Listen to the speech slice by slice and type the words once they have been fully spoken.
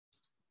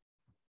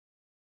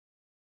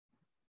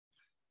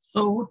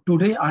So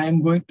today I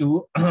am going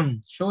to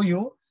show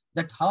you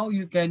that how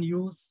you can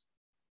use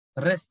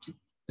REST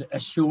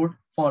assured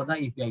for the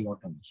API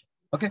automation.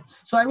 Okay,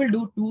 so I will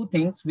do two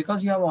things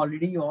because you have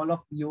already, all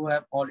of you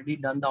have already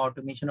done the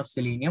automation of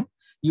Selenium.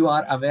 You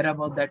are aware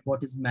about that,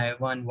 what is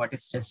Maven, what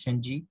is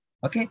TestNG.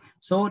 Okay,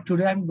 so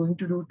today I'm going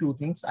to do two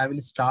things. I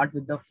will start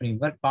with the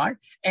framework part,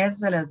 as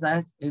well as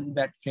in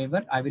that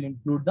framework, I will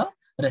include the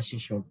REST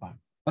assured part.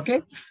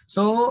 Okay,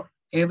 so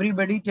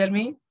everybody tell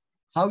me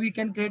how we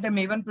can create a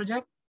Maven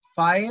project.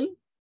 File,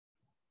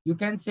 you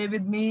can say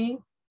with me,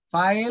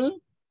 file,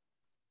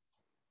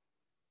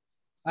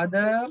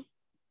 other,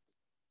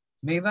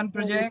 Maven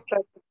project.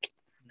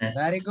 Next.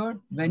 Very good.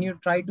 When you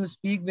try to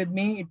speak with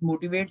me, it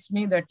motivates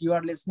me that you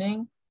are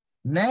listening.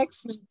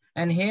 Next,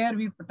 and here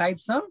we type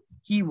some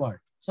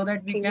keyword so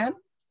that we can,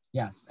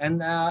 yes.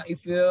 And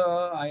if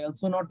I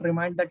also not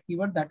remind that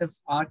keyword, that is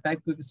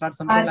archetype quick start,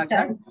 something like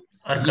that.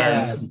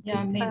 Yes.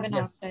 Yeah, Maven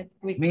Yes. archetype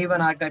quick Maven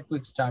start. archetype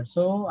quick start.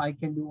 So I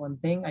can do one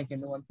thing. I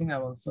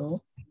have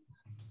also.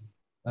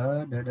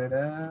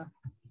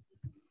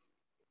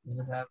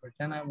 Because I've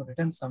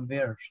written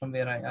somewhere.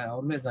 I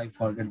always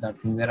forget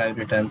that thing where I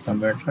written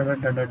somewhere.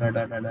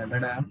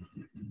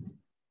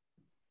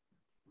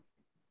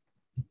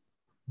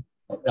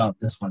 Oh,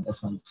 this one.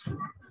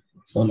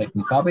 So let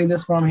me copy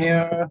this from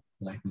here.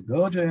 Let me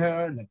go to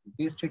here. Let me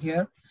paste it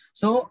here.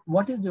 So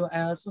what is your,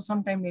 so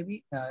sometime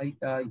maybe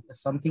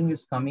something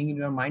is coming in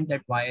your mind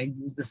that why I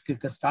use this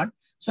quick start.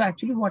 So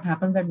actually what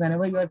happens that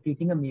whenever you are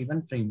creating a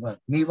Maven framework,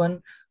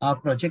 Maven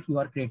project you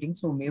are creating.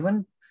 So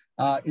Maven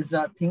is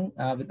a thing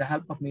with the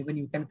help of Maven,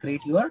 you can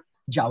create your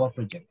Java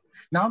project.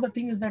 Now the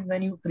thing is that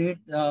when you create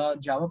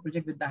Java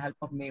project with the help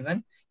of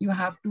Maven, you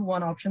have to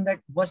one option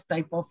that what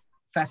type of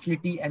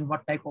facility and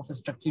what type of a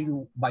structure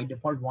you by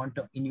default want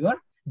in your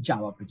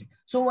Java project.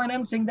 So when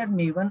I'm saying that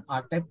Maven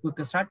archetype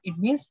quick start, it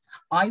means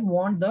I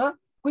want the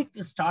quick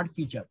start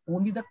feature.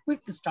 Only the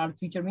quick start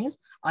feature means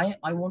I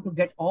want to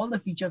get all the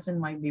features in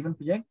my Maven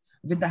project.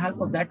 With the help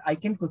of that, I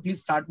can quickly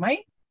start my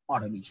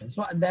automation.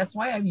 So that's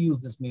why I've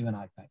used this Maven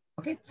archetype.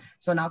 Okay.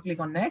 So now click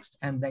on next,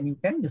 and then you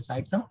can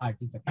decide some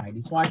artifact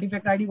ID. So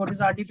artifact ID, what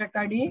is artifact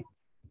ID?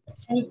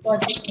 Any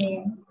project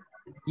name.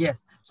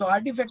 Yes. So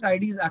artifact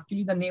ID is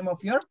actually the name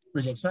of your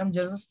project. So I'm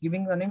just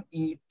giving the name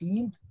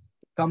 18th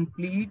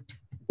complete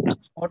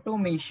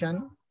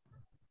automation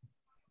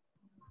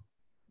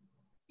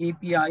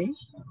API,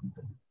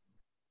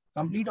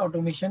 complete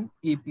automation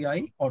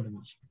API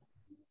automation.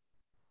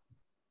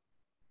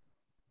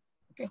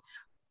 Okay.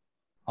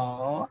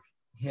 Or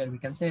here we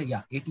can say,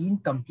 yeah, 18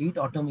 complete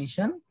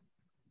automation.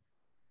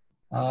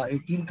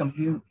 18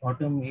 complete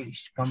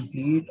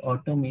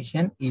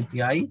automation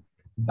API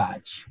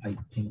batch, I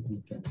think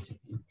we can say.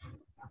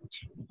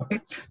 Okay,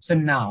 so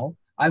now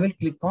I will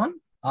click on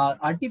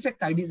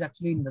artifact ID is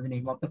actually in the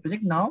name of the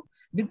project. Now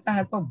with the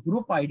help of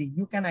group ID,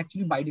 you can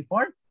actually by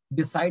default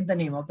decide the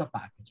name of the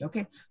package.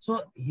 Okay,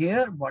 so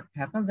here what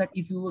happens that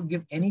if you will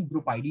give any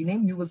group ID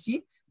name, you will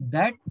see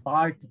that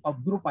part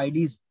of group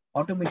ID is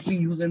automatically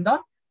used in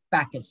the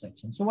package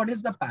section. So what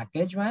is the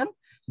package?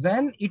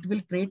 When it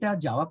will create a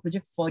Java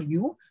project for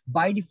you,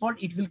 by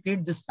default it will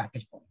create this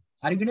package for you.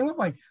 Are you getting my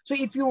point? So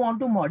if you want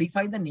to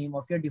modify the name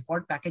of your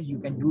default package, you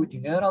can do it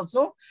here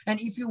also. And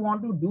if you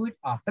want to do it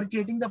after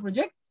creating the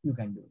project, you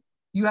can do it.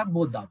 You have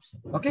both the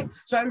options. Okay.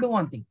 So I'll do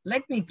one thing.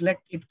 Let it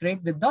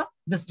create with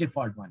this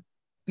default one.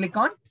 Click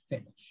on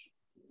finish.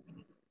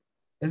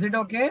 Is it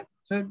okay?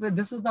 So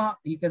this is the,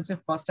 you can say,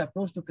 first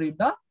approach to create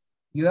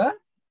your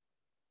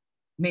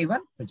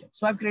Maven project.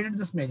 So I've created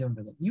this Maven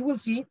project. You will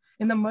see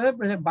in the Maven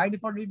project, by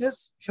default, it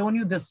is shown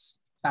you this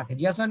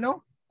package. Yes or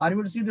no? Are you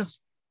able to see this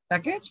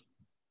package?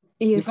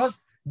 Yes.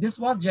 Because this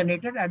was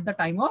generated at the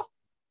time of,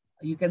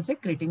 you can say,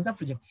 creating the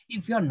project.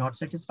 If you are not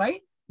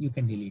satisfied, you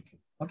can delete it.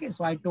 Okay.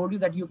 So I told you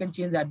that you can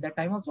change at that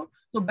time also.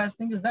 So best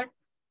thing is that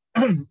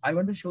I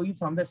want to show you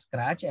from the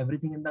scratch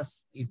everything in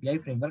this API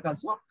framework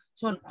also.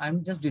 So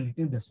I'm just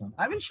deleting this one.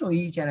 I will show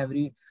each and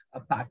every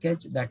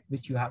package that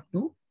which you have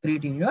to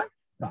create in your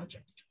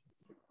project.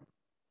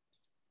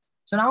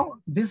 So now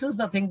this is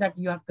the thing that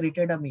you have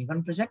created a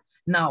Maven project.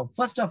 Now,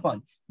 first of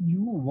all,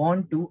 you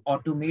want to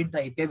automate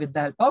the API with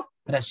the help of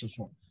REST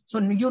assured. So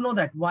you know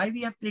that why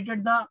we have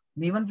created the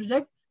Maven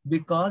project,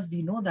 because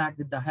we know that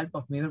with the help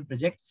of Maven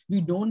project,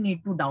 we don't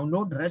need to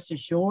download REST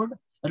assured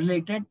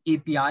related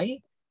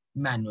API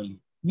manually.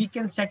 We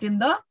can set in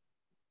the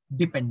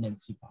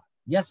dependency part.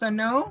 Yes or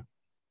no?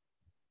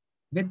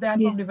 With the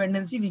help of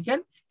dependency, we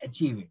can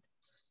achieve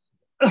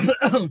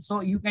it.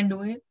 So you can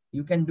do it.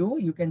 You can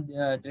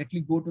directly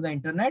go to the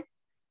internet,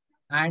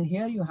 and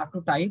here you have to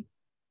type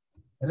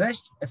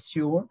REST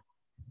assured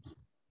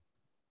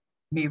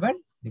Maven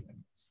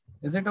dependency.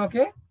 Is it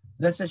okay?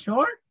 REST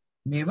assured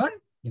Maven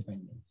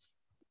dependency.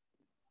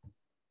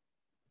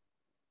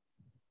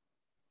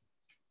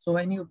 So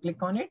when you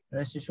click on it,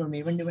 REST assured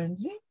Maven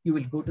dependency, you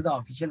will go to the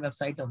official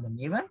website of the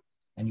Maven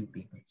and you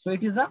click it. So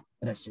it is a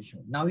REST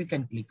assured. Now you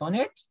can click on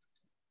it.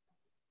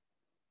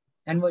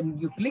 And when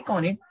you click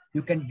on it,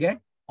 you can get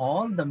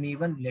all the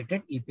Maven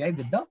related API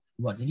with the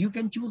version. You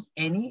can choose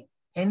any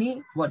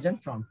any version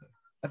from here.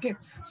 Okay,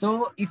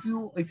 so if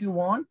you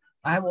want,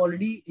 I have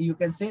already, you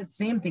can say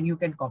same thing, you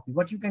can copy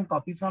what you can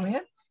copy from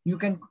here. You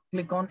can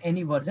click on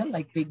any version,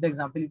 like take the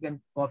example, you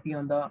can copy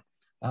on the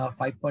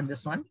 5 point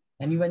this one,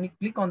 and when you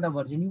click on the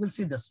version, you will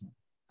see this one.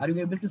 Are you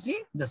able to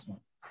see this one?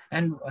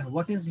 And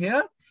what is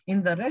here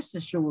in the rest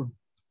assured,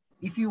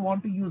 if you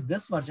want to use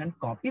this version,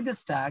 copy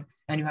this tag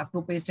and you have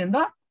to paste in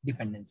the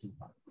dependency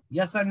part.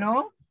 Yes or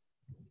no?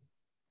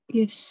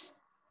 Yes.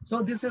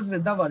 So this is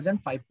with the version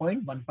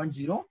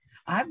 5.1.0.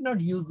 I have not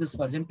used this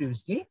version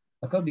previously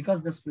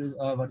because this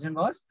version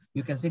was,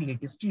 you can say,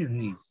 latest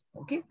release.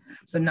 Okay.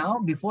 So now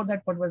before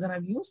that, what version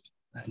I've used?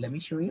 Let me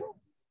show you.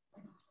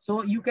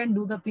 So you can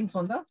do the things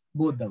on the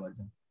both the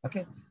version.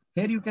 Okay.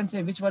 Here you can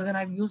say which version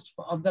I've used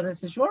of the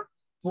rest assured,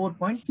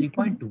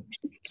 4.3.2.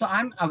 So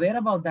I'm aware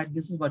about that.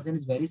 This version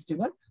is very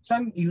stable. So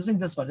I'm using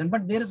this version,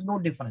 but there is no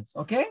difference.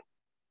 Okay.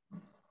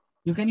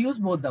 You can use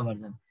both the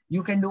version.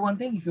 You can do one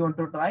thing. If you want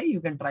to try, you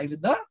can try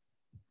with the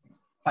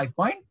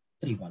 5.3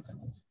 version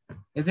also.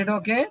 Is it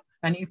okay?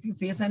 And if you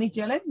face any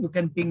challenge, you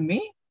can ping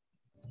me.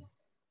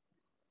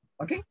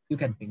 Okay, you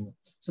can ping me.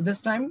 So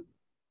this time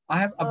I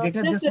have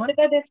updated this one.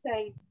 This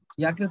side.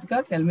 Yeah,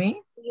 Kritika, tell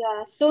me.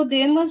 Yeah, so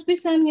there must be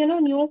some,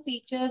 new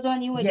features or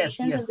new Yes, additions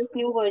in yes, this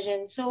new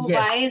version. So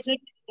yes. why is it,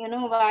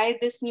 why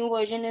this new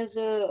version is,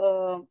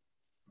 it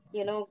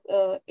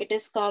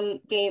is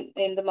came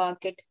in the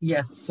market?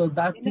 Yes. So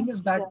that thing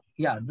is that,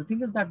 Yeah. the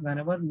thing is that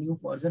whenever new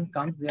version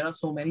comes, there are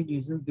so many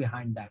reasons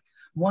behind that.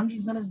 One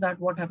reason is that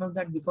what happens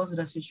that because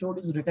rest assured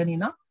is written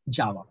in a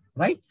Java,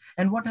 right?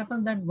 And what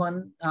happens that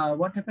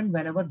what happened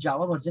whenever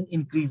Java version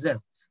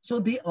increases, so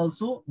they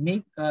also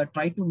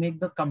try to make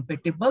the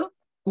compatible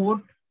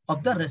code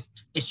of the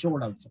rest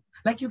assured also.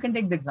 Like you can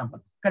take the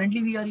example.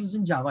 Currently we are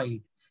using Java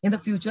 8. In the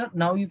future,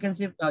 now you can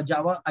say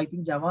Java, I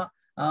think Java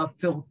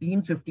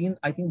 14, 15,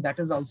 I think that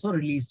is also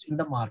released in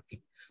the market.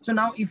 So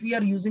now if we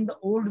are using the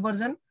old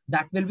version,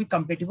 that will be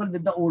compatible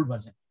with the old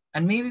version.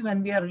 And maybe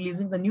when we are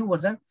releasing the new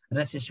version,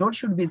 rest assured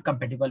should be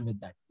compatible with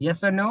that.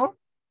 Yes or no?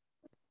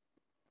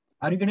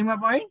 Are you getting my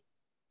point?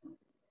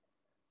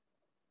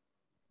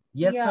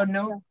 Yes or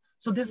no? Yeah.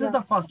 So this is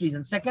the first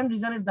reason. Second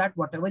reason is that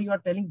whatever you are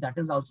telling, that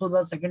is also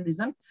the second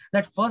reason,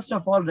 that first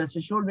of all, rest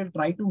assured will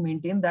try to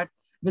maintain that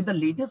with the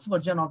latest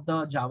version of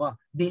the Java,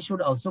 they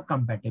should also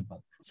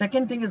compatible.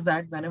 Second thing is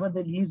that whenever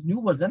they release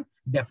new version,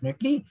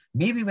 definitely,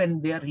 maybe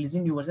when they are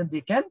releasing new version,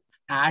 they can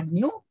add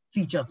new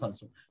features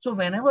also. So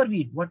whenever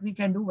what we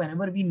can do,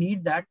 whenever we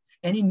need that,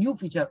 any new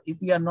feature, if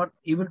we are not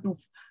able to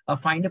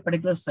find a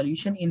particular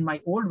solution in my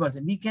old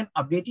version, we can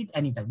update it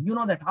anytime. You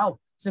know that how?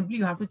 Simply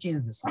you have to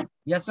change this.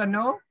 Yes or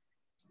no?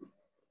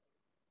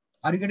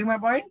 Are you getting my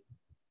point?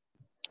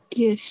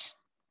 Yes.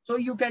 So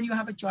you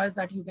have a choice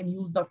that you can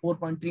use the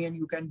 4.3 and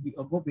you can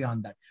go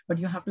beyond that. But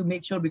you have to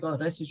make sure, because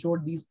rest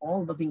assured,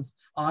 all the things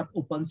are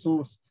open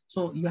source.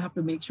 So you have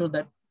to make sure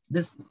that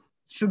this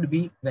should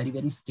be very,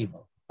 very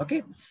stable.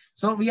 Okay.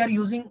 So we are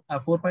using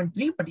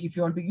 4.3, but if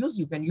you want to use,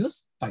 you can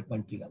use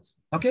 5.3 also.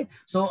 Okay.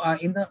 So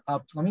in the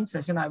upcoming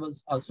session, I will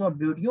also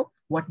update you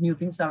what new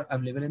things are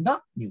available in the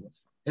new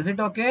version. Is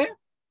it okay?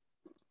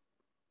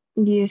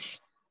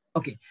 Yes.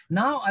 Okay.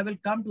 Now I will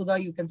come to the,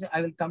 you can say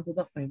I will come to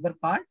the framework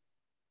part.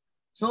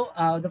 So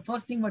the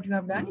first thing what you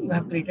have done, you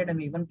have created a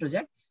Maven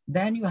project.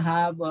 Then you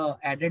have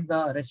added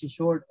the rest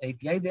assured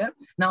API there.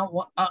 Now,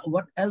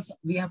 what else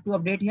we have to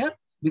update here?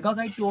 Because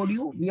I told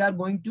you we are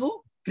going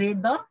to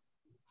create the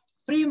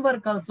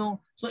framework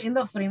also. So in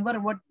the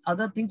framework, what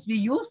other things we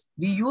use?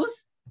 We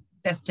use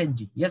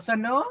TestNG. Yes or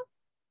no?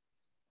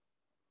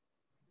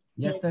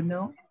 Yes or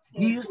no?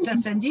 We use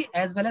TestNG,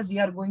 as well as we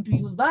are going to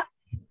use the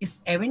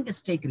event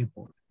stake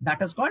report.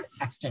 That is called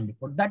extend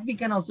report. That we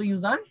can also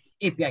use on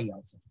API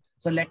also.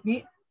 So let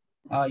me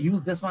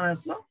use this one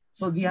also.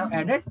 So we have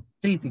added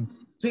 3 things.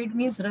 So it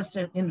means rest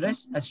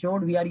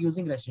assured, we are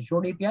using rest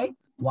assured API.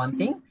 One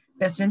thing,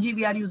 TestNG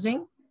we are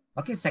using.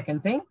 Okay,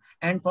 second thing,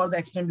 and for the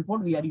extend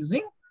report we are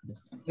using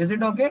this thing. Is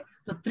it okay?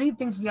 So 3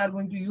 things we are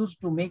going to use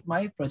to make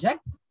my project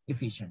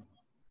efficient.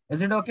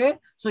 Is it okay?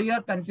 So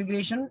your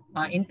configuration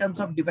in terms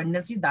of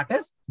dependency, that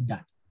is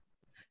done.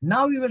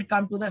 Now we will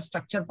come to the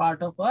structure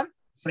part of our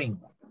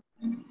framework.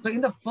 So in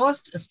the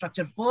first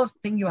structure, first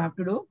thing you have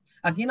to do,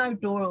 again I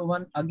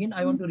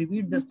want to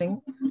repeat this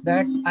thing,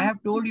 that I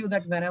have told you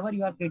that whenever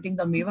you are creating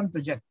the Maven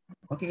project,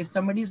 okay, if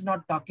somebody is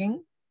not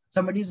talking,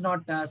 somebody is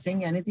not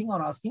saying anything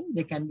or asking,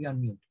 they can be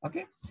on mute.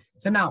 Okay.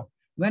 So now,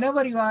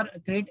 whenever you are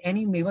create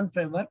any Maven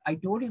framework, I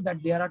told you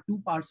that there are 2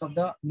 parts of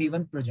the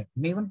Maven project.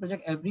 Maven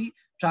project every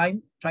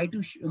time try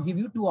to give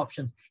you 2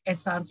 options: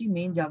 SRC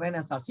main Java and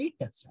SRC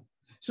test Java.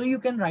 So you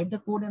can write the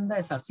code in the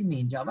SRC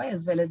main Java,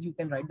 as well as you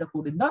can write the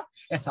code in the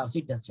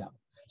SRC test Java.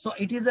 So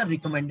it is a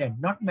recommended,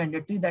 not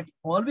mandatory, that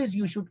always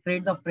you should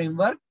create the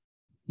framework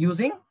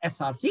using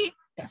SRC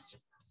test.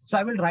 So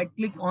I will right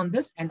click on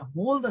this and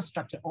hold the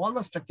structure, all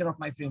the structure of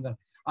my framework,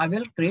 I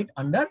will create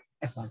under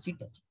SRC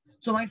test.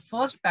 So my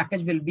first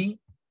package will be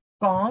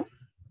com.org.test.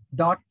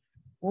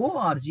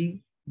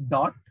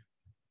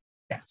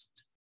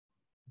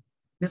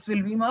 This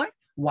will be my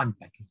one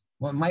package.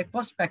 My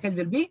first package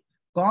will be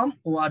com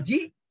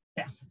org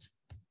test.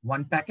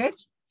 One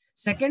package.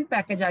 Second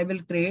package I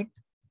will create.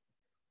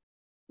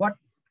 What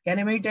can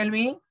anybody tell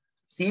me?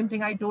 Same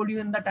thing I told you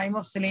in the time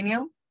of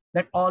Selenium,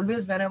 that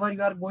always whenever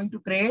you are going to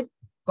create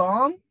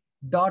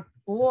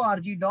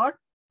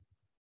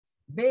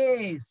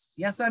com.org.base.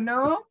 Yes or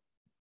no?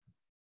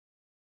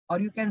 Or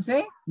you can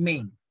say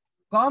main.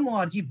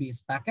 Com.org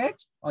base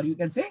package, or you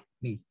can say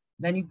base.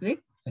 Then you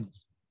click finish.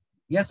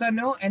 Yes or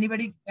no?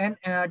 Anybody can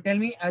tell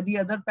me the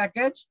other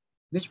package?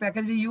 Which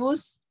package we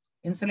use?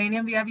 In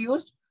Selenium we have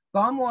used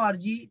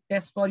com.org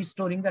test for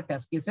storing the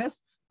test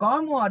cases.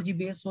 Com.org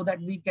base, so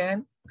that we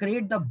can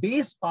create the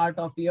base part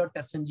of your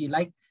test ng,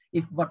 like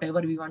if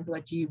whatever we want to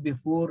achieve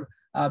before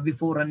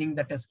running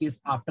the test case,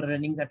 after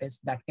running the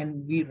test, that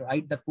can we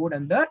write the code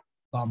under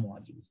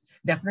com.org.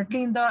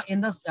 Definitely in the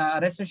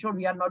rest assured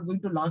we are not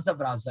going to launch the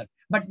browser,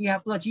 but we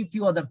have to achieve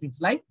few other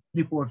things like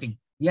reporting.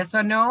 Yes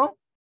or no?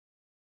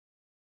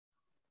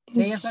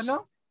 Say yes or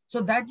no?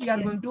 So that we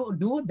are going to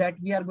do, that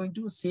we are going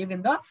to save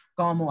in the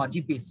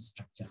com.org base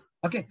structure.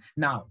 Okay.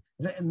 Now,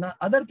 the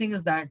other thing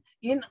is that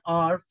in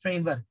our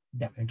framework,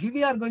 definitely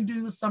we are going to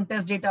use some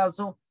test data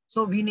also.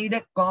 So we need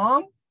a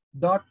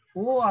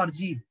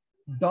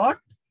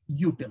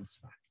com.org.utils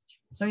package.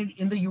 So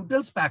in the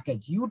utils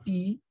package,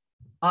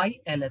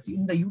 UTILS,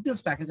 in the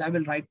utils package, I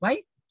will write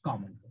my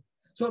common code.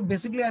 So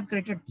basically I've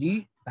created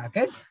 3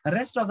 packages. The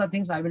rest of the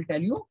things I will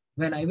tell you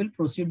when I will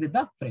proceed with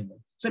the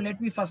framework. So let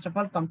me first of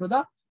all come to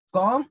the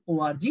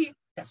com.org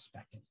test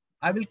package.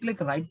 I will click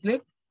right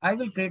click. I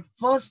will create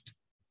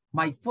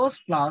my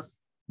first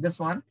class, this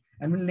one,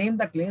 and will name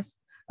the class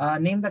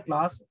on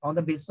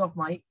the basis of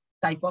my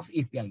type of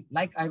API.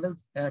 Like I will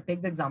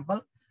take the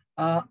example,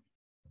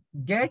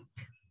 get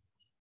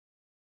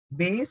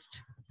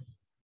based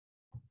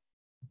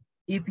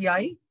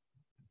API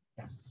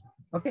test.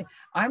 Okay,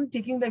 I'm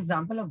taking the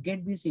example of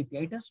get based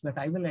API test, but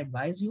I will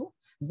advise you,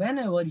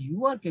 whenever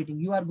you are creating,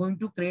 you are going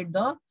to create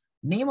the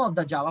name of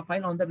the Java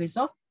file on the basis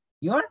of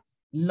your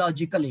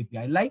logical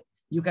API. Like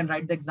you can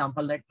write the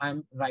example that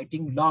I'm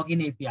writing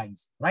login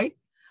APIs, right?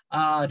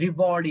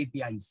 Reward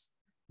APIs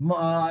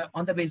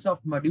on the basis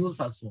of modules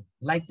also,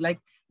 like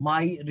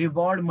my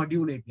reward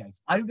module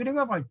APIs. Are you getting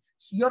my point?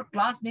 So your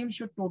class name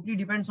should totally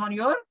depends on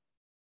your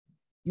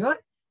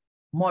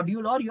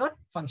module or your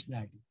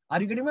functionality.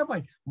 Are you getting my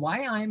point?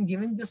 Why I am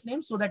giving this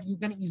name? So that you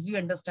can easily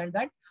understand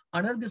that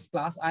under this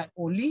class, I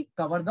only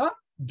cover the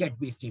get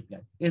based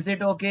API. Is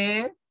it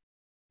okay?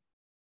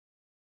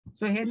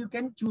 So here you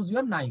can choose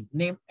your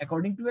name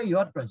according to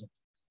your project.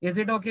 Is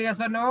it okay? Yes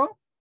or no?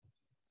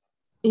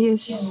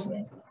 Yes.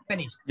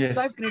 Finished. Yes.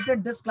 So I've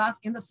created this class.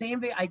 In the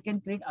same way, I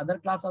can create other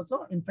class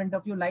also in front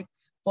of you. Like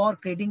for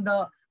creating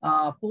the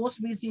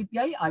post-based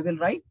API, I will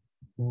write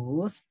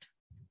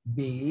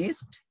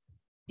post-based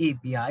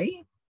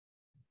API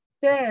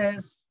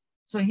test.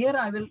 So here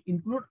I will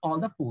include all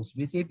the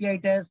post-based API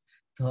tests.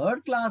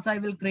 Third class I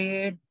will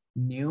create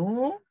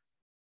new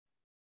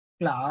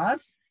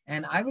class,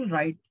 and I will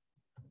write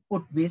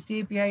put-based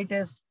API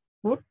test,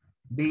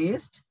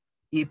 put-based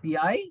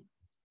API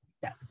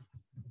test.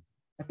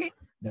 Okay,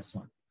 this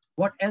one.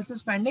 What else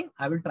is pending?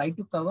 I will try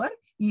to cover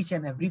each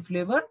and every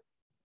flavor.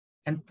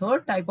 And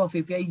third type of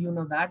API, you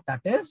know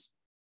that is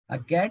a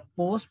get,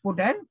 post, put,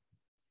 and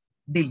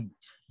delete.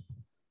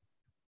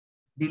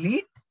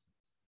 Delete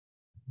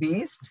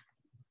based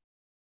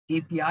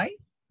API.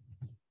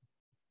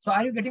 So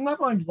are you getting my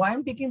point? Why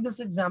I'm taking this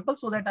example?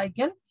 So that I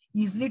can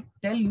easily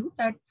tell you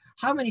that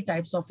how many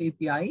types of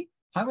API,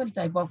 how many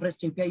type of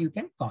REST API you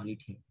can call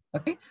it here.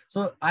 Okay,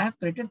 so I have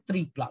created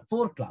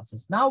 4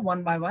 classes. Now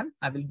one by one,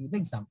 I will give the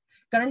example.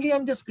 Currently,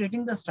 I'm just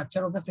creating the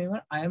structure of the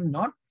framework. I am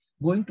not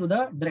going to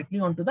directly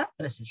onto the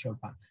REST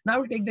assured part. Now I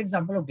will take the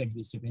example of get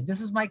based API.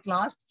 This is my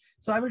class.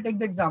 So I will take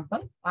the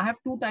example. I have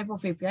 2 type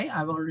of API.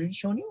 I've already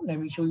shown you. Let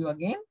me show you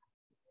again.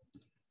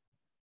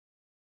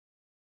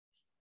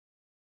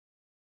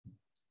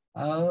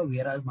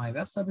 Where are my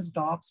web service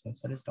docs? Web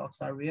service docs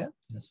are where?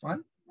 This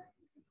one.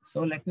 So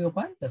let me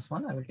open this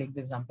one. I will take the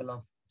example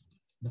of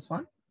this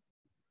one.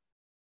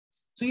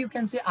 So you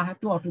can say I have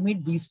to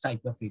automate these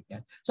type of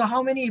API. So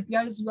how many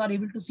APIs you are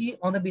able to see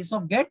on the basis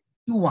of get?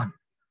 1.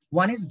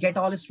 One is get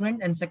all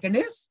student, and second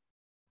is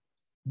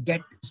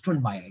get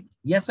student by ID.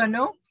 Yes or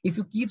no? If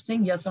you keep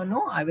saying yes or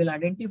no, I will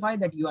identify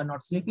that you are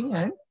not sleeping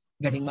and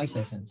getting my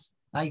sessions.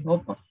 I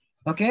hope.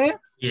 Okay.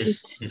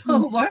 Yes. So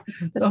what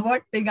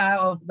thing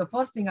the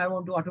first thing I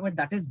want to automate,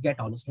 that is get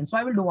all students. So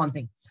I will do one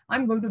thing.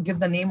 I'm going to give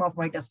the name of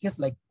my test case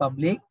like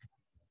public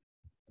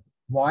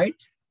void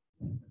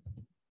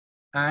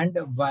and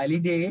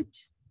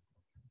validate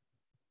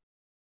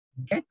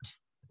get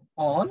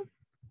all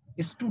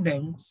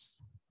students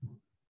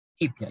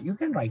API. You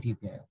can write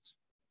API also.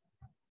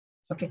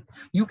 Okay,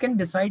 you can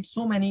decide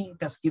so many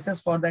test cases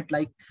for that.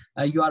 Like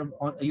you are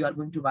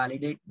going to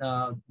validate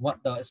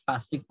what the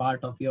specific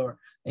part of your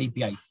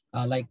API,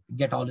 like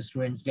get all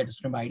students, get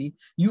student ID.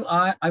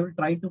 I will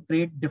try to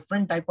create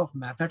different type of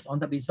methods on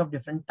the basis of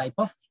different type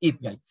of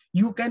API.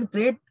 You can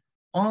create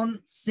on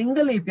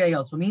single API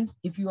also. Means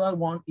if you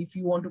want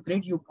to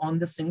create on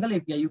the single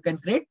API, you can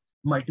create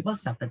multiple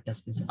separate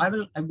test cases. I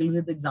will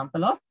give the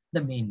example of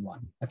the main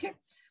one. Okay.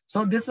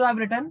 So this I've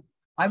written.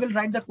 I will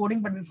write the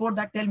coding, but before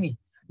that, tell me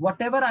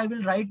whatever I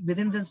will write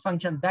within this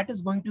function that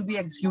is going to be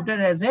executed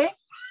as a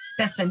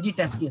test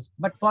test case.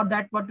 But for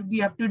that, what we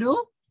have to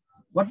do?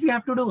 What we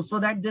have to do so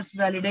that this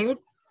validate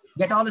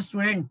get all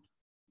student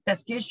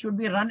test case should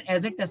be run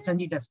as a test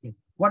case.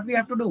 What we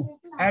have to do?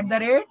 At the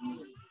rate.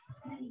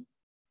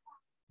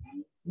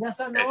 Yes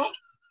or no?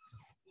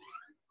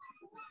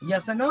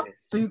 Yes or no?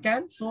 So you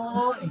can.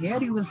 So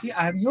here you will see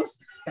I have used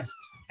test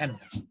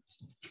annotation.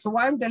 So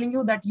why I'm telling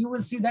you that you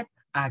will see that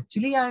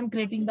actually I am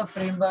creating the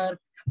framework.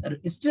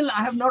 Still,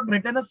 I have not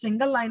written a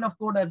single line of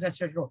code as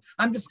rested row.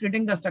 I'm just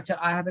creating the structure.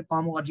 I have a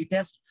COM-org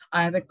test.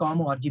 I have a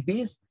COM-org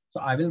base. So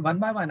I will one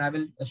by one, I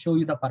will show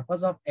you the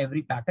purpose of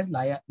every package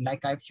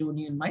like I've shown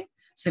you in my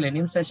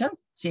Selenium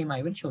sessions. Same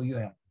I will show you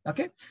here.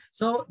 Okay.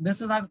 So this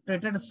is I've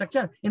created a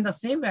structure. In the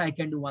same way, I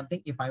can do one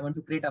thing. If I want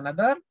to create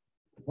another,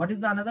 what is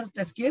the another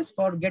test case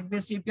for get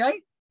based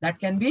API? That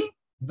can be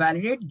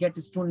validate get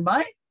student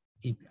by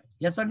API.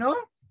 Yes or no?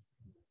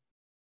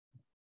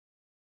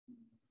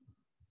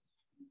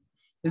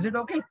 Is it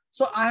okay?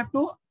 So I have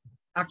to,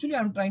 actually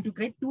I'm trying to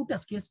create two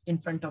test cases in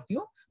front of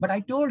you, but I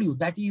told you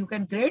that you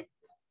can create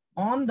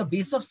on the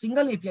base of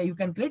single API, you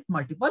can create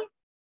multiple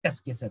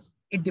test cases.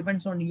 It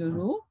depends on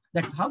you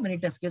that how many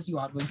test cases you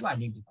are going to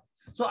identify.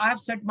 So I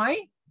have set my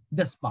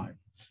this part.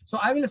 So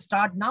I will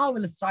start now. I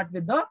will start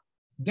with the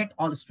get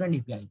all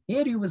student API.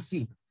 Here you will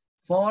see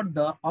for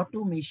the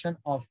automation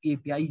of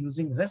API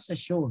using rest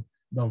assured,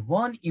 the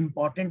one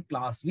important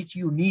class which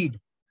you need,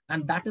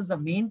 and that is the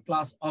main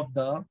class of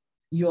the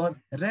your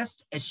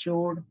rest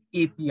assured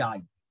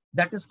API.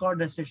 That is called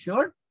rest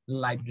assured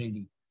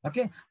library.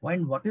 Okay.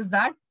 And what is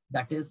that?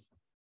 That is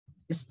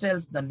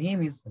still the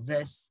name is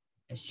rest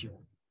assured.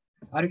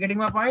 Are you getting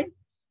my point?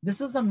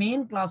 This is the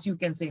main class you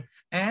can say.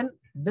 And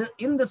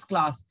in this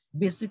class,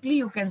 basically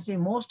you can say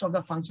most of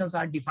the functions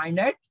are defined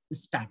as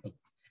static.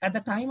 At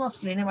the time of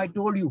Selenium, I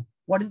told you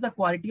what is the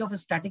quality of a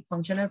static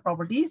functional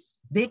property.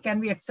 They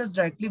can be accessed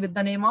directly with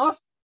the name of,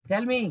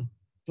 tell me,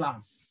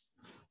 class.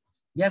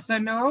 Yes or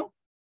no?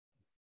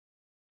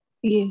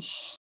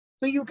 Yes.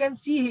 So you can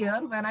see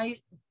here when I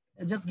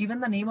just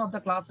given the name of the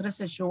class rest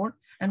assured,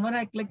 and when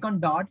I click on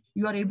dot,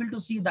 you are able to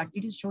see that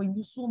it is showing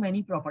you so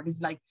many properties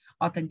like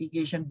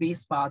authentication,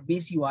 base path,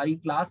 base URI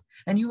class,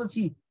 and you will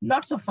see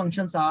lots of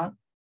functions are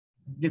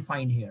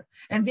defined here,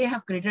 and they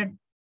have created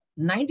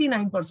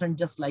 99%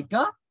 just like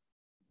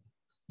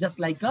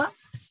a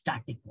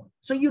static one.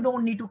 So you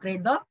don't need to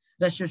create the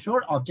rest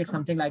assured object,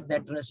 something like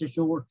that rest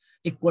assured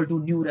equal to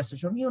new rest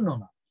assured. You know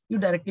now. You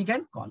directly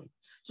can call it.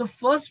 So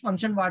first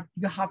function what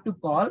you have to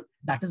call,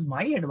 that is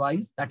my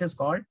advice, that is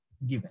called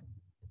given.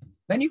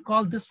 When you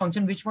call this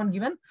function, which one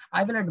given?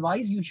 I will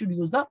advise you should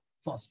use the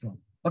first one.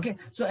 Okay.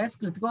 So as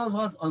Kritika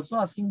was also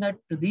asking that,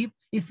 Pradeep,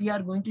 if we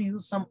are going to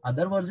use some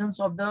other versions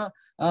of the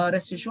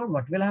rest assured,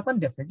 what will happen?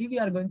 Definitely we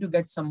are going to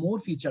get some more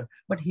feature.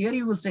 But here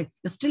you will say,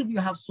 still you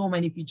have so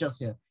many features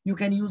here. You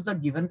can use the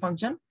given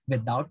function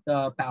without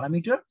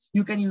parameter.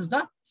 You can use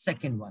the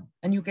second one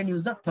and you can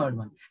use the third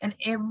one. And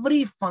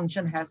every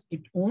function has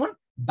its own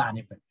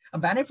benefit. A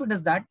benefit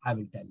is that I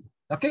will tell you.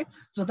 Okay.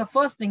 So the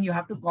first thing you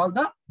have to call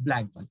the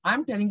blank one.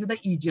 I'm telling you the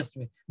easiest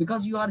way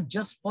because you are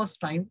just first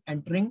time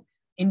entering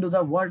into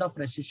the world of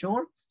rest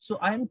assured. So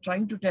I am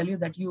trying to tell you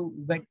that you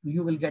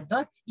will get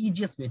the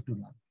easiest way to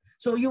learn.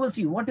 So you will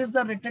see what is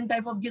the return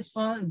type of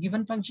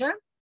given function?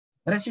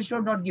 Rest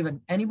assured dot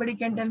given. Anybody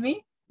can tell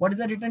me what is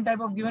the return type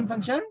of given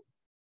function?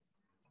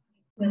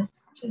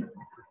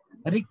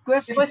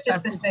 Request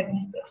specific.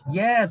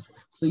 Yes.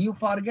 So you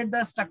forget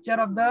the structure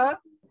of the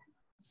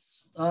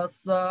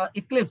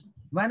Eclipse.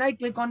 When I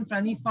click on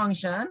any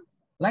function,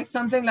 like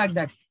something like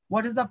that,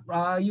 what is the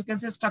you can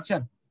say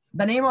structure?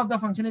 The name of the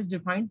function is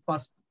defined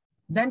first,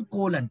 then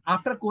colon.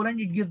 After colon,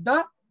 it give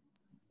the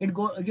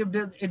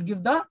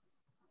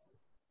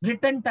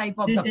return type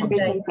of the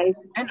function,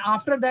 and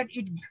after that,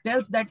 it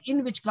tells that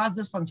in which class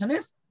this function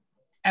is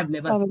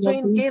available. So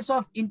in case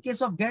of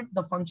get,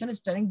 the function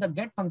is telling the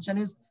get function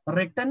is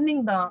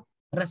returning the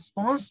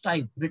response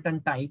type,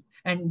 return type,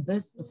 and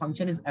this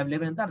function is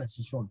available in the rest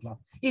assured class.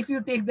 If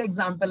you take the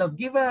example of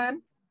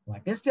given,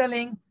 what is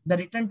telling the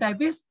return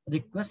type is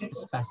request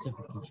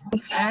specification,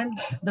 and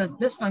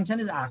this function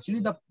is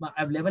actually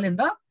available in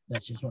the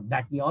rest assured.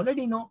 That we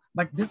already know,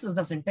 but this is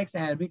the syntax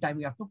and every time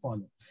you have to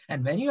follow.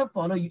 And when you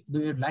follow,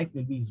 your life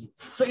will be easy.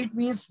 So it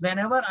means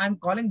whenever I'm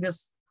calling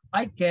this,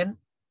 I can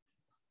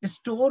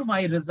store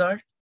my result,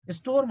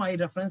 store my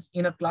reference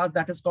in a class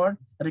that is called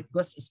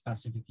request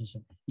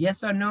specification.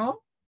 Yes or no?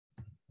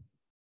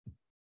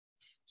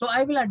 So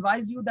I will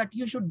advise you that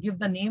you should give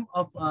the name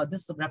of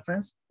this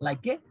reference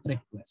like a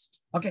request.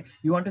 Okay.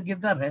 You want to give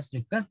the REST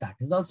request. That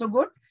is also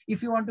good.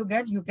 If you want to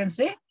get, you can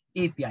say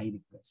API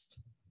request.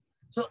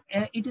 So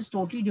it is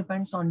totally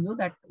depends on you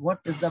that what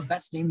is the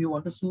best name you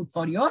want to suit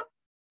for your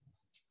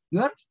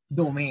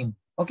domain.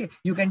 Okay.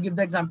 You can give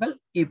the example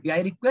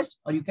API request,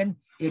 or you can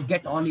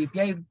get all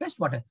API request,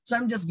 whatever. So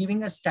I'm just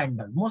giving a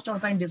standard. Most of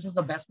the time, this is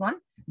the best one,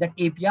 that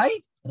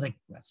API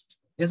request.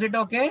 Is it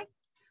okay?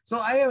 So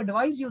I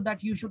advise you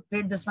that you should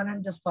create this one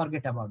and just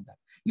forget about that.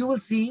 You will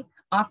see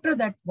after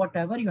that,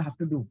 whatever you have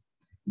to do,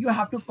 you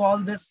have to call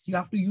this, you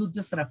have to use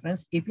this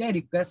reference API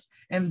request,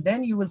 and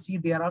then you will see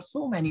there are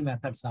so many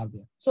methods are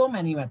there. So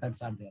many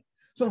methods are there.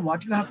 So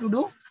what you have to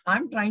do,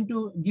 I'm trying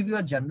to give you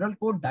a general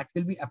code that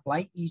will be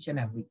applied each and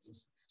every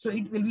case. So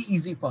it will be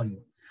easy for you.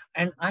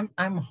 And I'm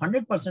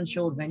 100%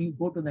 sure when you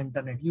go to the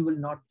internet, you will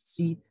not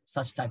see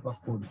such type of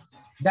code.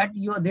 That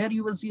you are there,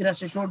 you will see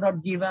rest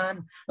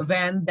assured.given,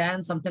 when,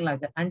 then, something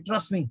like that. And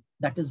trust me,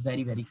 that is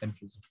very, very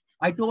confusing.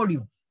 I told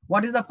you,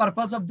 what is the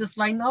purpose of this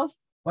line of?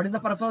 What is the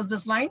purpose of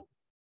this line?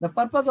 The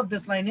purpose of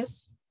this line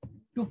is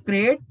to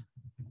create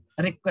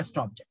a request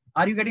object.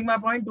 Are you getting my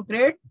point? To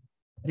create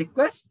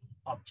request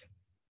object.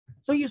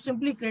 So you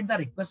simply create the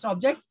request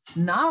object.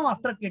 Now,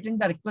 after creating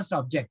the request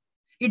object,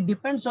 it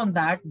depends on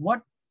that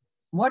what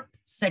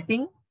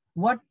setting,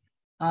 what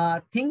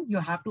thing you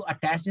have to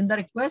attach in the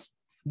request.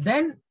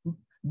 Then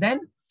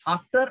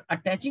after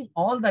attaching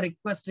all the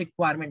request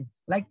requirement,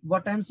 like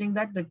what I'm saying,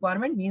 that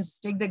requirement means,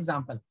 take the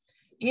example.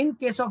 In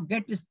case of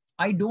get,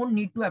 I don't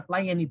need to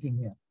apply anything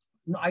here.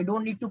 No, I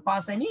don't need to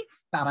pass any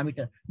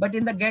parameter. But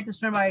in the get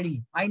string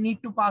ID, I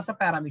need to pass a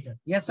parameter.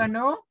 Yes or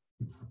no?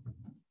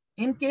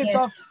 In case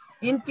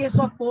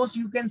of post,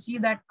 you can see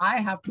that I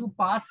have to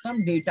pass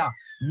some data,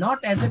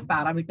 not as a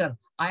parameter.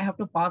 I have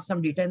to pass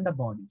some data in the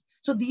body.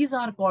 So these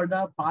are called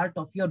a part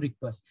of your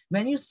request.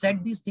 When you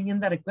set these things in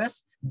the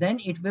request,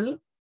 then it will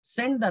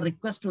send the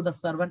request to the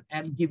server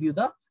and give you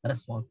the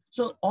response.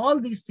 So all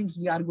these things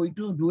we are going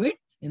to do it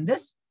in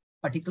this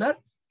particular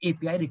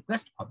API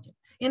request object.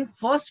 In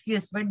first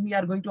case, when we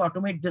are going to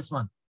automate this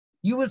one,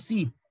 you will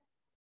see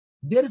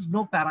there is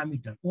no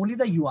parameter. Only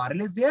the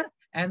URL is there,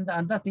 and the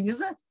other thing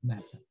is a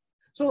method.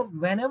 So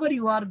whenever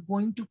you are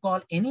going to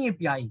call any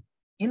API,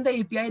 in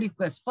the API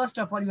request, first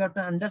of all, you have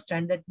to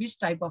understand that which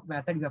type of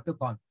method you have to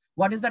call.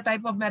 What is the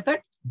type of method?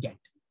 Get.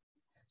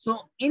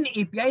 So in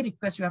API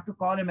request, you have to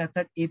call a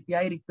method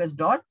API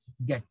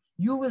request.get.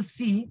 You will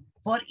see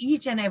for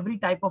each and every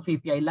type of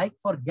API, like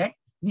for get,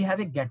 we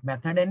have a get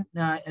method and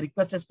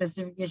request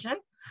specification.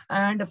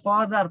 And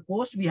for the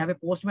post, we have a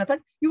post method.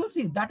 You will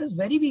see that is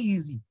very, very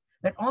easy.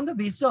 That on the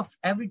basis of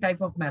every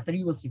type of method,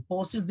 you will see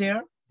post is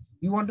there.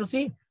 You want to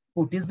see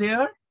put is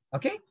there.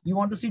 Okay. You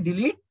want to see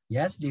delete.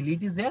 Yes,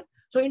 delete is there.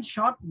 So in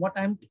short, what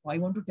I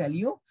want to tell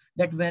you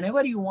that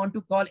whenever you want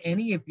to call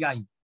any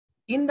API,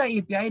 in the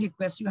API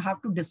request, you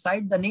have to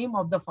decide the name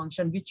of the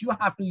function which you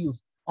have to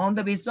use on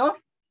the basis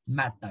of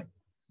method.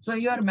 So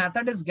your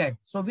method is get.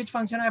 So which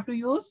function I have to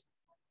use?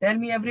 Tell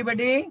me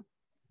everybody.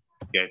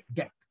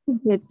 Get.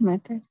 Get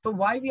method. So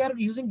why we are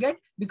using get?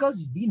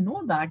 Because we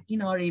know that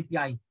in our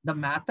API, the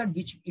method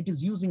which it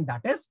is using,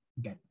 that is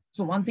get.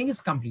 So one thing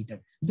is completed.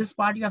 This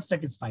part you have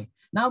satisfied.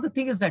 Now the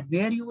thing is that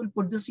where you will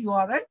put this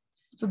URL.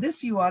 So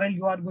this URL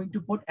you are going to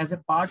put as a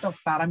part of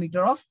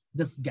parameter of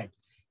this get.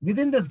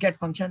 Within this get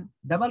function,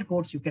 double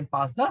quotes, you can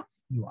pass the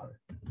URL.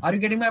 Are you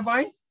getting my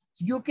point?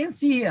 So you can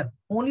see here,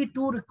 only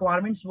two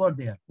requirements were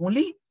there.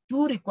 Only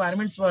two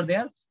requirements were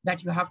there,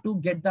 that you have to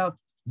get the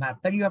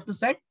method you have to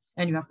set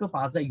and you have to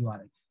pass the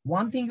URL.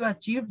 One thing you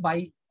achieved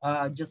by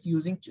just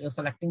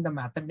selecting the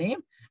method name,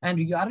 and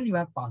URL you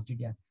have passed it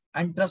here.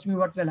 And trust me,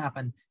 what will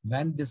happen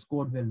when this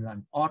code will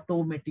run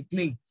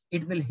automatically,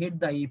 it will hit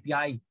the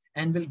API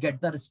and will get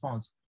the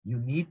response. You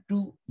need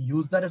to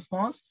use the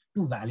response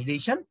to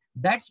validation.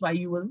 That's why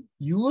you will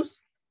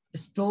use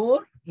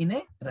store in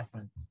a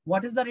reference.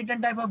 What is the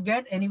return type of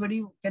get?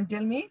 Anybody can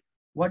tell me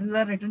what is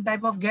the return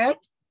type of get?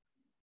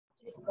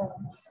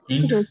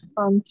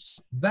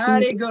 Response.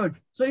 Very good.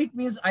 So it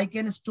means I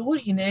can store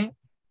in a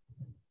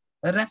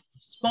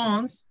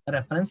response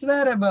reference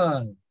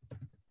variable.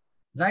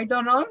 Right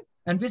or wrong?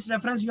 And which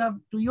reference you have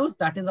to use,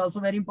 that is also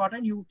very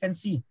important. You can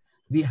see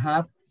we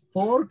have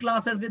 4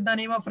 classes with the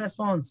name of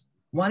response.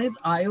 One is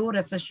IO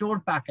rest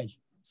assured package.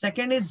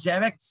 Second is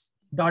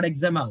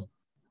javx.xml.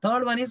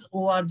 Third one is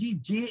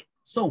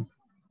org.jsoap.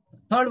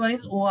 Third one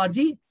is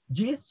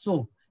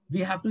org.jsoap. We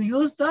have to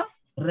use the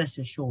rest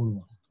assured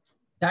one.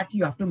 That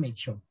you have to make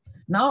sure.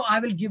 Now I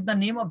will give the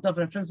name of the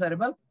reference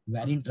variable.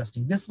 Very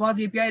interesting. This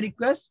was API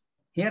request.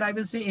 Here I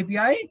will say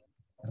API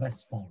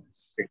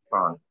response.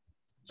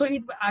 So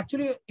it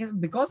actually,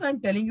 because I'm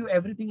telling you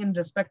everything in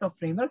respect of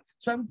framework,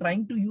 so I'm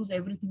trying to use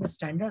everything as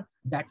standard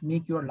that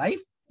make your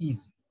life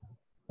easy,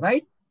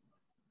 right?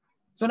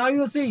 So now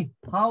you will see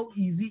how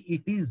easy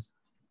it is.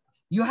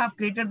 You have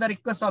created the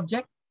request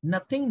object.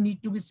 Nothing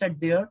need to be set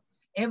there.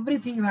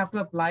 Everything you have to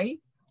apply.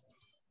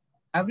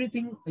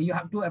 Everything you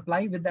have to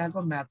apply with the help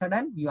of method,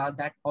 and you have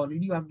that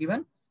already you have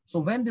given. So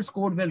when this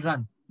code will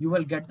run, you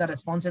will get the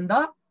response in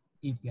the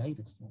API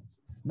response.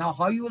 Now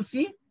how you will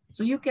see?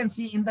 So you can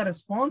see in the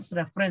response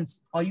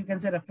reference, or you can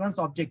say reference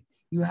object,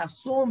 you have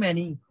so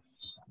many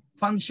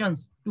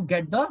functions to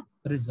get the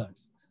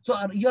results. So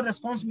your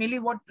response mainly,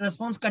 what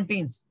response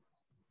contains?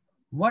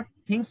 What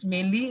things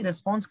mainly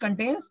response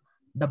contains?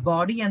 The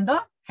body and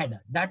the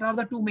header. That are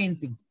the two main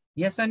things.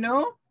 Yes or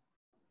no?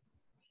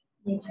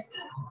 Yes.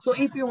 So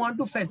if you want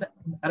to fetch, the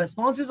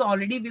response is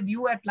already with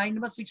you at line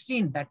number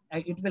 16 that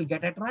it will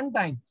get at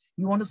runtime.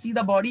 You want to see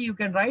the body, you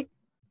can write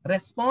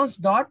response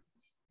dot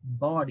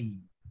body,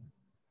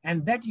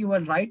 and that you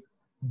will write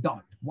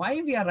dot.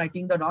 Why we are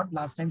writing the dot?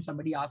 Last time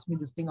somebody asked me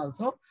this thing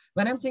also.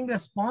 When I'm saying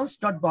response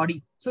dot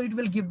body, so it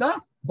will give the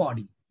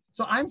body.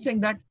 So I'm saying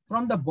that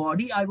from the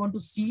body, I want to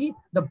see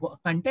the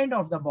content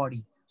of the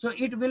body. So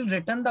it will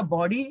return the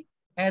body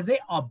as a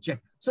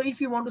object. So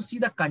if you want to see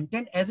the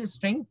content as a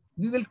string,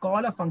 we will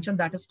call a function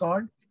that is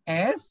called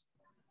as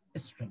a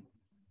string.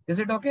 Is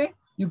it okay?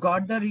 You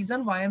got the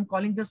reason why I'm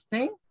calling this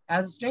thing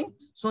as a string,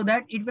 so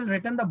that it will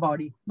return the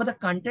body, but the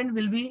content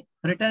will be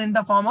written in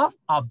the form of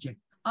object.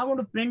 I want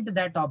to print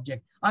that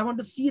object. I want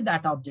to see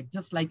that object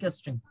just like a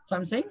string. So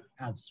I'm saying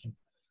as a string.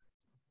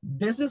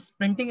 This is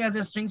printing as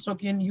a string. So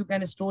you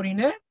can store in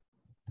a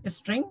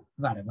string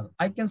variable.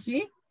 I can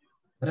see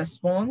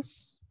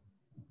response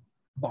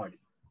body.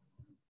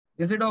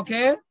 Is it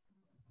okay?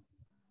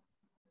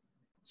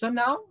 So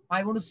now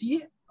I want to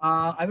see,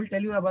 I will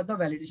tell you about the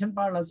validation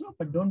part also,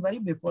 but don't worry,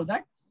 before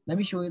that, let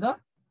me show you the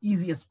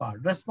easiest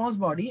part. Response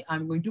body,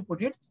 I'm going to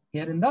put it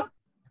here in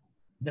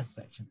this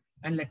section,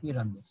 and let me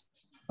run this.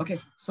 Okay,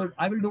 so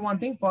I will do one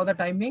thing for the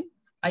time being.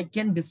 I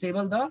can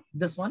disable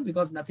this one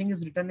because nothing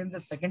is written in the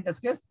second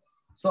test case.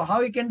 So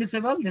how we can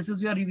disable? This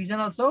is your revision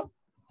also.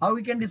 How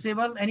we can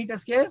disable any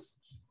test case?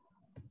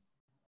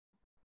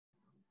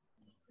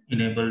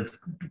 Enable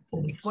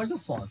equal to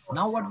false.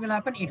 Now what will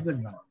happen? It will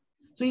run.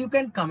 So you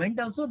can comment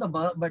also,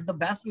 but the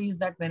best way is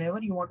that whenever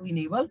you want to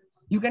enable,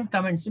 you can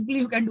comment. Simply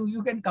you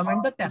can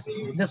comment the test,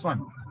 this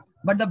one.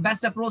 But the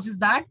best approach is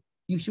that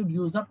you should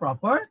use the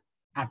proper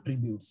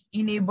attributes.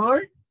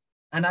 Enabled,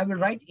 and I will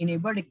write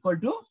enabled equal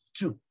to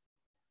true.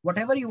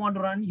 Whatever you want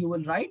to run, you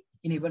will write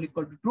enable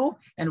equal to true,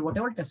 and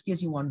whatever test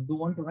case you want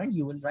to run,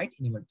 you will write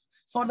enabled.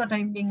 For the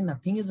time being,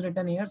 nothing is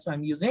written here, so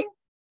I'm using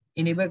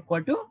enable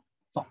equal to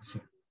false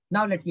here.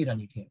 Now let me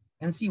run it here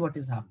and see what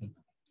is happening.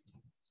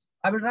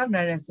 I will run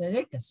that as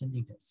a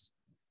test-ng test.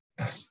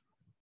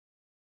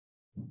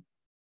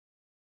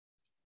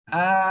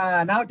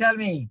 Now tell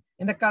me,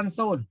 in the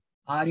console,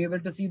 are you able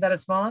to see the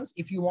response?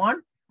 If you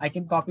want, I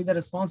can copy the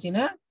response in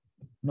a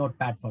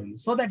notepad for you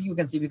so that you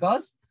can see,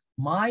 because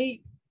my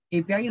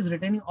API is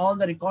returning all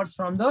the records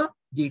from the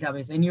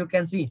database, and you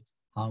can see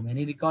how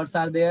many records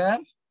are there.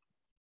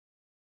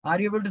 Are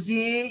you able to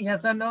see?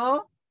 Yes or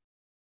no?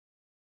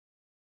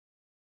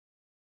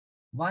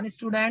 One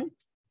student.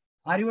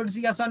 Are you able to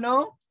see? Yes or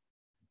no?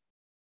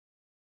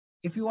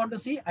 If you want to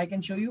see, I can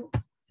show you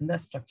in the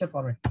structure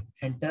format.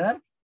 Enter.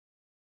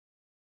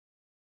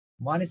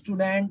 One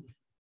student.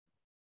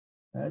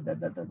 Where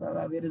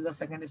is the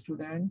second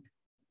student?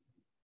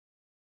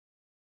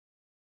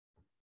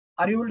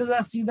 Are you able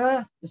to see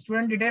the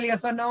student detail?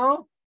 Yes or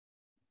no?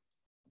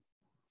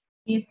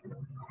 Yes.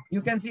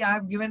 You can see I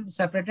have given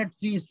separated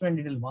 3 student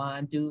detail.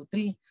 1, 2,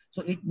 3.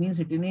 So it means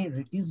it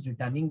is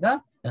returning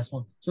the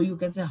response. So you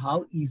can say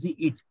how easy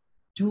it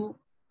to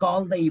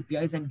call the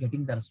APIs and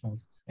getting the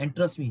response. And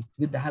trust me,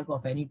 with the help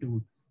of any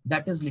tool,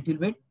 that is little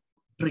bit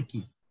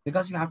tricky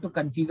because you have to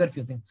configure a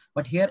few things.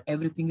 But here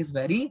everything is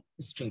very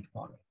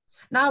straightforward.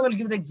 Now I will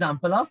give the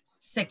example of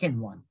second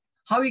one.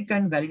 How we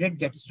can validate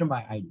getString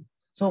by ID.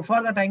 So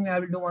for the time I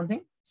will do one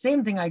thing.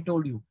 Same thing I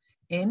told you.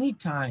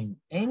 Anytime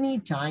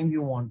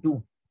you want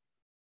to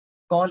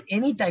call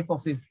any type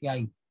of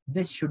API,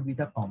 this should be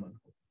the common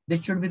code.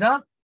 This should be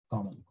the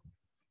common code.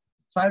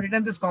 So I've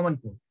written this common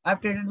code.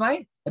 I've created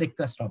my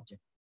request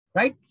object,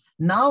 right?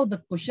 Now the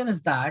question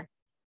is that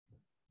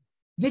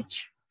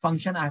which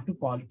function I have to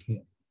call it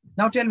here.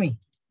 Now tell me,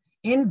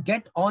 in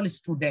get all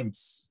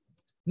students,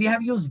 we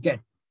have used get.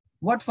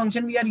 What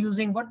function we are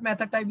using? What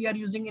method type we are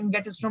using in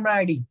getString by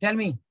ID? Tell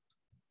me.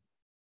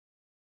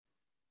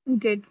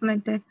 Get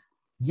method.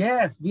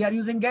 Yes, we are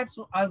using get.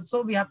 So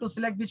also we have to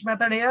select which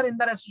method here in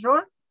the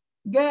restaurant?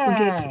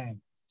 Get.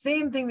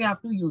 Same thing we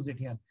have to use it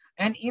here.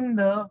 And in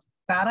the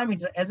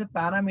parameter, as a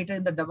parameter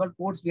in the double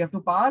quotes, we have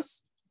to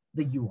pass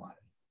the URL.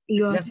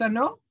 Yes or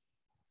no?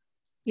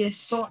 Yes.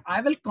 So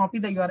I will copy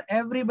the URL.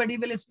 Everybody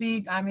will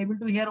speak. I'm able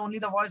to hear only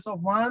the voice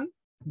of one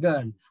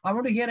girl. I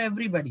want to hear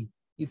everybody.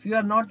 If you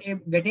are not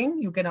getting,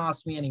 you can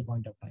ask me any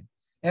point of time.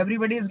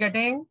 Everybody is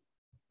getting.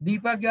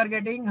 Deepak, you are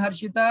getting.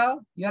 Harshita,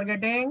 you are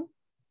getting.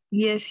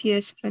 Yes,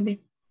 Pradeep.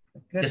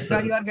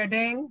 Kritika, you are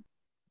getting.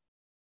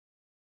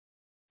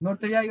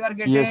 Murtaja, you are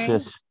getting.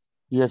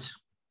 Yes.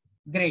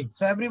 Great.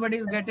 So everybody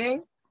is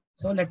getting.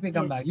 So let me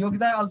come back.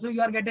 Yogita, also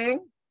you are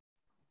getting.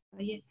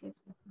 Yes.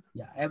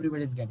 Yeah,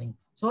 everybody is getting.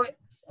 So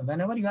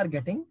whenever you are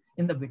getting,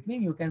 in the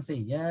between, you can say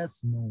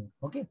yes, no.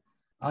 Okay.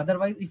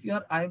 Otherwise, if you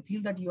are, I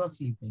feel that you are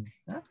sleeping.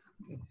 Huh?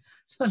 Okay.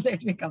 So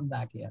let me come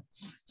back here.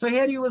 So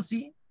here you will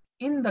see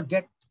in the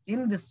get,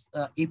 in this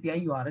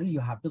API URL, you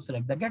have to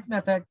select the get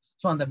method.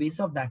 So on the basis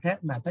of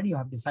that method, you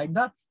have to decide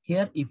the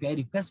here API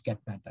request get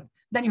method.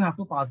 Then you have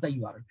to pass the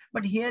URL.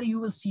 But here you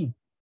will see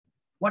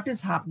what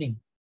is happening.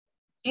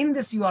 In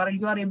this URL,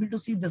 you are able to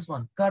see this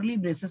one, curly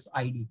braces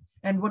ID.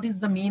 And what is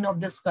the mean of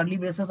this curly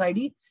braces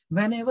ID?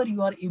 Whenever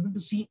you are able to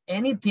see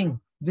anything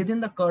within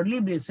the curly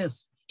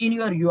braces in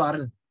your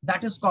URL.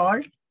 That is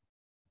called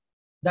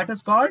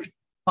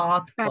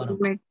path param.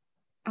 Parameter.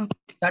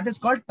 Okay. That is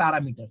called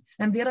parameter.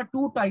 And there are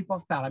two type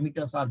of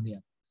parameters are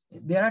there.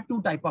 There are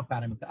two type of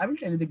parameter. I will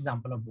tell you the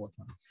example of both.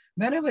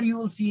 Whenever you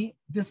will see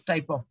this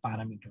type of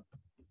parameter,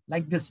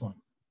 like this one,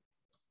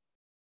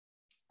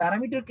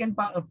 parameter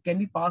can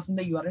be passed in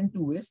the URL in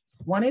two ways.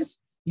 One is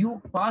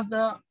you pass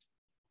the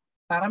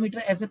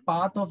parameter as a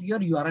path of your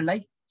URL,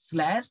 like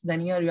slash,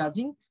 then you are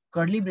using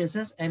curly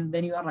braces, and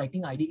then you are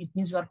writing ID. It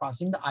means you are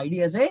passing the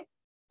ID as a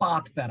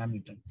path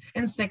parameter.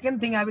 And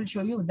second thing I will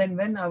show you, then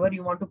whenever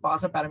you want to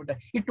pass a parameter,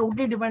 it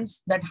totally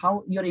depends that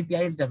how your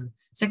API is developed.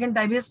 Second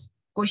type is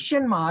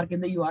question mark in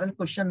the URL,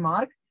 question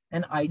mark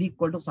and ID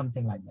equal to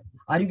something like that.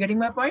 Are you getting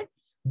my point?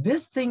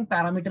 This thing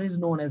parameter is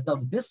known as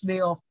this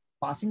way of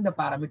passing the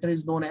parameter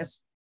is known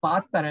as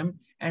path param,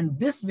 and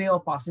this way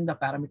of passing the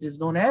parameter is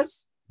known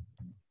as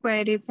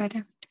Query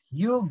parameter.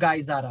 you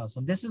guys are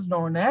awesome. This is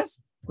known as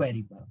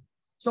query param.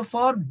 So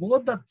for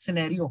both the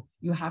scenario,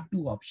 you have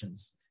two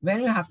options.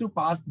 When you have to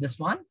pass this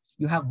one,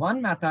 you have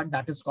one method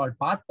that is called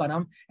path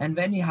param, and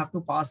when you have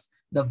to pass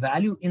the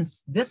value in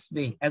this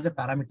way as a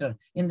parameter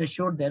in the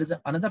short, there is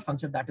another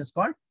function that is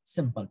called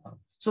simple param.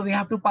 So we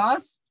have to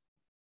pass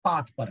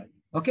path param.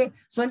 Okay.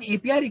 So in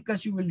API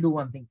request, you will do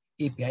one thing.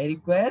 API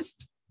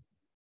request,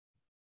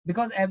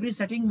 because every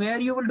setting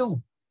where you will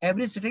do,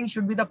 every setting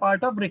should be the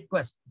part of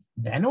request.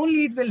 Then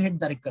only it will hit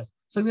the request.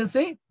 So we'll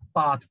say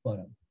path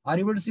param. Are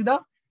you able to see the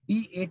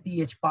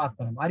PATH path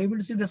param? Are you able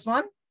to see this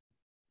one?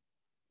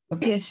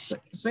 Okay. Yes.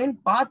 So in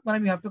path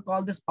param, you have to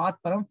call this path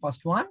param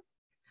first one.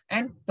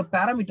 And the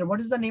parameter,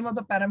 what is the name of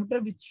the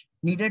parameter which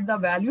needed the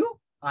value?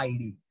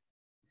 ID.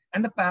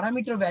 And the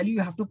parameter value,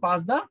 you have to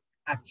pass the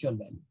actual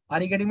value.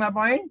 Are you getting my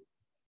point?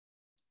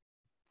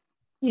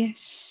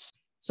 Yes.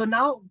 So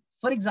now,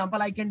 for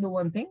example, I can do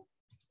one thing.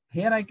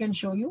 Here I can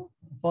show you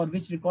for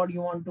which record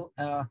you want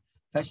to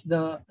fetch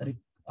the,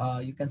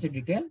 you can say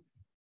detail.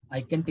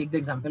 I can take the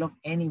example of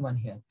anyone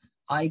here.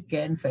 I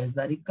can fetch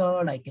the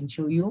record. I can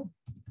show you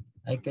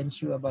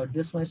about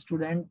this one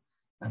student,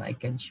 and I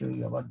can show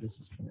you about this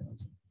student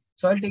also.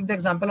 So I'll take the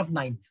example of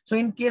 9. So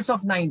in case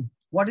of 9,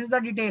 what is the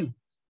detail?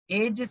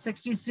 Age is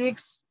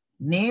 66,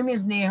 name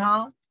is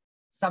Neha,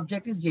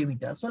 subject is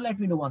JMeter. So let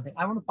me do one thing.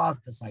 I want to pass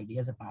this ID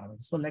as a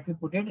parameter. So let me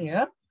put it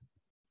here,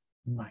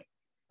 9.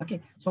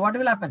 Okay. So what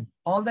will happen?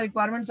 All the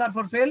requirements are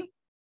fulfilled.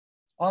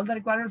 All the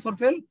requirements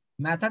fulfilled.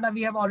 Method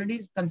we have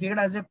already configured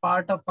as a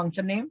part of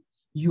function name.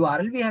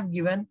 URL we have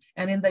given,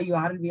 and in the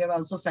URL we have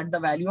also set the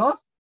value of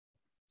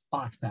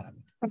path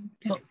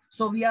parameter.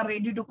 So we are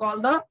ready to call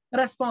the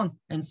response,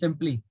 and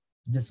simply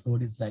this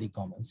code is very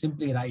common.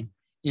 Simply write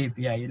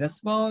API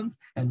response,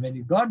 and when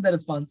you got the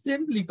response,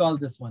 simply call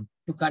this one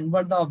to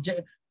convert the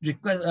object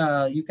request.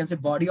 You can say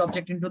body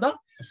object into the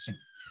string.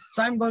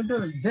 So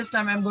this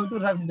time I'm going to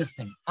run this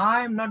thing.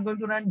 I'm not going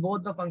to run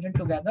both the function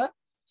together.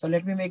 So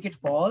let me make it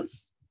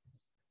false,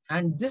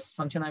 and this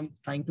function I'm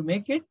trying to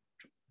make it.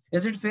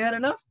 Is it fair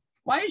enough?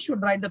 Why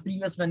should write the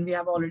previous when we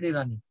have already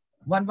run it?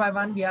 One by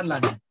one we are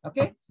learning.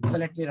 Okay, so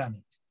let me run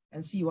it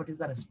and see what is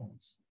the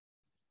response.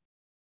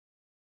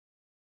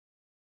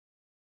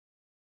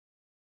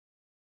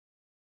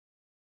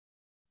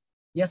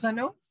 Yes or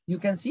no? You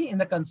can see in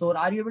the console.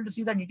 Are you able to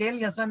see the detail?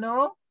 Yes or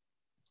no?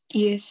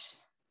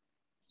 Yes.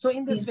 So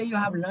in this way, you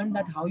have learned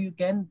that how you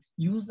can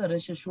use the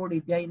rest assured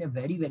API in a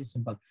very, very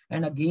simple.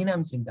 And again,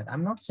 I'm saying that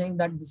I'm not saying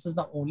that this is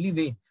the only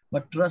way,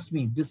 but trust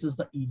me, this is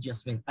the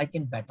easiest way. I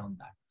can bet on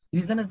that.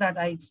 Reason is that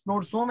I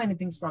explored so many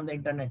things from the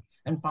internet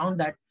and found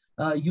that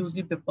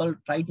usually people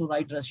try to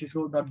write rest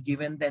assured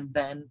 .given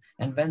then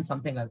and when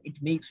something like that.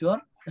 It makes your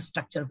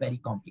structure very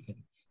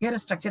complicated. Here, a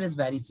structure is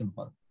very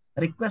simple.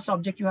 Request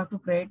object you have to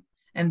create,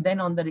 and then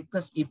on the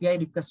request API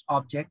request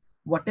object,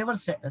 whatever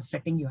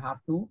setting you have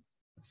to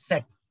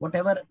set,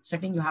 whatever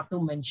setting you have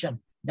to mention,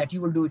 that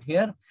you will do it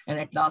here. And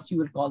at last, you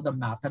will call the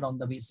method on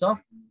the base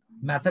of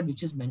method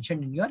which is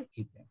mentioned in your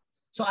API.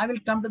 So I will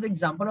come to the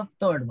example of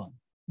third one,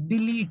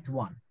 delete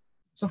one.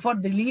 So for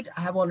delete,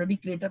 I have already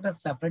created a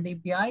separate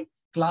API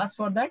class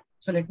for that.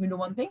 So let me do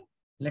one thing.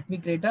 Let me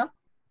create a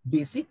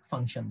basic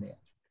function there.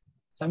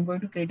 So I'm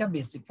going to create a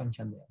basic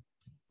function there.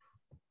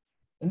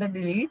 In the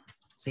delete,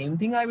 same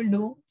thing I will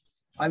do.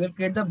 I will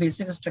create the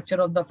basic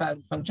structure of the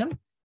function,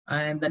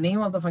 and the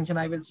name of the function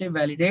I will say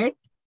validate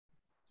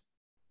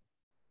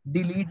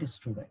delete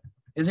student.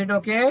 Is it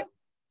okay?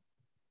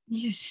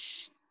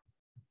 Yes.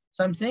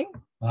 So I'm saying,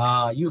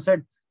 you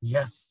said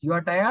yes. You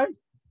are tired?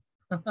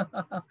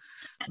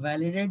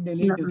 Validate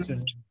delete No.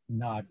 student.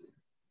 Not.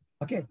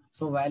 Okay.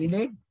 So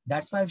validate.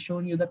 That's why I've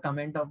shown you the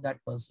comment of that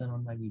person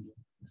on my video.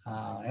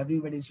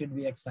 Everybody should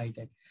be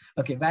excited.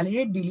 Okay.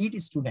 Validate delete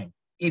student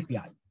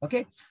API.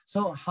 Okay.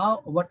 So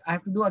what I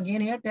have to do again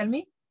here? Tell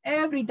me.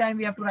 Every time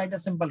we have to write a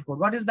simple code.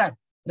 What is that?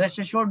 Rest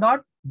assured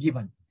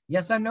 .given.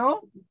 Yes or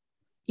no?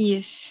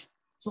 Yes.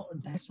 So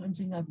that's one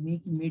thing I've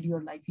made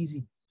your life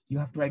easy. You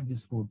have to write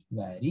this code.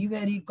 Very,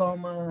 very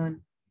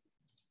common.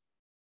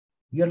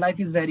 Your life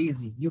is very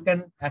easy. You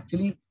can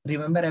actually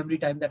remember every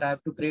time that I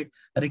have to create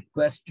a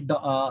request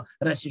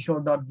rest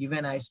assured dot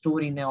given. I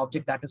store in an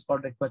object that is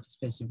called request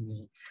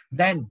specification.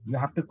 Then you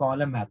have to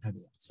call a method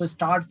here. So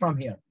start from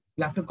here.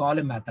 You have to call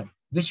a method.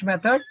 Which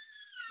method?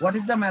 What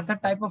is the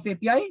method type of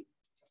API?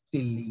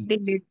 Delete.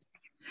 Delete.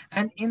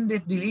 And in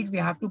this delete, we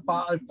have to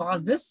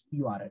pass this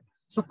URL.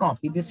 So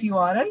copy this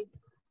URL,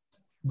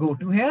 go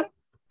to here,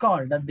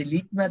 call the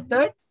delete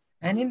method.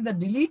 And in the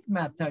delete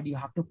method, you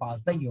have to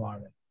pass the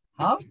URL.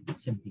 How?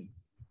 Simply.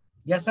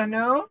 Yes or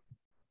no?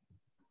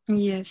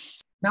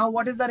 Yes. Now,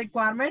 what is the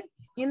requirement?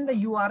 In the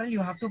URL, you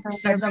have to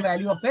set the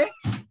value of a.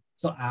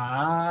 So,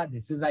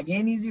 this is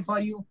again easy for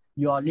you.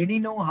 You already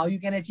know how you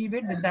can achieve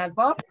it with the help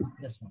of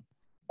this one.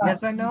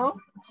 Yes or no?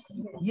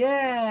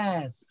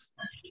 Yes.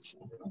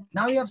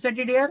 Now you have set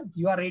it here.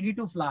 You are ready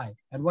to fly.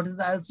 And what is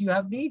the else you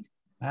have need?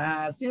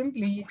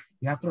 Simply,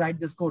 you have to write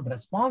this code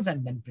response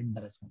and then print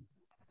the response.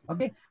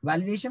 Okay.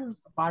 Validation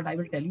part, I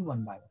will tell you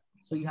one by one.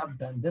 So you have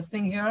done this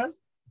thing here.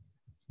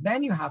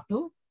 Then you have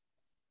to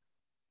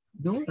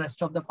do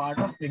rest of the part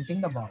of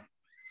printing the body.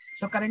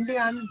 So currently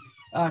I'm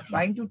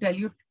trying to tell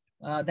you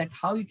that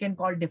how you can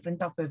call different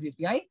type of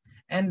API.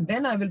 And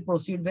then I will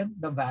proceed with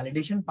the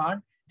validation part.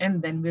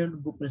 And then we'll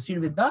go proceed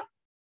with the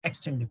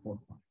extend report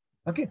part.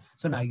 Okay.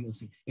 So now you'll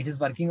see it is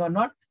working or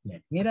not.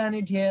 Let me run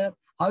it here.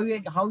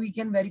 How we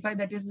can verify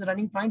that it is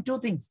running fine? Two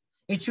things.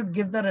 It should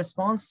give the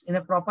response in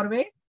a proper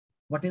way.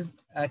 What is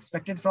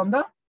expected from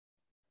the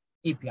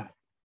API.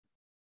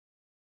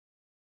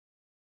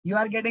 You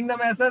are getting the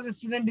message,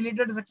 student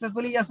deleted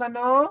successfully, yes or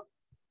no?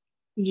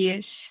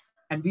 Yes.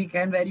 And we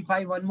can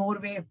verify one more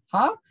way.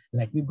 How?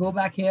 Let me go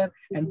back here.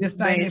 And this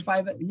time, if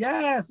I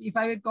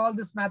will call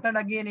this method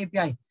again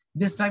API,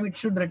 this time it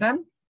should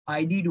return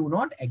ID do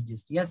not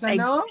exist. Yes or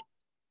no?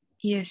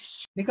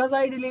 Yes. Because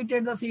I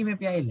deleted the same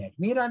API. Let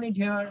me run it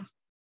here.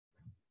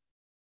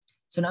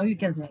 So now you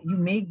can say, you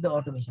make the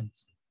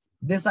automations.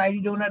 This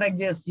ID do not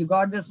exist. You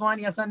got this one,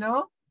 yes or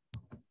no?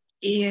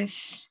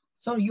 Yes.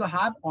 So you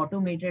have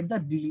automated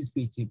the release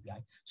page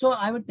API. So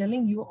I was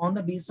telling you on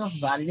the basis of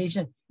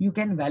validation, you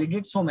can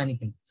validate so many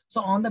things.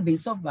 So on the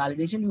basis of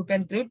validation, you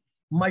can create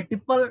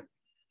multiple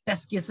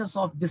test cases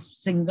of this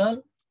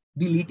single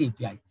delete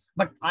API.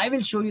 But I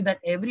will show you that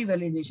every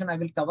validation I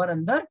will cover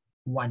under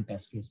one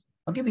test case.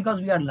 Okay,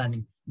 because we are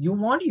learning. You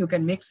want, you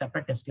can make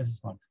separate test cases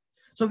for that.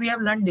 So we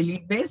have learned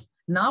delete based.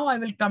 Now I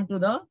will come to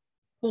the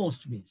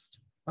post based.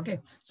 Okay,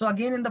 so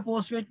again in the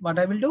post based, what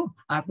I will do,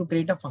 I have to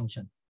create a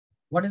function.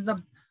 What is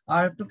the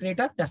I have to create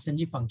a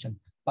testng function.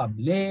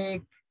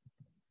 Public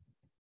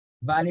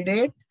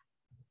validate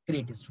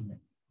create student.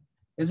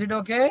 Is it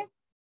okay?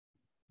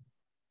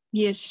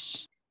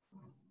 Yes.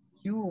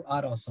 You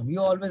are awesome.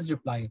 You always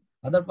reply.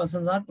 Other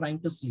persons are trying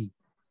to sleep.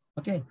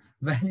 Okay.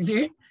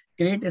 Validate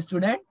create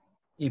student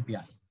API.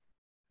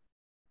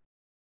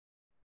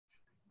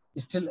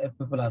 Still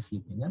people are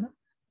sleeping.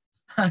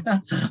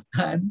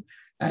 and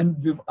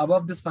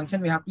above this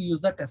function, we have to use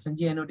the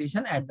testng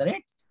annotation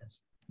 @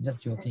 Just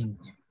joking.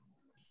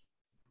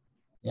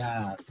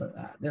 Yeah, so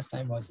this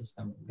time voice is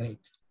coming. Great.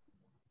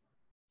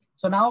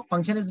 So now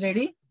function is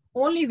ready.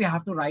 Only we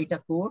have to write a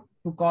code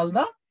to call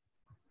the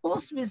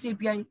post-based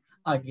API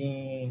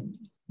again.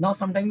 Now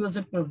sometimes you will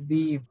say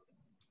the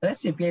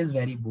REST API is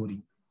very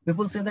boring.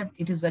 People say that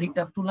it is very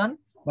tough to learn,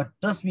 but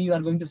trust me, you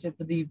are going to say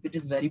it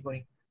is very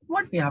boring.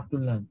 What we have to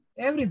learn?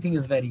 Everything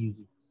is very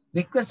easy.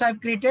 Request I've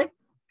created.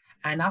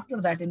 And after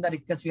that, in the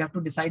request, we have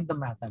to decide the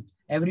method.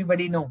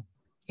 Everybody know.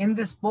 In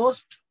this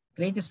post,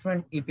 create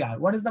student API.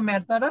 What is the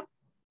method?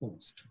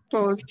 Post.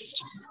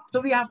 Post. So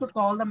we have to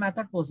call the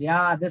method post.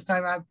 Yeah, this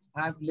time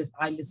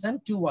I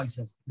listened 2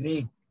 voices.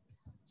 Great.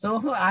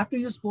 So I have to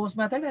use post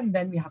method and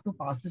then we have to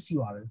pass this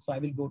URL. So I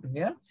will go to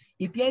here.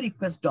 API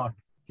request dot.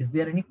 Is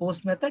there any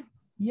post method?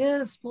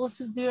 Yes,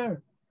 post is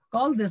there.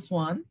 Call this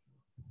one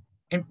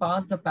and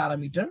pass the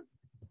parameter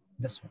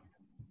this one.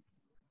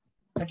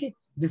 Okay,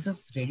 this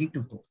is ready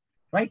to go.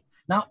 Right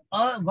now,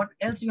 what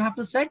else you have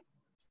to set?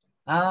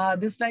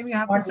 This time you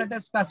have to set a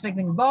specific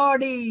thing.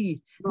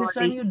 Body. This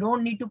time you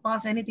don't need to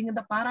pass anything in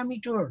the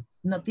parameter.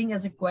 Nothing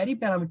as a query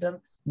parameter,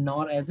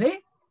 nor as a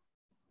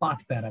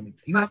path parameter.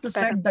 You have to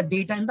set the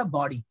data in the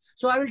body.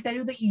 So I will tell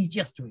you the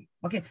easiest way.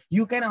 Okay.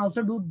 You can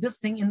also do this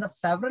thing in the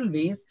several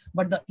ways,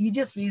 but the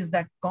easiest way is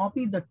that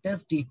copy the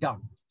test data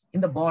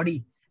in the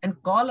body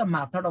and call a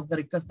method of the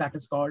request that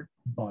is called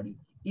body.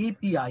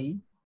 API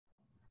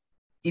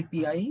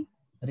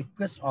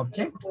request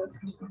object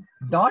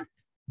dot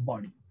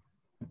body.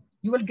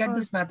 You will get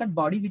this method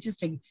body, which is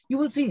taking, you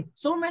will see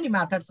so many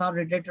methods are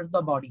related to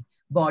the body.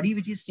 Body,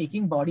 which is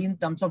taking body in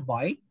terms of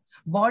byte,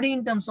 body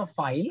in terms of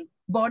file,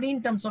 body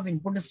in terms of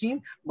input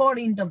stream,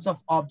 body in terms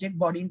of object,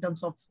 body in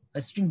terms of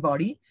a string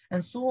body,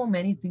 and so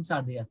many things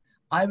are there.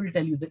 I will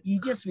tell you the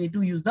easiest way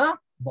to use the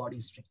body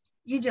string.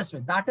 Easiest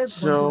way. That is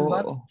going to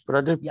work.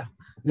 Pradeep, yeah.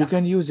 You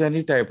can use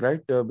any type,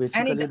 right?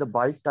 Basically, Any the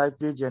byte type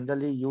we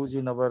generally use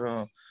in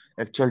our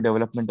actual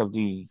development of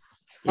the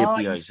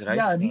APIs, right?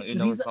 Yeah,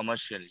 In our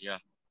commercial, yeah.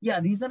 Yeah,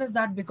 reason is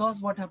that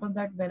because what happens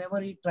that whenever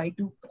we try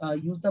to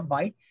use the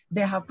byte,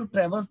 they have to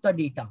traverse the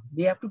data.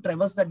 They have to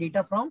traverse the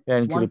data from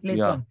one Encrypt, place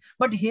to yeah. one.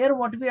 But here,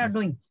 what we are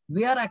doing,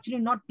 we are actually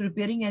not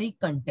preparing any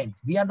content.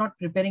 We are not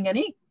preparing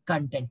any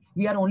content.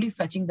 We are only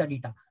fetching the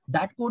data.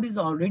 That code is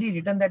already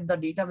written that the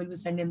data will be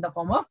sent in the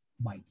form of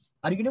bytes.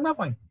 Are you getting my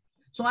point?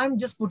 So I'm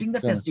just putting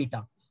the test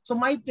data. So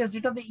my test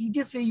data, the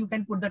easiest way you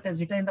can put the test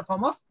data in the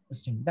form of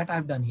string that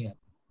I've done here.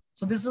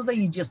 So this is the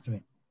easiest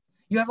way.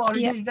 You have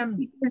already Yeah.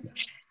 written.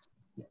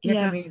 Yeah,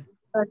 tell Yeah. me.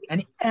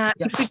 Any, yeah.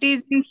 If it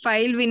is in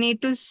file, we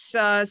need to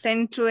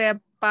send through a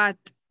path.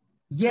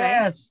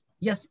 Yes,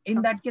 yes.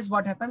 In that case,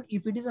 what happens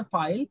if it is a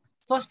file?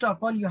 First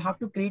of all, you have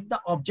to create the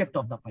object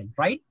of the file,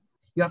 right?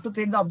 You have to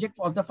create the object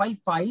of the file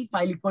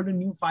equal to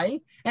new file.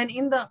 And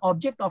in the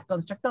object of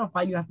constructor of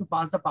file, you have to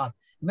pass the path.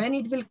 When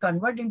it will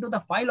convert into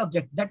the file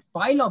object, that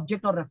file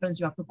object or reference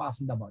you have to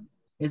pass in the body.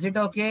 Is it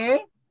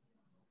okay?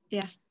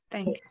 Yeah,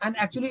 thank you. And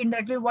actually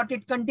indirectly what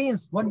it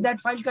contains, what that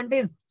file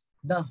contains,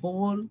 the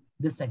whole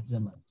this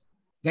XML.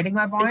 Getting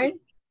my point?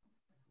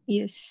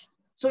 Yes.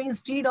 So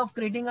instead of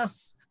creating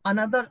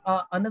another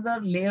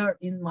layer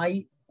in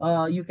my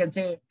you can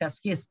say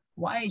test case,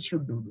 why I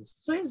should do this?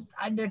 So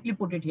I directly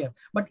put it here.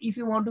 But if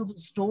you want to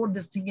store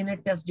this thing in a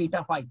test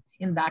data file,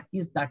 in that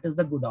case, that is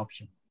the good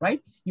option,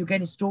 right? You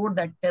can store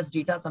that test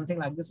data, something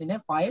like this, in a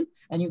file,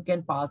 and you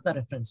can pass the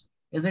reference.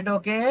 Is it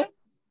okay?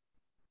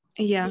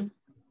 Yeah.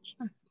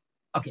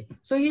 Okay.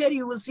 So here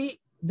you will see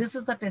this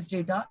is the test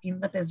data. In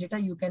the test data,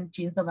 you can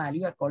change the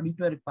value according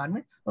to a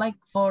requirement. Like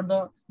for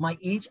my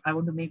age, I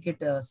want to make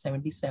it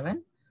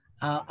 77.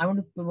 I want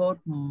to put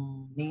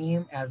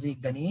name as a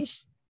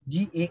Ganesh,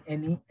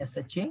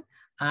 Ganesha,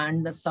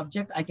 and the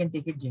subject I can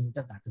take it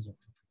Jmeter. That is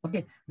okay.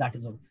 Okay, that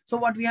is okay. So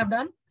what we have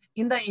done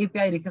in the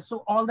API request.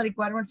 So all the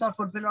requirements are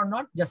fulfilled or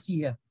not? Just see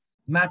here.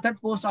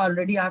 Method post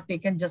already I have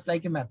taken just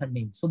like a method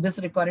name. So this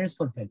requirement is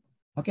fulfilled.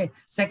 Okay.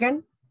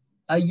 Second,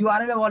 a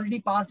URL have already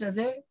passed as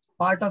a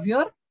part of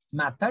your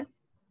method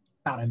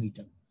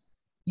parameter.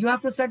 You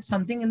have to set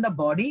something in the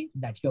body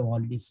that you have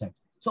already set.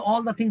 So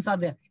all the things are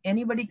there.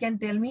 Anybody can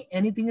tell me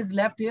anything is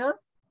left here?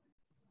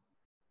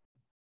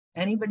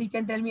 Anybody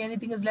can tell me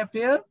anything is left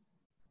here?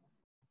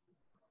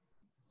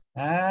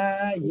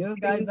 You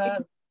guys are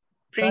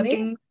Printing.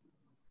 sorry?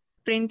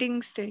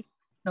 Printing state.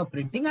 No,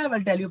 printing, I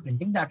will tell you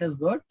printing. That is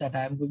good. That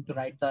I am going to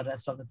write the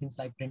rest of the things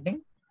like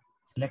printing.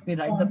 So let me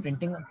write the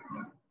printing.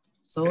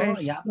 So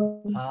yeah,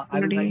 I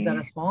will write the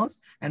response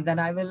and then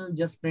I will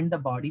just print the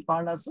body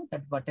part also,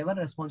 that whatever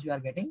response you are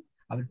getting,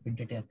 I will print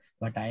it here.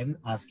 But I am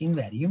asking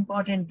very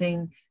important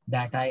thing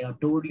that I have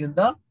told you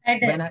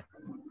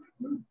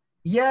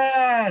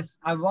yes,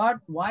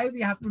 why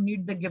we have to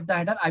need the give the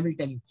header, I will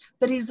tell you.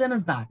 The reason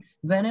is that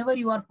whenever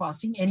you are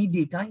passing any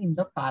data in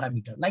the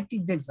parameter, like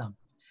take the example,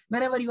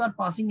 whenever you are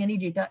passing any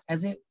data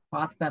as a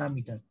path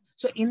parameter.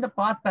 So in the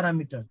path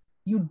parameter,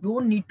 you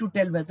don't need to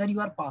tell whether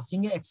you are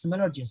passing a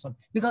XML or JSON,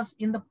 because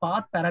in the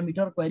path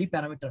parameter or query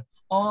parameter,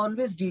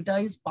 always data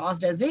is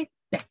passed as a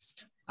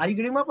text. Are you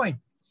getting my point?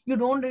 You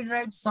don't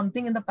rewrite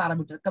something in the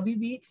parameter. Kabhi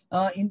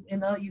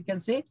bhi, you can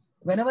say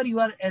whenever you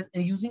are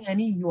using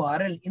any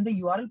URL, in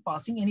the URL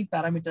passing any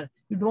parameter,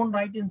 you don't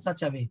write in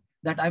such a way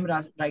that I'm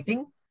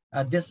writing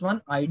this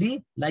one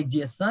ID like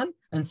JSON,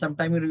 and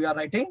sometimes you are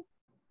writing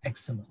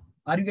XML.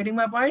 Are you getting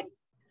my point?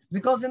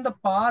 Because in the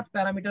path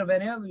parameter,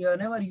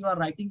 whenever you are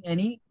writing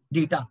any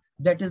data,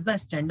 that is the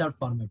standard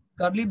format,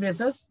 curly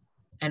braces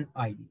and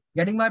ID.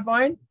 Getting my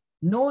point?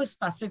 No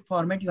specific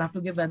format you have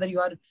to give whether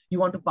you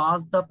want to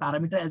pass the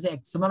parameter as a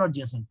XML or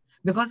JSON,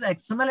 because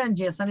XML and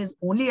JSON is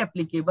only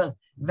applicable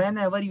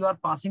whenever you are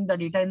passing the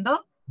data in the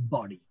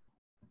body.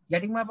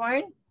 Getting my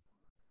point?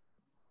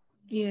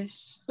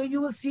 Yes. So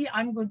you will see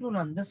I'm going to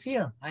run this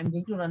here. I'm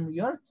going to run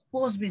your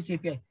Postgres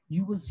API.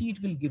 You will see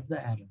it will give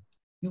the error.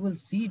 You will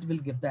see it will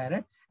give the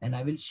error, and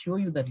I will show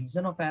you the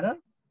reason of error,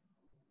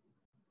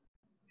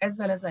 as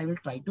well as I will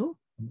try to,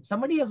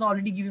 somebody has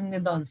already given me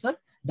the answer.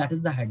 That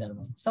is the header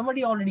one.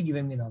 Somebody already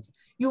given me the answer.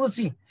 You will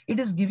see it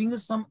is giving you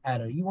some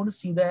error. You want to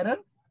see the error?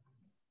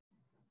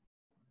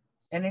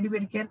 And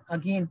anybody can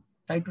again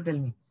try to tell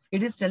me.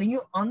 It is telling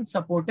you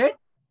unsupported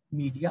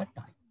media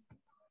type.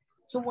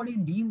 So what do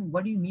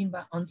you mean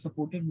by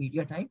unsupported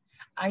media type?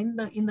 In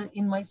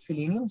my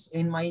Seleniums,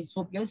 in my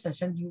SOAP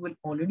session, you will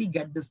already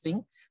get this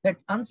thing that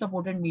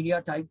unsupported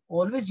media type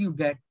always you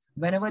get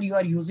whenever you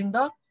are using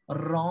the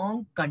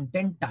wrong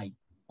content type,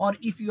 or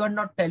if you are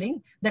not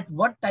telling that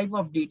what type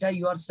of data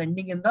you are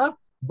sending in the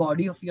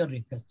body of your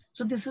request.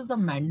 So this is the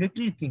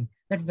mandatory thing,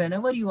 that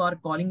whenever you are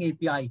calling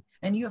API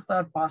and you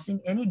are passing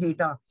any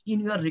data in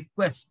your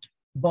request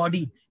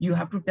body, you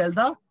have to tell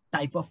the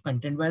type of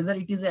content, whether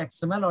it is a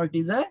XML or it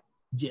is a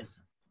JSON.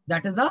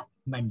 That is a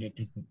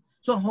mandatory thing.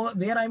 So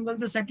where I'm going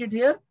to set it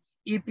here,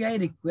 API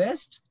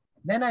request,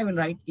 then I will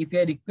write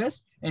API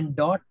request and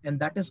dot, and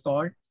that is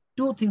called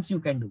two things you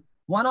can do.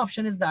 One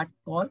option is that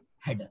called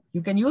header.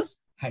 You can use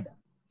header.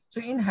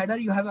 So in header,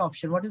 you have an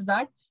option. What is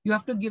that? You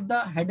have to give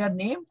the header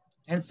name,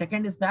 and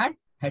second is that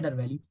header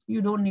value.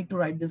 You don't need to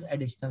write this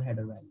additional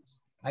header values.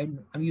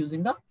 I'm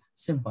using the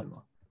simple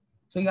one.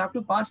 So you have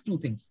to pass two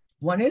things.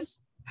 One is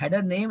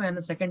header name and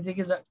the second thing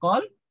is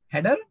called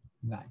header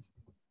value.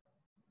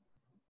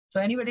 So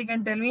anybody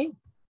can tell me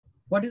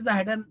what is the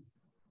header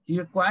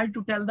required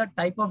to tell the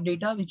type of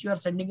data which you are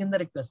sending in the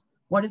request?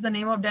 What is the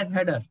name of that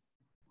header?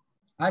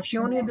 I've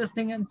shown you this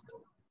thing and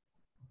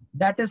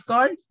that is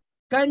called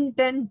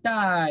content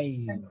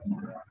type.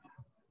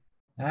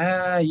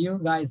 You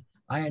guys,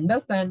 I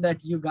understand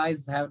that you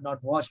guys have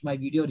not watched my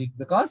video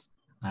because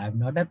I have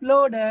not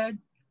uploaded.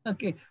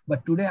 Okay,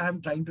 but today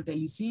I'm trying to tell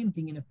you same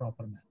thing in a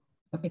proper manner.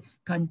 Okay,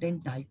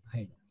 content type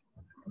header.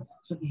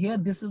 So here,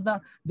 there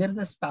is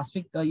a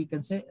specific, you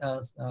can say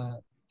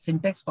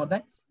syntax for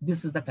that.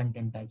 This is the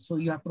content type. So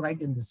you have to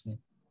write in this way.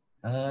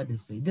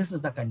 This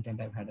is the content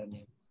type header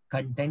name.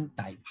 Content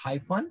type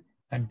hyphen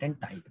content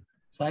type.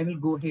 So I will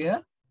go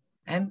here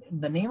and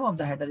the name of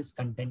the header is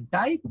content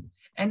type.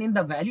 And in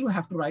the value, you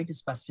have to write a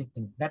specific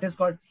thing. That is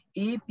called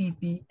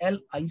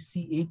APPLICATION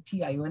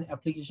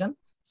application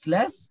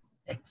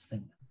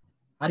 /XML.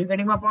 Are you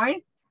getting my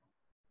point?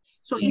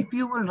 So if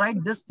you will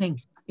write this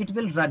thing, it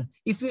will run.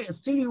 If you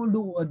still you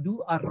will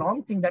do a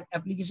wrong thing, that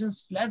application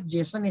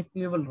 /JSON if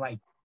you will write.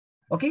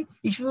 Okay,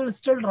 if you will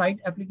still write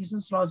application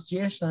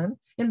 /JSON,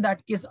 in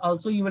that case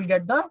also you will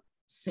get the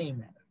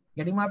same error.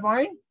 Getting my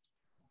point?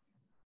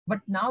 But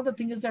now the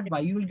thing is that why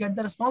you will get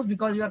the response,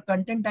 because your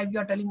content type, you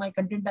are telling my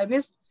content type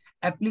is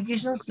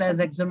application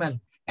 /XML,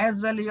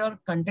 as well your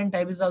content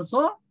type is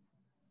also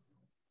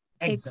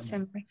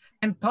XML.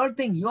 And third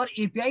thing, your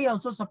API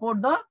also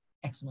support the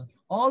XML.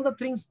 All the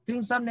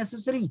things are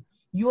necessary.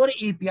 Your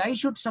API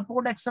should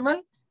support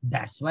XML.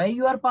 That's why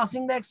you are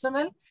passing the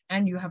XML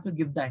and you have to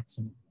give the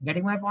XML.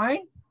 Getting my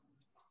point?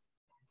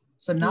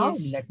 So now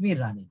let me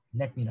run it.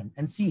 Let me run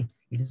and see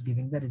it is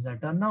giving the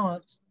result or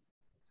not.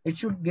 It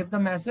should give the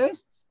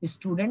message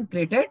student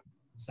created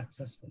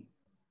successfully.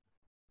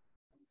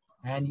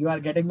 And you are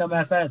getting the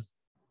message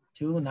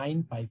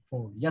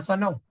 2954. Yes or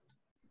no?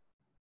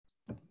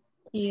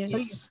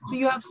 Yes. So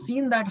you have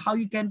seen that how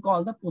you can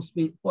call the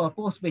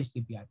post-based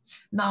API.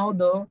 Now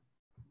the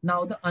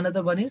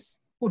another one is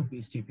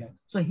put-based API.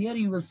 So here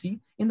you will see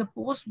in the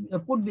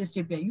put-based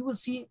API, you will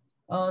see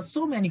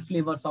so many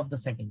flavors of the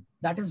setting.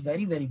 That is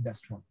very, very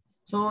best one.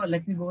 So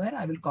let me go here.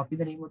 I will copy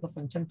the name of the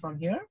function from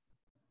here.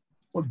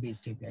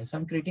 Put-based API. So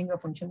I'm creating a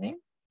function name.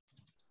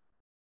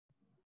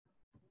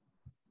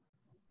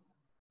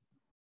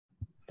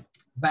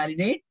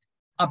 Validate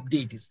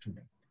update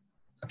student.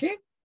 Okay.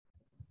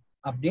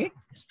 Update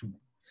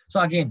student. So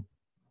again,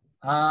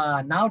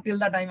 now till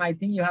the time I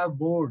think you have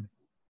bored.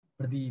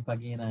 Pradeep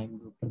again,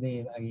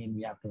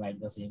 we have to write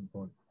the same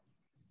code.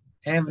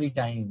 Every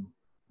time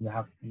we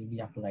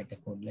have to write a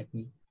code. Let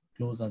me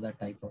close other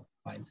type of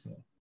files here.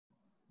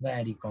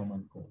 Very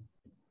common code.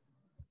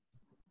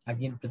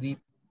 Again, Pradeep,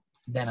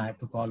 then I have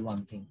to call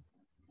one thing.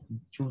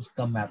 Choose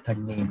the method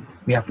name.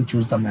 We have to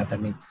choose the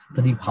method name.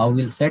 Pradeep, how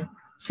will set?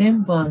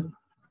 Simple.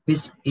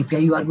 Which API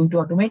you are going to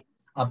automate?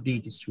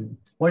 Update student.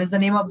 What is the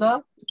name of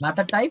the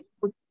method type?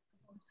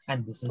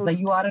 And this is the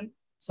URL.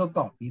 So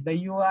copy the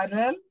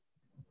URL,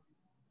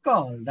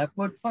 call the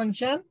put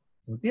function,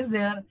 put is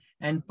there,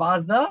 and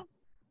pass the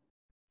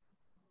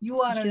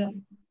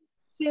URL.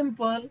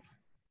 Simple.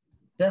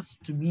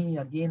 Just to me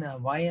again,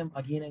 why I'm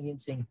again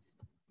saying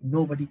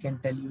nobody can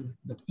tell you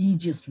the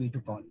easiest way to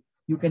call it.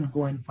 You can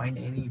go and find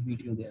any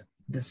video there.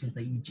 This is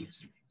the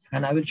easiest way.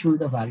 And I will show you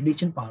the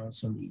validation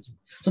powers on the easy.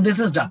 So this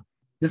is done.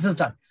 This is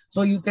done.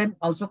 So you can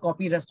also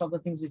copy rest of the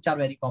things which are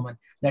very common,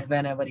 that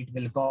whenever it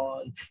will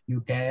call, you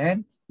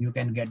can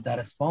get the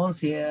response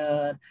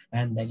here,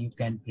 and then you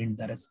can print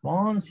the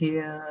response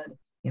here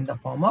in the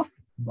form of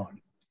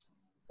body,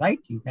 right?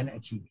 You can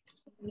achieve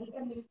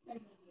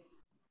it.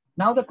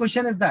 Now the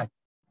question is that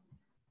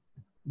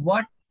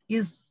what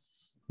is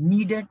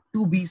needed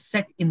to be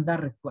set in the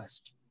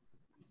request?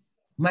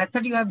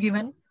 Method you have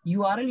given,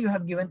 URL you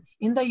have given.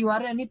 In the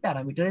URL, any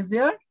parameter is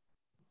there?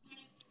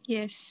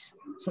 Yes.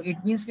 So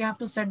it means we have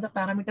to set the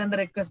parameter and the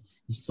request.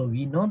 So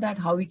we know that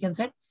how we can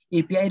set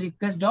API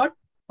request dot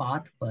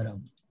path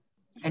param.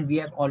 And we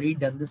have already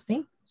done this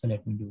thing. So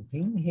let me do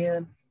thing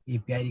here.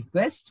 API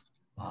request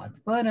path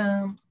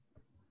param.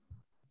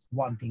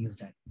 One thing is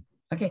done.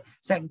 Okay.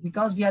 So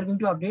because we are going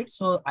to update,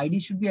 so ID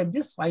should be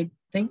exist. I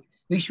think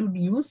we should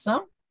use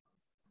some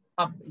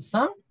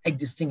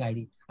existing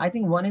ID. I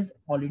think one is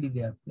already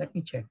there. Let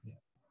me check there.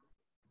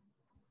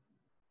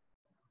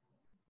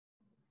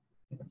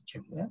 Let me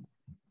check there.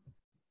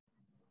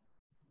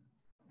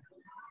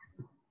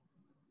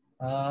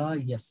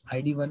 Yes,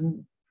 ID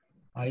one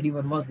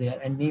was there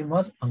and name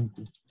was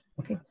Anku.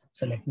 Okay,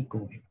 so let me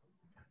go here.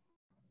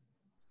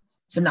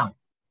 So now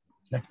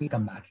let me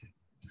come back here.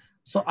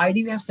 So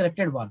ID we have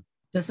selected one.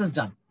 This is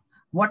done.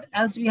 What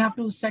else we have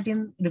to set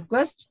in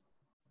request?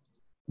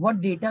 What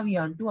data we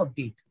want to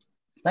update,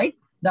 right?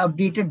 The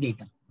updated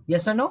data.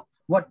 Yes or no?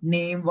 What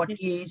name, what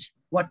age,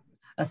 what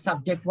a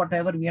subject,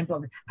 whatever we want to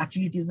update.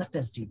 Actually, it is a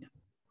test data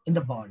in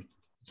the body.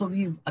 So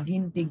we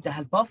again take the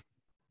help of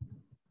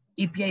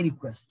API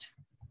request.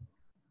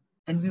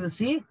 And we will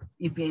say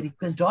API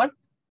request dot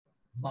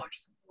body.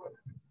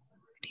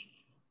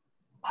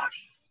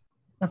 body.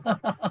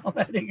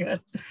 Very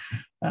good.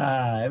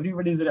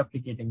 Everybody is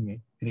replicating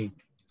me. Great.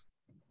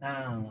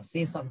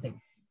 Say something.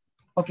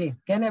 Okay.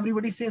 Can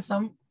everybody say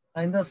some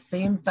in the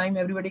same time?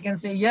 Everybody can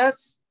say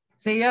yes.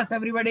 Say yes,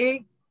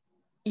 everybody.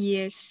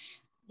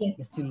 Yes.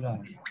 Yes. Still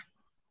right.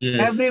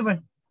 Yes.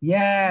 Everybody.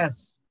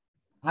 Yes.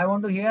 I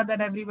want to hear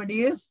that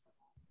everybody is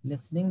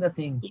listening the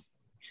things.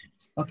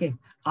 Okay.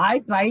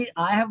 I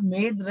have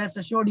made the rest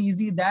assured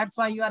easy. That's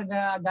why you are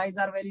guys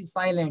are very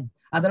silent.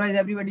 Otherwise,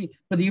 everybody,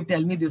 Pradeep,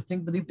 tell me this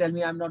thing. Pradeep, tell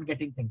me I'm not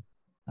getting thing.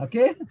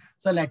 Okay.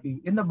 So let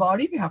me, in the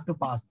body, we have to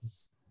pass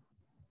this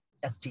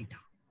as data.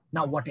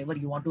 Now, whatever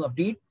you want to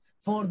update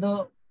for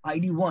the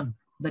ID 1,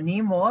 the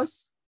name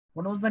was,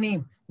 what was the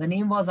name? The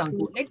name was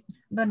Anku.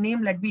 The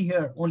name let be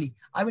here only.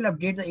 I will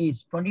update the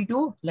age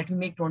 22. Let me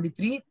make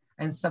 23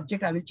 and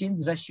subject. I will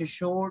change rest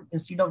assured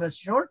instead of rest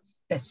assured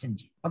test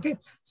NG. Okay.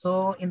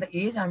 So in the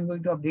age, I'm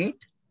going to update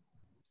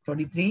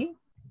 23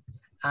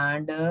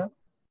 and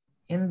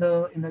in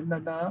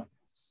the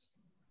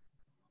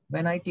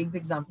when I take the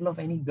example of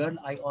any girl,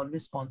 I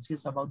always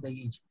conscious about the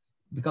age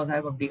because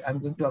I'm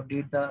going to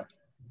update the,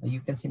 you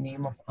can say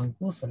name of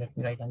Anku. So let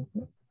me write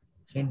Anku.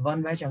 So in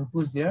one batch,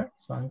 Anku is there.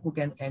 So Anku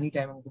can,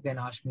 anytime Anku can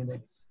ask me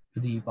that,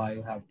 Pradeep,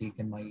 I have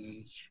taken my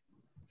age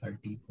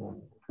 34.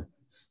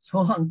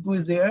 So Anku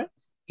is there.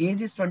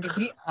 Age is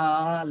 23.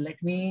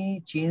 Let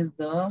me change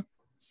the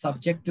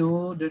subject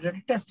to the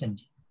test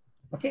engine.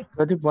 Okay.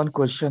 Pradeep, one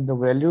question. The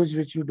values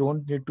which you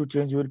don't need to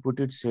change, you will put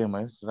it same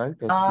as, right?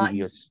 As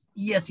previous.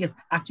 Yes.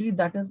 Actually,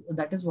 that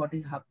is what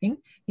is happening.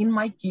 In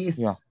my case,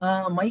 Yeah.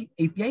 my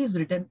API is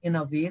written in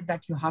a way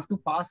that you have to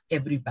pass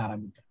every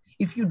parameter.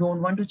 If you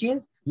don't want to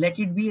change, let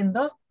it be in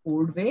the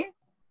old way.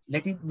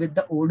 Let it with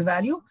the old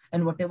value,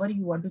 and whatever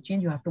you want to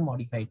change, you have to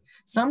modify it.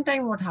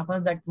 Sometimes what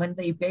happens that when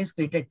the API is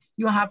created,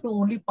 you have to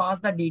only pass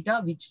the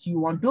data which you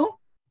want to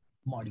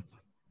modify.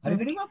 Are you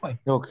getting my point?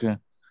 Okay.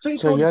 So,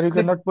 So here you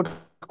cannot put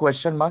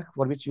question mark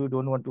for which you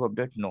don't want to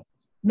update. No.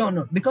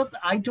 No, because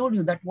I told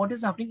you that what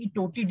is happening, it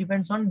totally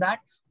depends on that,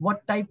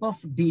 what type of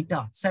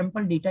data,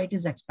 sample data it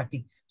is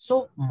expecting.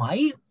 So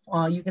my,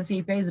 you can say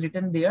API is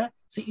written there,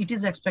 so it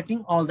is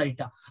expecting all the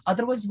data.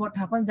 Otherwise, what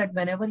happens that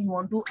whenever you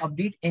want to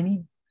update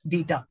any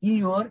data in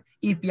your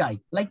API,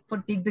 like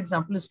for take the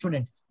example of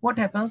student, what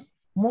happens,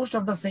 most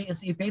of the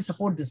API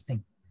support this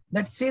thing.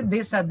 Let's say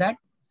they said that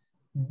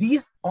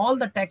these, all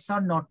the texts are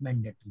not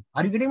mandatory.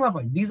 Are you getting my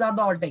point? These are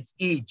the all texts,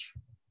 age,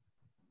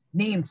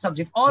 name,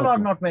 subject, all are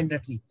not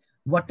mandatory.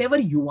 Whatever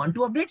you want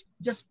to update,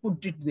 just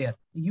put it there.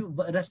 You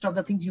rest of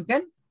the things you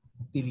can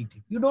delete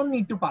it. You don't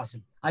need to pass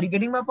it. Are you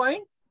getting my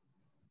point?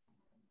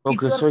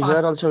 Okay, so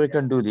here also we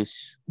can do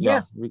this.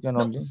 Yes, yeah, we can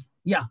only.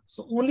 Yeah,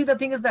 so only the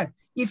thing is that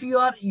if you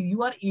are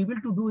able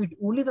to do it,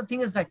 only the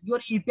thing is that your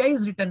API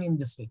is written in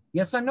this way.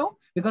 Yes or no?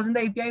 Because in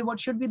the API, what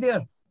should be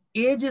there?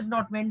 Age is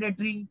not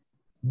mandatory.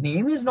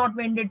 Name is not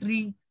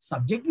mandatory.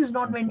 Subject is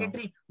not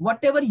mandatory.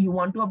 Whatever you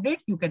want to update,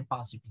 you can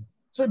pass it.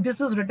 So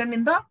this is written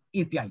in the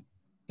API.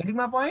 Getting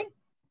my point?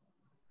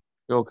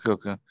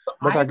 Okay. So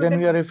but again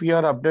here, if you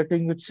are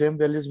updating with same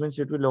values, means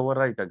it will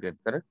overwrite again,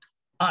 correct?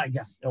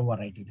 Yes,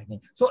 overwrite it again.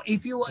 So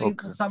if you if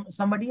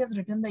somebody has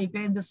written the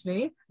API in this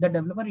way, the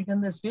developer written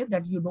this way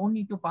that you don't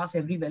need to pass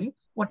every value.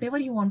 Whatever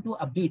you want to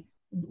update,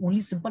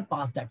 only simple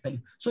pass that value.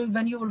 So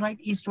when you will write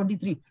age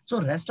 23,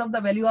 so rest of the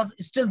value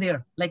is still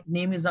there. Like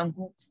name is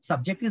Anku,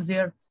 subject is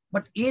there,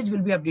 but age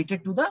will be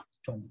updated to the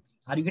 23.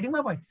 Are you getting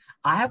my point?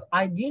 I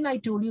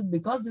told you,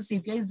 because this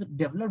API is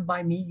developed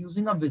by me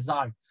using a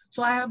wizard.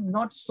 So I have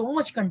not so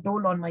much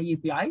control on my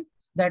API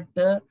that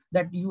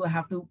you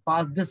have to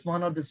pass this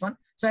one or this one.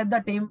 So at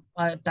the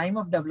time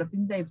of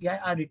developing the API,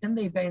 I written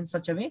the API in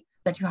such a way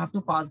that you have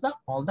to pass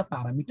all the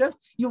parameters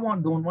you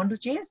don't want to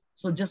change.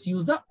 So just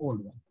use the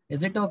old one.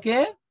 Is it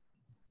okay?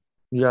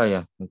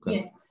 Yeah.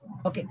 Okay. Yes.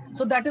 Okay.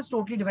 So that is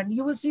totally different.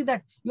 You will see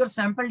that your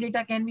sample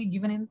data can be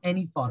given in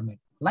any format.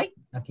 Like,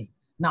 okay.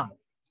 Now,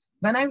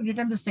 when I've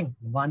written this thing,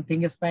 one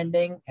thing is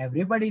pending.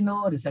 Everybody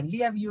know,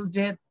 recently I've used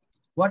it.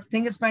 What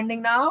thing is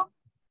pending now?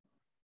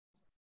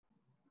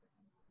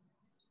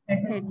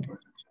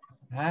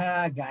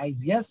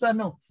 Guys, yes or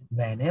no?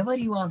 Whenever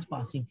you are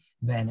passing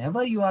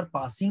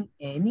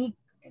any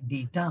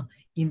data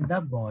in the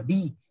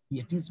body,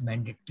 it is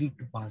mandatory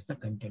to pass the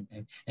content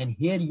type. And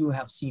here you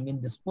have seen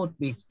in this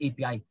port-based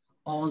API,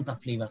 all the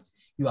flavors.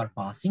 You are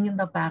passing in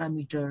the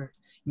parameter,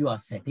 you are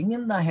setting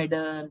in the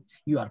header,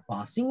 you are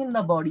passing in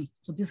the body.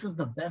 So this is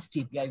the best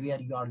API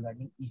where you are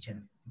learning each and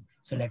everything.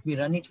 So let me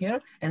run it here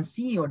and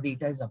see your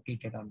data is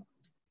updated or not.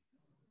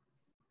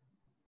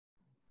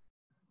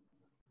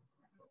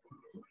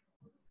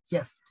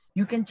 Yes,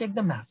 you can check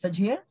the message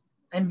here,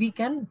 and we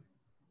can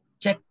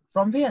check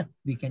from where?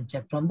 We can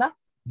check from the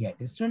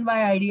get student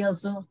by ID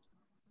also.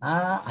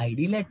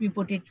 ID, let me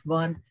put it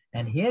 1.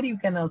 And here you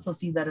can also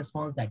see the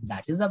response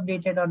that is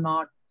updated or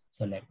not.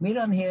 So let me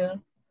run here.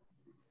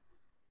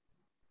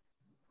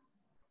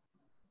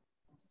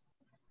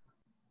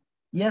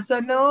 Yes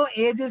or no?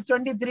 Age is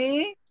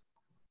 23.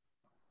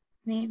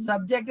 Name.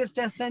 Subject is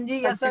test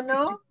NG. Yes or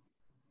no?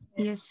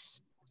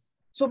 Yes.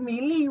 So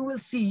mainly you will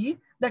see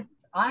that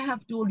I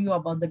have told you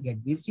about the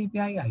get-based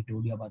API. I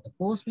told you about the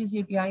post-based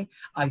API.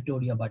 I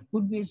told you about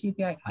put-based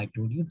API. I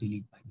told you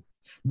delete binary.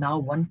 Now,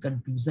 one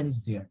conclusion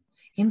is there.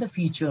 In the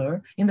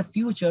future,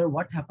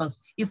 what happens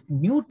if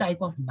new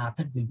type of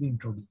method will be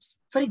introduced?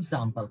 For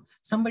example,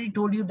 somebody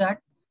told you that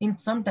in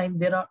some time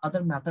there are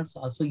other methods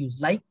also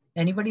used. Like,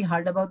 anybody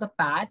heard about the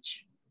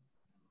patch?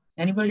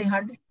 Anybody Yes.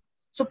 heard?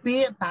 So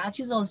patch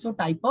is also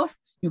type of,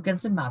 you can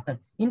say, method.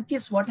 In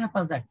case what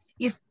happens that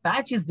if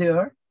patch is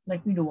there,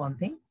 let me do one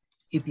thing.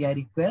 API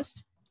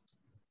request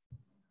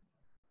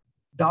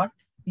dot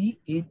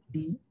pat.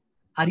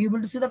 Are you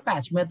able to see the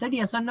patch method?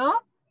 Yes or no?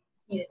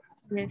 Yes.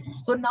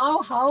 So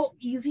now how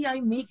easy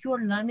I make your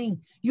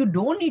learning. You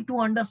don't need to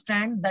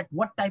understand that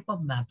what type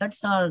of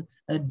methods are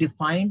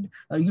defined.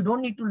 You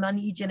don't need to learn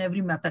each and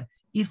every method.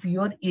 If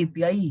your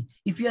API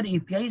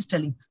is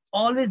telling,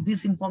 always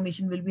this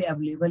information will be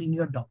available in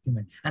your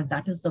document. And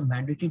that is the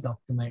mandatory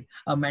document,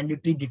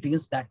 mandatory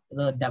details that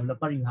the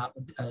developer you have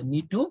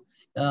need to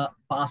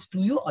pass to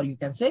you, or you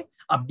can say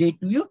update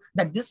to you,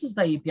 that this is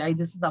the API,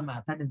 this is the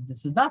method, and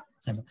this is the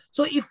symbol.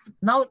 So if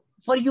now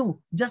for you,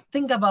 just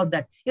think about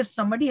that. If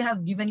somebody has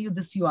given you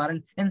this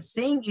URL and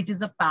saying it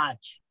is a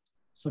patch,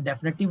 so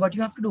definitely what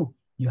you have to do,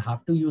 you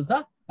have to use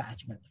the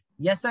patch method.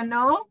 Yes or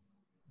no?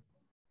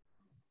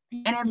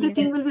 And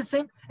everything will be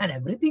same. And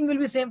everything will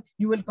be same.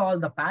 You will call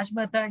the patch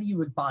method. You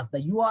will pass the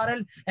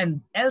URL,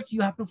 and else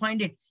you have to find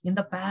it in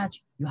the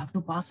patch. You have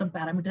to pass some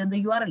parameter in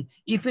the URL.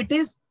 If it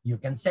is, you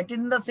can set it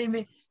in the same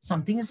way.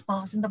 Something is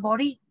passed in the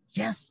body.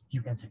 Yes,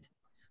 you can set it.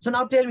 So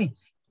now tell me,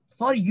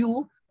 for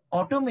you,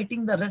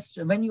 automating the REST,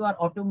 when you are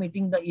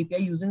automating the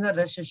API using the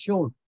REST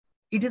assured,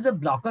 it is a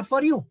blocker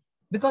for you,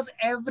 because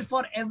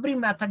for every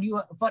method,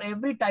 for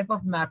every type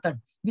of method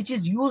which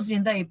is used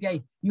in the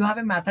API, you have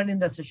a method in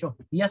the REST assured.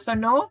 Yes or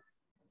no?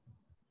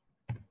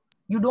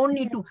 You don't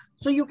need to.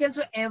 So you can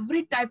say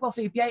every type of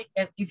API,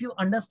 if you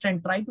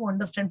understand, try to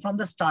understand from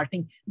the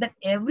starting that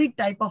every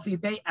type of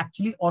API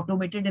actually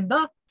automated in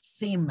the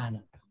same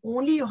manner.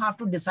 Only you have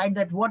to decide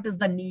that what is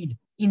the need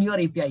in your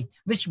API,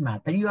 which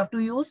method you have to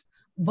use,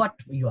 what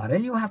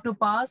URL you have to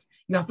pass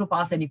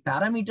any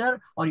parameter,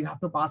 or you have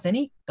to pass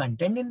any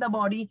content in the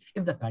body.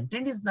 If the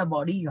content is in the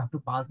body, you have to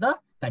pass the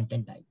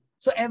content type.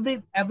 So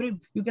every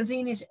you can see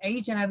in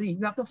each and every,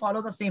 you have to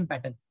follow the same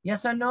pattern.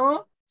 Yes or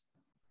no?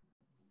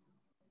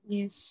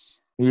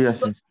 Yes. Yes.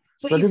 So, Yes.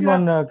 so if Pradeep, you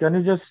have, can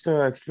you just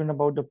explain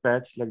about the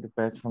patch, like the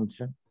patch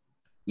function?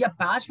 yeah,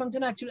 patch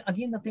function, actually,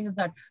 again, the thing is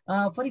that,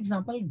 for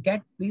example,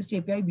 get based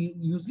API,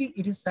 usually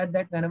it is said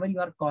that whenever you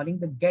are calling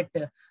the get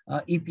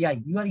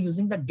API, you are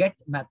using the get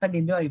method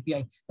in your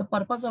API. The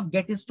purpose of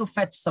get is to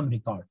fetch some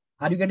record.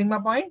 Are you getting my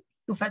point?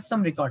 To fetch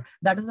some record.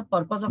 That is the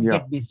purpose of Yeah.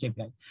 get based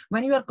API.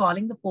 When you are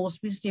calling the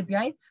post based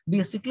API,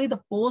 basically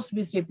the post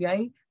based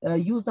API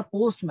use the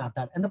post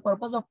method, and the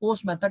purpose of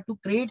post method to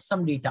create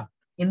some data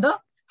in the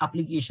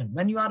application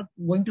when you are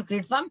going to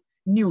create some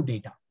new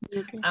data.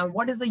 Okay. And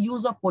what is the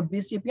use of put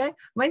based API?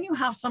 When you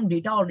have some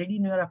data already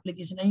in your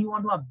application and you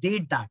want to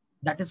update that,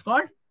 that is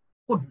called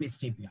put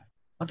based API.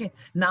 Okay.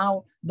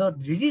 Now the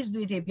delete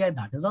date API,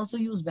 that is also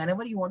used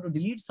whenever you want to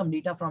delete some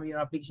data from your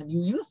application,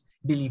 you use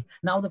delete.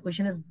 Now the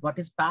question is, what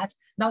is patch?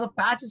 Now the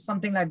patch is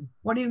something like,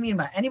 what do you mean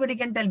by, anybody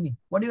can tell me,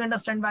 what do you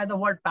understand by the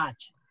word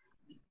patch?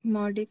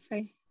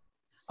 Modify.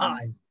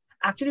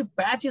 Actually,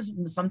 patch is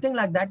something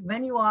like that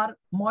when you are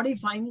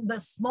modifying the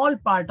small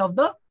part of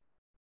the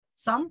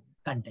some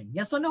content.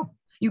 Yes or no?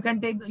 You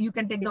can take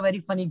the very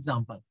funny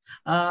example.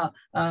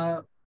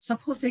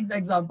 Suppose, take the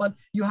example,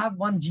 you have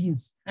one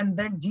jeans and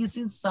that jeans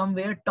is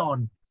somewhere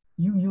torn.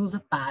 You use a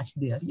patch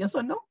there. Yes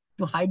or no?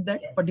 To hide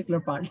that particular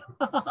part.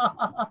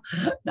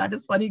 That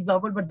is funny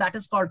example, but that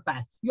is called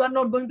patch. You are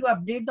not going to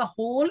update the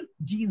whole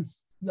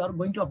jeans. You are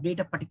going to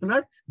update a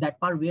particular, that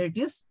part where it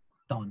is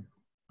torn.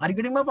 Are you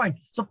getting my point?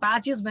 So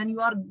patch is when you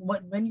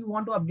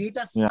want to update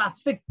a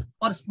specific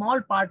or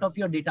small part of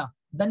your data,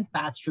 then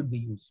patch should be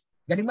used.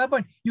 Getting my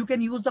point? You can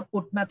use the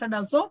put method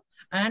also,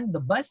 and the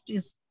best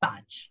is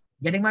patch.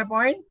 Getting my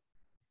point?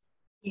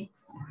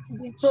 Yes.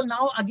 So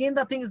now again,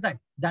 the thing is that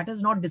is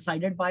not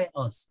decided by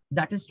us.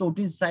 That is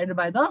totally decided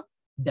by the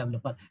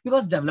developer,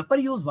 because developer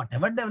use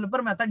whatever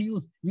developer method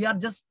use. We are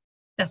just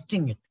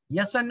testing it.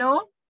 Yes or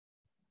no?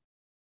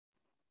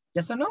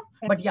 Yes or no?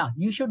 But yeah,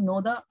 you should know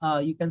the,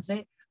 you can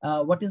say,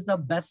 what is the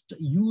best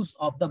use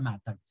of the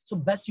method. So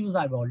best use,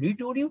 I've already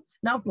told you.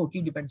 Now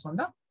totally depends on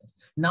the,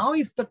 now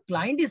if the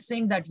client is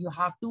saying that you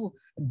have to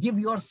give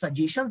your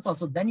suggestions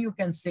also, then you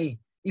can say,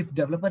 if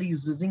developer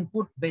is using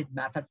put based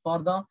method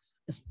for the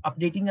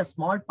updating a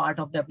small part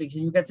of the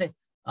application, you can say,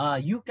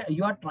 you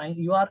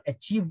are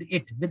achieved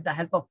it with the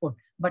help of put,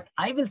 but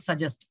I will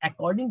suggest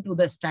according to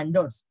the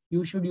standards,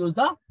 you should use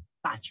the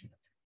patch method.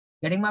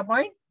 Getting my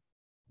point?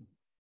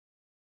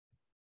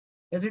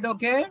 Is it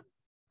okay?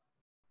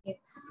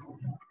 Yes.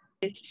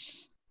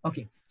 Yes.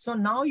 Okay, so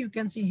now you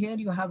can see here,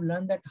 you have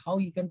learned that how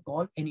you can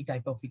call any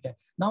type of API.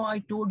 Now I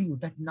told you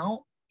that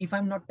now, if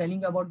I'm not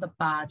telling you about the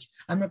patch,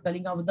 I'm not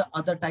telling you about the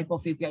other type of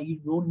API, you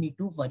don't need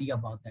to worry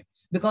about that,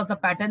 because the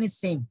pattern is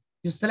same.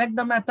 You select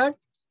the method,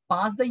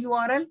 pass the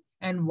URL,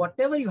 and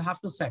whatever you have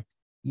to set,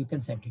 you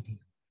can set it here.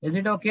 Is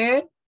it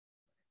okay?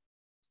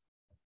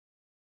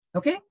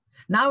 Okay.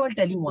 Now I'll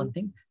tell you one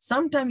thing.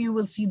 Sometime you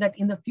will see that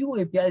in the few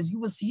APIs, you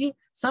will see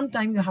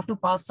sometime you have to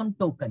pass some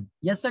token.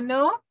 Yes or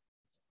no?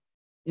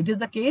 It is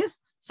the case.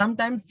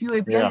 Sometimes few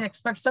APIs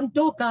expect some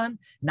token.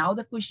 Now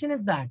the question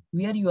is that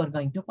where you are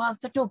going to pass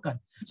the token.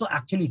 So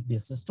actually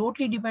this is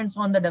totally depends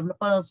on the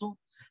developer also,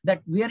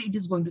 that where it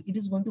is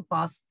going to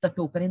pass the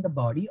token in the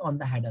body on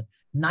the header.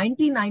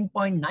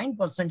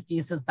 99.9%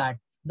 cases that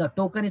the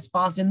token is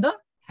passed in the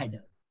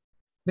header,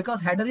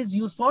 because header is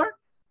used for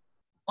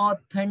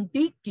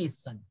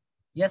authentication.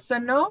 Yes or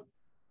no?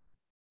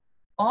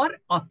 Or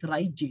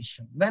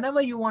authorization.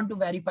 Whenever you want to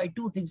verify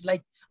two things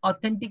like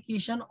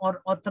authentication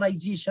or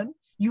authorization,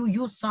 you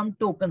use some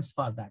tokens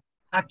for that.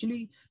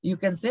 Actually, you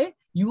can say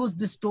use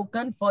this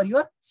token for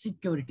your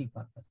security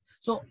purpose.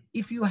 So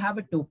if you have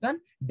a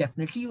token,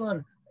 definitely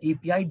your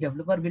API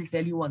developer will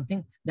tell you one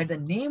thing, that the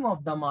name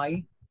of the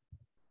my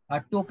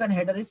token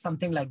header is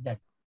something like that,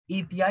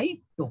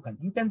 API token.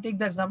 You can take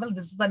the example,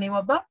 this is the name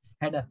of the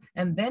header,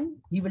 and then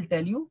he will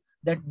tell you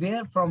that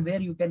from where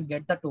you can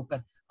get the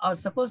token.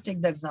 Suppose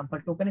take the example,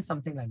 token is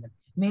something like that.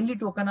 Mainly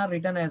token are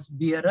written as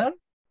bearer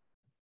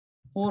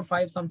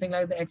 45 something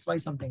like the XY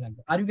something like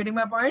that. Are you getting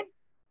my point?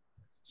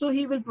 So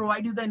he will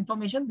provide you the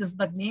information. This is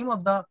the name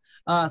of the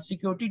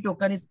security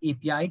token is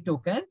API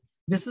token.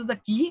 This is the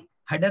key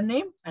header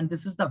name and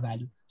this is the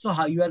value. So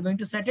how you are going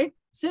to set it?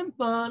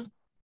 Simple.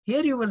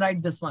 Here you will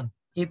write this one,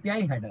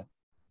 API header.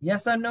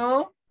 Yes or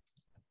no?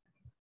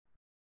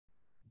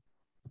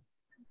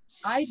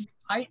 I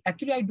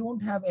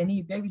don't have any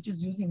API which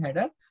is using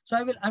header.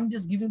 So I'm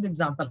just giving the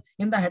example.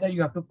 In the header,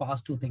 you have to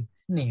pass two things,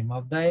 name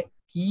of the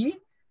key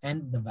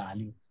and the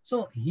value.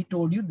 So he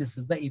told you this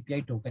is the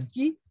API token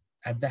key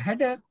at the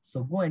header.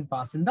 So go and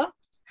pass in the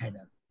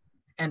header.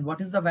 And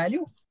what is the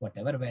value?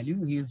 Whatever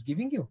value he is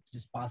giving you,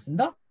 just pass in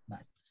the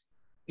value.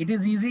 It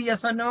is easy,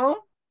 yes or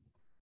no?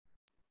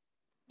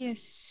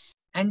 Yes.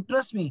 And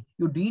trust me,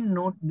 you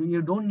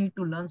don't need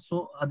to learn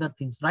other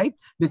things, right?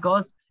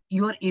 Because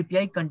your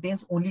API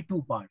contains only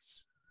two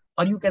parts,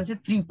 or you can say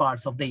three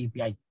parts of the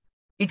API.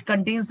 It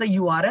contains the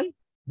URL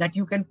that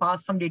you can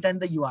pass some data in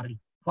the URL.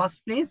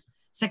 First place.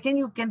 Second,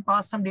 you can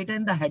pass some data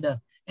in the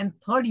header. And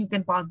third, you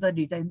can pass the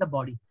data in the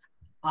body.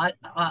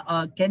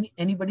 Can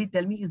anybody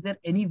tell me, is there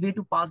any way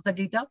to pass the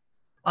data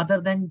other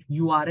than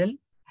URL,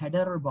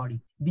 header, or body?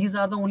 These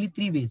are the only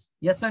three ways.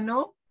 Yes or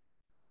no?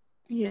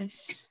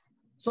 Yes.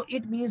 So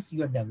it means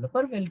your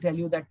developer will tell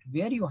you that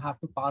where you have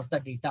to pass the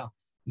data,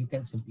 you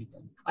can simply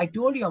tell. I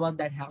told you about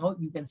that, how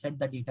you can set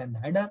the data in the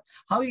header,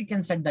 how you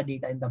can set the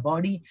data in the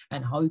body,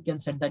 and how you can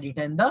set the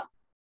data in the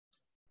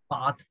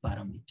path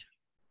parameter.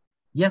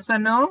 Yes or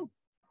no?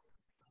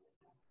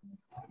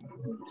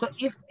 So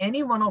if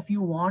any one of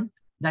you want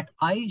that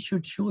I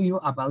should show you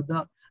about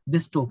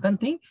this token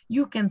thing,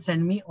 you can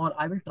send me, or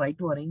I will try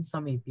to arrange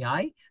some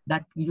API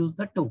that use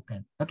the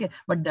token. Okay,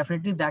 but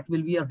definitely that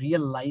will be a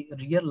real live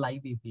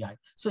API.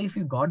 So if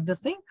you got this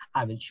thing,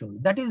 I will show you.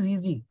 That is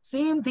easy.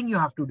 Same thing you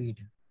have to do it.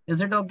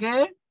 Is it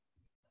okay?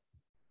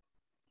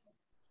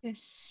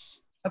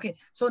 Yes. Okay,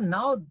 so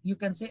now you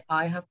can say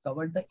I have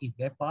covered the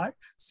API part.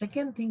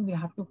 Second thing, we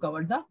have to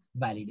cover the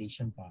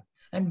validation part.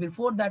 And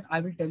before that, I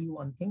will tell you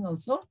one thing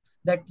also,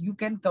 that you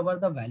can cover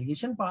the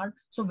validation part.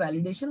 So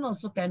validation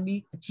also can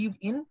be achieved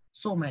in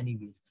so many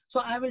ways.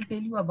 So I will tell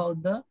you about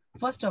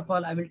first of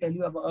all, I will tell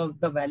you about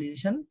the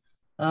validation.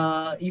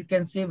 You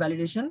can say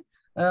validation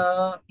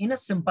in a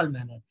simple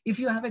manner. If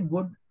you have a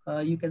good,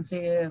 you can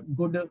say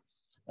good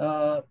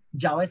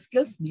Java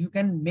skills, you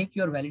can make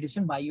your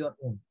validation by your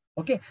own.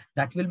 Okay,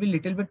 that will be a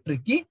little bit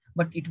tricky,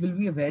 but it will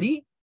be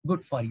very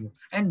good for you.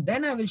 And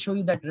then I will show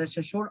you that Rest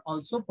Assured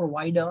also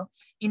provide a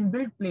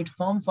inbuilt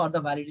platform for the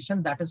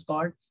validation that is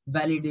called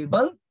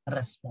validable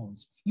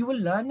response. You will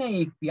learn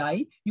an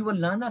API, you will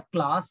learn a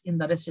class in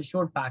the Rest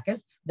Assured package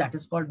that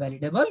is called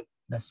validable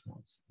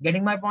response.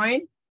 Getting my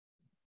point?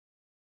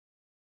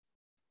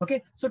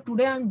 Okay, so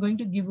today I'm going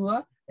to give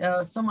you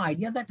some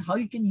idea that how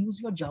you can use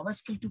your Java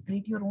skill to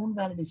create your own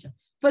validation.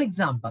 For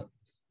example,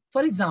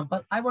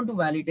 I want to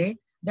validate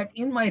that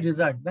in my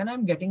result, when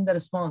I'm getting the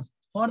response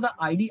for the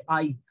ID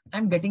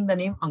I'm getting the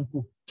name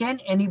Anku. Can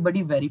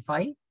anybody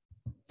verify?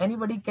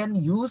 Anybody can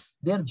use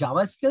their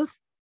Java skills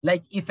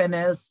like if and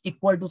else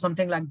equal to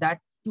something like that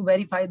to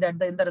verify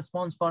that in the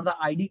response for the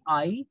ID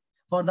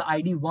for the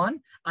ID 1,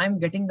 I'm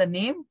getting the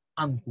name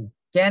Anku.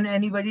 Can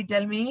anybody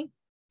tell me?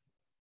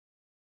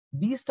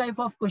 These type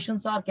of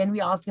questions can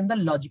be asked in the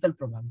logical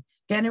programming.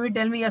 Can you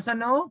tell me yes or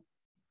no?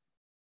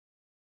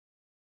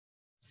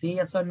 Say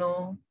yes or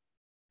no.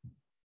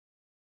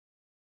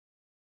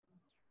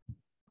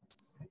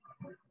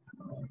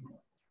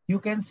 You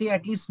can say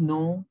at least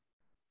no.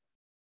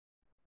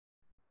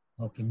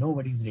 Okay,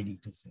 nobody's ready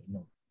to say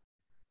no.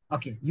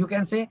 Okay, you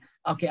can say,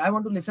 okay, I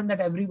want to listen that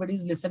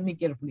everybody's listen me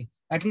carefully.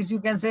 At least you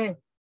can say,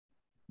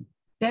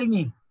 tell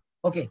me.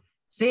 Okay,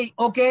 say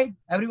okay.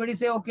 Everybody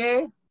say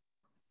okay.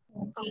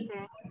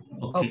 Okay.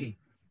 Okay.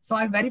 So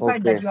I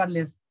verified that you are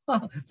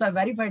So I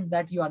verified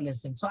that you are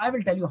listening. So I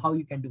will tell you how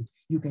you can do.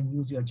 You can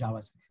use your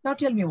JavaScript. Now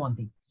tell me one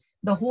thing.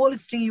 The whole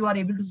string you are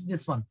able to see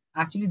this one.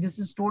 Actually, this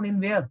is stored in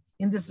where?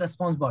 In this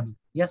response body.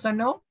 Yes or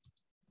no?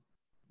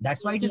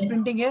 That's why it is Yes.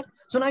 printing here.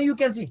 So now you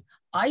can see,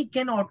 I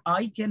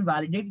can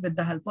validate with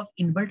the help of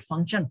inbuilt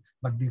function.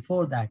 But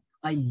before that,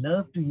 I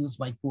love to use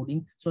my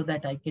coding so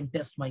that I can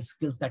test my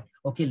skills that,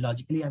 okay,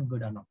 logically I'm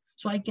good or not.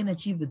 So I can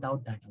achieve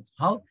without that also.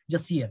 How?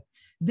 Just here.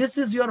 This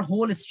is your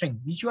whole string,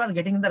 which you are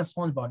getting in the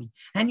response body.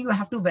 And you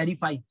have to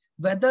verify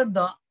whether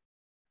the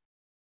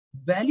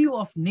value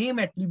of name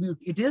attribute,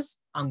 it is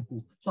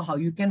Anku. So how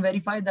you can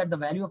verify that the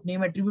value of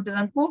name attribute is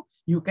Anku?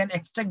 You can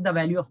extract the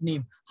value of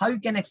name. How you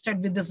can extract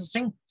with this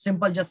string?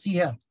 Simple, just see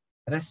here.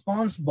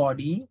 Response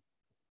body,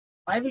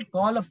 I will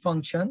call a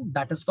function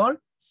that is called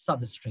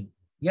substring.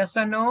 Yes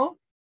or no?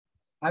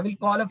 I will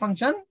call a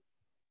function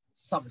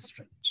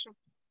substring.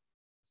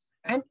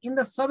 And in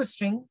the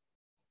substring,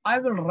 I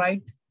will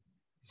write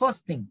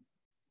first thing.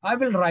 I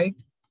will write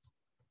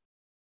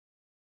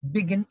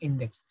begin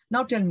index.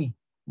 Now tell me,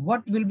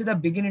 what will be the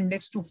begin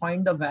index to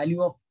find the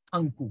value of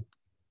Anku?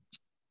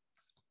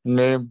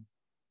 Name.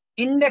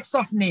 Index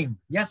of name.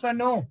 Yes or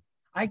no?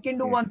 I can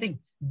do Yes. one thing.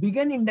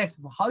 Begin index.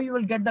 How you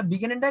will get the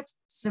begin index?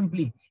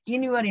 Simply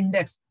in your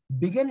index.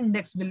 Begin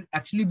index will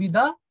actually be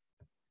the,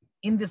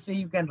 in this way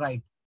you can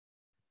write.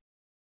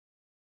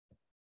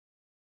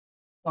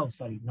 Oh,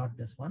 sorry, not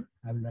this one.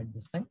 I will write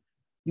this thing.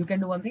 You can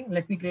do one thing.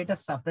 Let me create a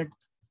separate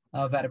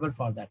variable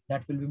for that.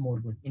 That will be more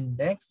good.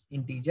 Index,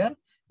 integer,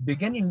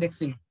 begin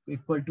index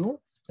equal to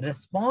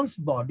response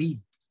body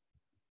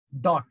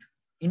dot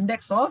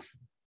index of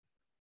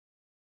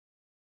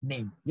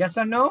name. Yes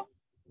or no?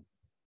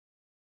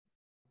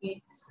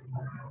 Yes.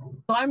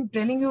 So I'm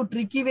telling you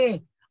tricky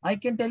way. I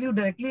can tell you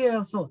directly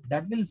also.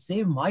 That will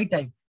save my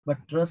time. But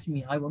trust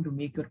me, I want to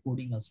make your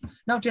coding also.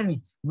 Now tell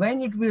me,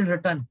 when it will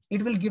return,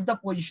 it will give the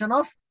position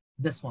of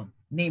this one.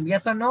 Name.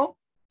 Yes or no?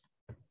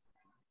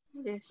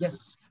 Yes.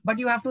 Yes. But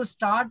you have to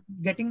start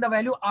getting the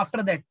value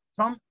after that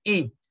from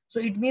A. So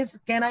it means,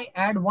 can I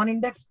add one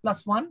index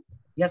plus one?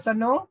 Yes or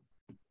no?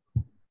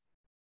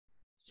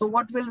 So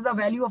what will the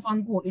value of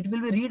Anku? It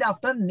will be read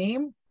after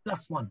name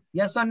plus one.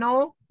 Yes or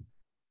no?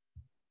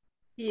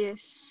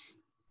 Yes.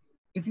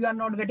 If you are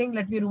not getting,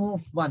 let me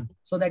remove one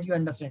so that you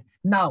understand.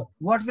 Now,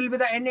 what will be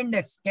the end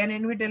index? Can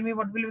anyone tell me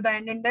what will be the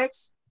end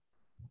index?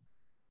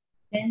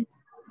 Then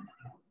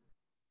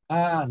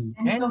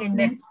End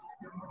index.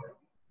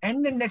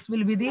 End index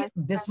will be the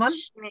this one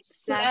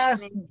slash.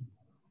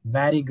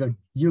 Very good.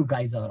 You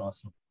guys are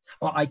awesome.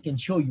 Or I can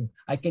show you.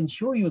 I can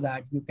show you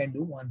that you can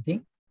do one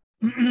thing.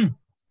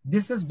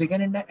 This is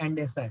begin index and end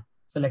index.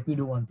 So let me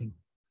do one thing.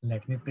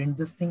 Let me print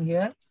this thing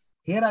here.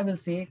 Here I will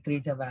say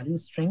create a value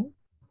string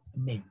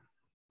name.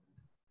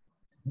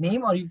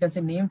 Name, or you can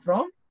say name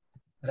from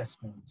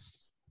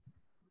response.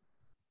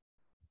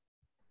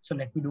 So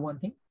let me do one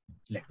thing.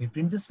 Let me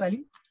print this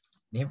value.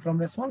 Name from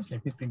response.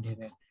 Let me print it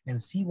here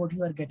and see what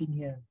you are getting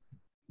here.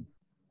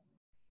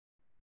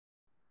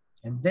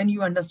 And then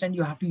you understand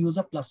you have to use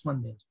a plus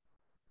one there.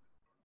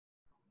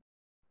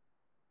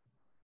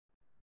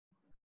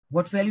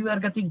 What value you are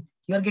getting?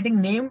 You are getting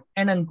name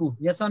and Anku.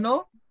 Yes or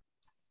no?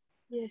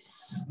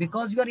 Yes.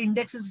 Because your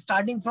index is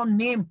starting from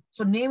name.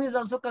 So name is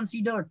also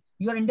considered.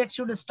 Your index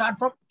should start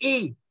from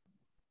A.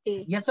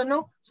 A. Yes or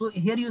no? So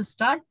here you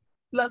start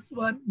plus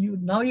one.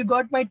 Now you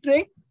got my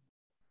trick.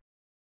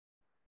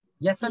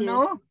 Yes or Yes.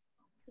 no?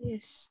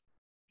 Yes.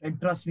 And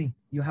trust me,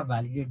 you have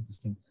validated this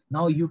thing.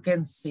 Now you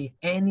can say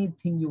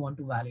anything you want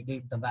to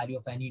validate, the value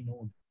of any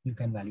node, you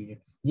can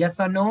validate. Yes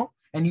or no?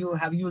 And you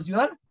have used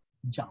your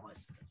Java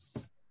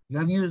skills. You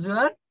have used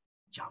your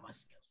Java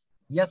skills.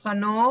 Yes or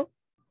no?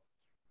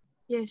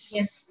 Yes.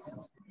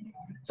 yes.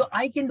 So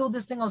I can do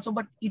this thing also,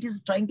 but it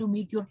is trying to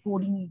make your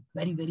coding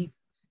very, very,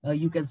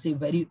 you can say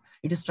very,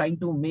 it is trying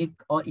to make,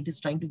 or it is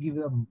trying to give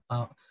you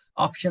a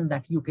option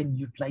that you can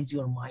utilize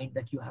your mind,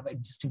 that you have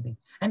existing thing.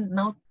 And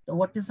now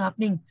what is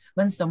happening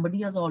when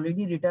somebody has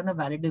already written a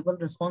validable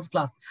response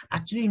class,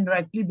 actually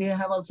indirectly, they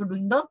have also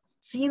doing the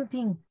same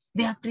thing.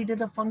 They have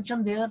created a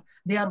function there.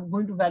 They are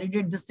going to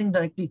validate this thing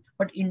directly,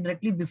 but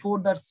indirectly before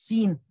the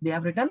scene, they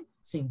have written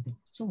same thing.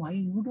 So why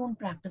you don't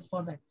practice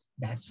for that?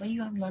 That's why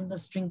you have learned the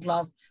string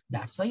class.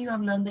 That's why you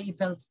have learned the if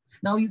else.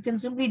 Now you can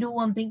simply do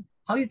one thing.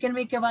 How you can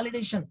make a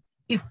validation?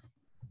 If.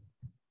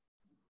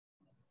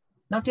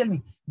 Now tell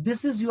me,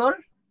 this is your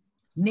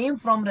name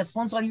from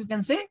response, or you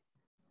can say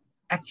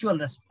actual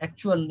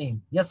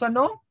name. Yes or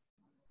no?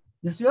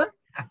 This is your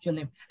actual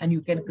name. And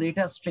you can create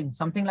a string,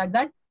 something like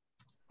that.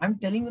 I'm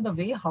telling you the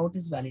way how it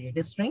is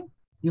validated string.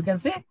 You can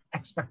say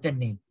expected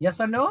name. Yes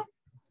or no?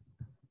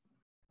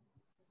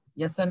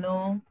 Yes or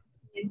no?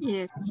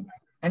 Yes.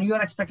 And you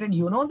are expected,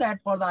 you know that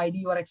for the ID,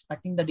 you are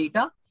expecting the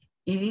data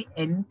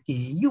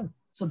ANKU.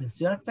 So this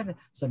you are expected.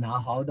 So now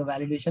how the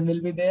validation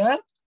will be there?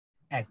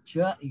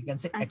 Actual, you can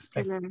say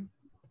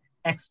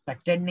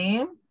expected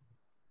name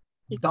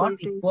dot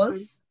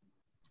equals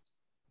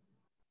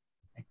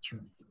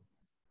actual.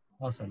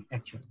 Oh, sorry,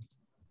 actual.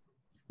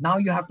 Now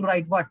you have to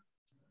write what?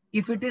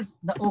 If it is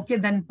the okay,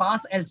 then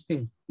pass, else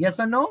fails. Yes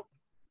or no?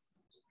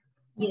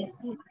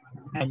 Yes.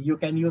 And you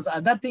can use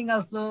other thing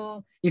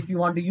also. If you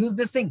want to use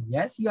this thing,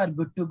 yes, you are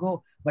good to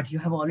go. But you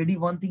have already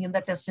one thing in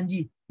the test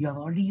ng. You have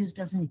already used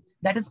test ng.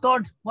 That is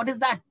called, what is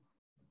that?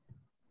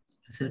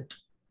 Assert.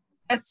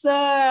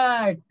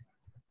 Assert.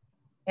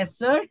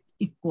 Assert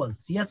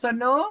equals. Yes or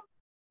no?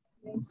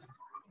 Yes.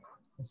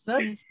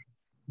 Assert. Yes.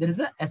 There is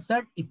a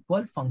assert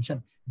equal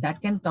function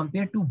that can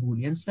compare to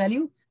Boolean's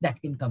value, that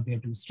can compare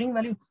to string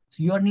value.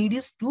 So your need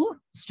is to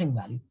string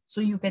value. So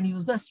you can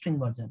use the string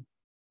version.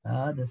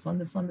 This one,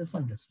 this one, this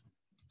one, this one.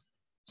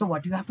 So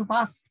what you have to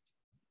pass?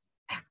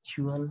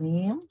 Actual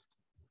name,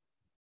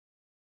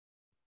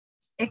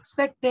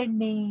 expected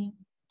name.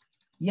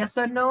 Yes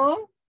or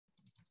no?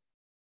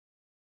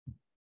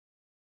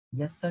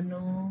 Yes or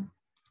no?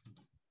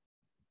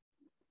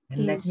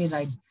 And let me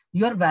write. Yes.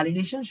 Your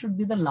validation should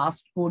be the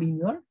last code in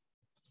your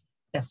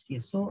test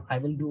case. So I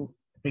will do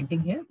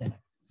printing here. Then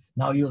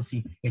now you'll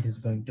see it is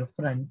going to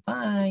run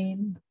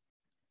fine.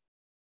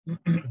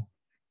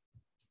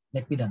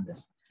 Let me run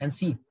this and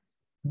see.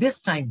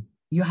 This time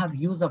you have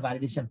used a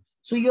validation.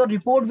 So your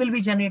report will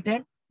be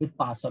generated with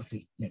pass or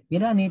fail. Let me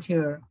run it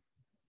here.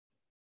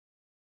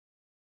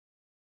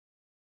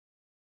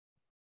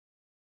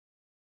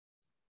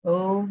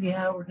 Oh, we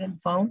have written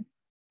found.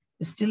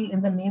 Still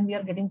in the name, we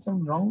are getting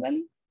some wrong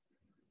value.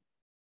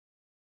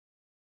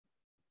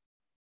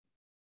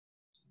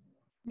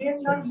 We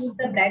have not used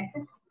the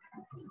bracket.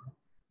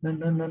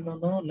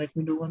 No. Let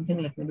me do one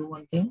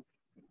thing.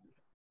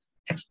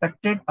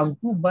 Expected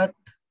Anku, but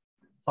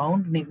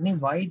found nickname.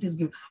 Why it is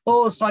given?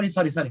 Oh, sorry.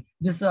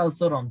 This is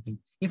also wrong thing.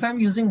 If I'm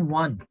using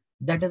one,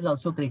 that is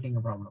also creating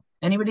a problem.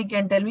 Anybody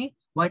can tell me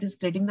why it is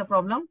creating the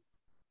problem?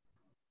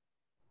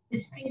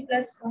 String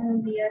plus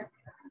one here.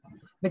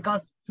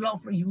 Because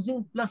for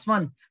using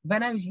 +1,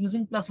 when I was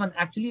using +1,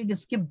 actually it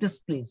skipped this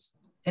place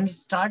and it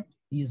start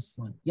this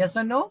one. Yes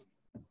or no?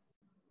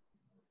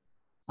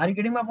 Are you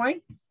getting my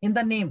point? In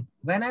the name,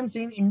 when I'm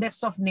saying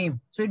index of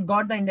name, so it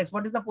got the index.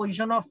 What is the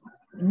position of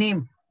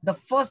name? The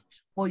first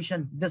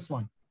position, this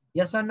one.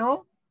 Yes or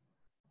no?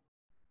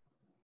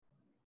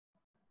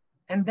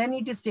 And then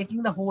it is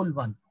taking the whole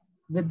one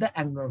with the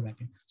angular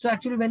bracket. So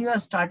actually when you are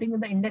starting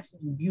with the index,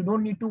 you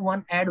don't need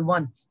to add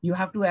one. You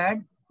have to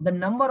add the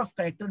number of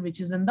characters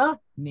which is in the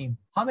name.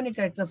 How many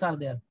characters are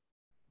there?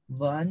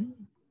 1,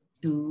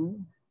 2,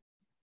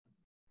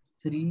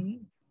 3,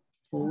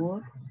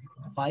 4,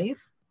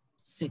 5,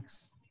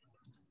 6.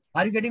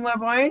 Are you getting my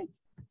point?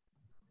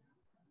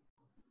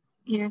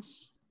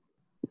 Yes.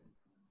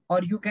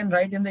 Or you can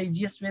write in the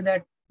easiest way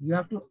that you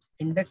have to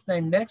index the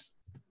index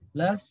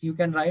plus you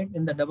can write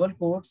in the double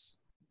quotes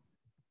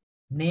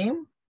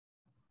name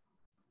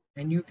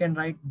and you can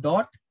write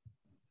dot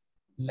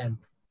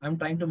length. I'm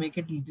trying to make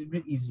it a little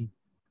bit easy.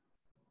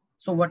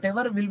 So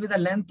whatever will be the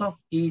length of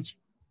age,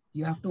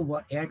 you have to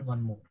add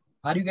one more.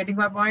 Are you getting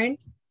my point?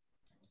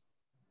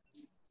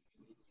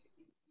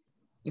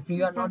 If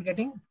you are not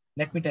getting,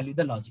 let me tell you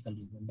the logical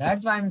reason.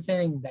 That's why I'm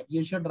saying that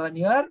you should run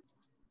your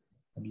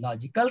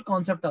logical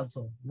concept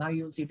also. Now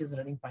you'll see it is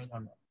running fine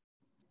or not.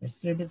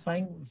 Still it is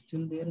fine.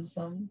 Still there is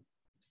some.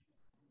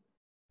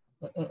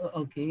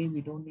 Okay,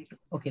 we don't need to.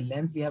 Okay,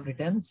 length we have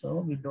written, so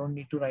we don't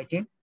need to write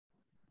it.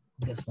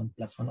 This one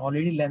 +1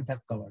 already length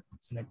have covered.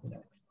 So let me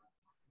write.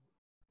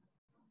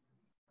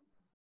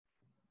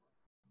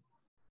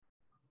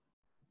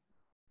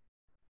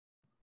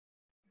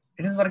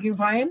 It is working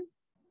fine.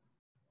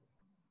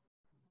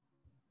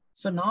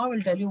 So now I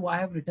will tell you why I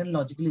have written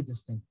logically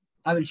this thing.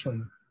 I will show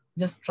you.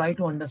 Just try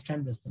to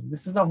understand this thing.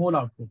 This is the whole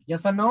output.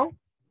 Yes or no?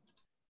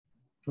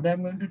 Today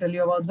I'm going to tell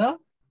you about the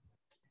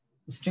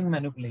string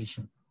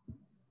manipulation.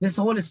 This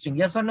whole string.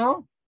 Yes or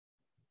no?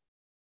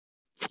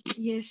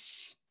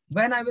 Yes.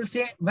 When I will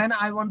say, when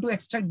I want to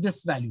extract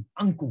this value,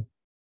 Anku,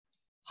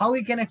 how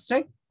we can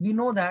extract? We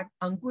know that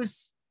Anku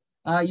is,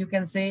 you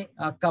can say,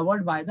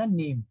 covered by the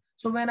name.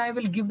 So when I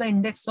will give the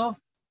index of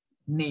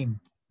name,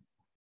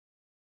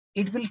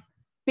 it will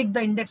pick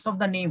the index of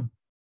the name.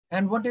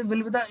 And what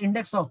will be the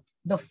index of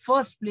the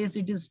first place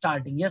it is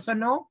starting? Yes or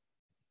no?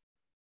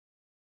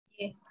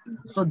 Yes.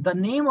 So the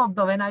name of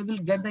the, when I will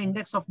get the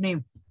index of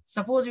name,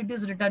 suppose it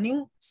is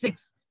returning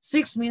 6.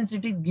 6 means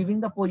it is giving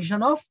the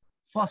position of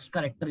first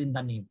character in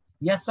the name.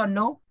 Yes or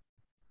no?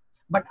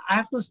 But I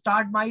have to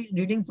start my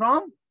reading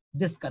from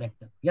this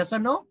character. Yes or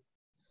no?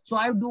 So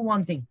I do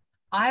one thing.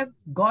 I have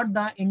got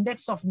the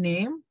index of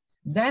name.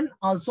 Then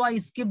also I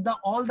skip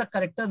all the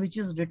character which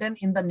is written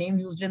in the name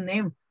used in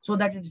name so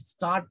that it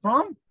start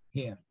from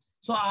here.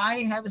 So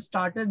I have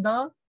started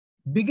the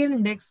begin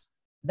index,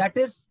 that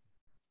is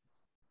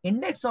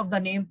index of the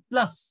name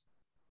plus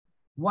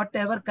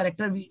whatever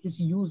character is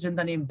used in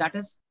the name, that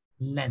is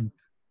length.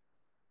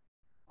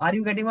 Are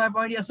you getting my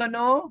point? Yes or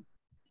no?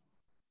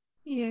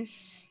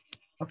 Yes.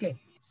 Okay.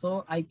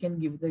 So I can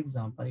give the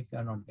example if you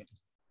are not getting.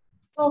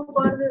 So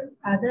for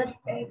other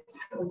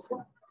types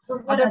also. So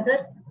for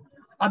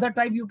other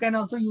type, you can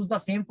also use the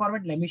same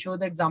format. Let me show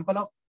the example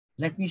of,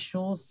 let me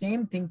show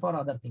same thing for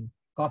other thing.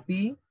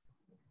 Copy.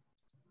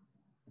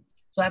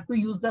 So I have to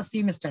use the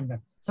same standard.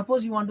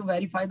 Suppose you want to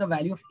verify the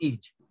value of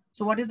age.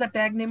 So what is the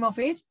tag name of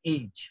age?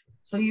 Age.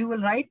 So you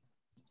will write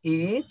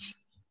age,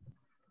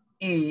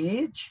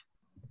 age.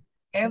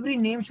 Every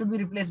name should be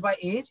replaced by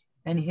age.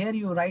 And here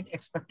you write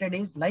expected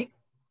age like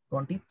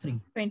 23.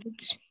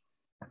 23.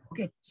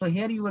 Okay. So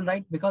here you will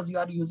write, because you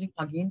are using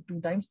again 2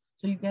 times.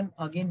 So you can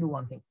again do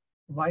one thing.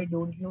 Why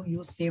don't you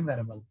use same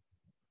variable?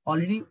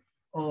 Already,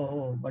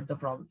 but the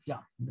problem, yeah,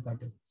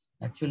 that is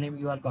actual name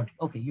you are got.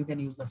 Okay, you can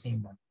use the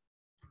same one.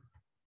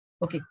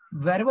 Okay,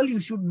 variable you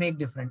should make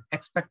different.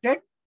 Expected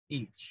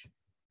age.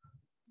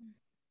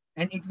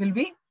 And it will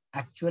be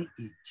actual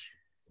age.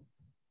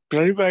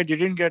 Pradeep, I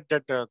didn't get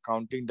that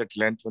counting that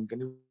length one. Can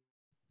you?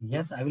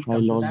 Yes, I will I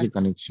come to lost that. the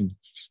connection.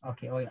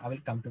 Okay, I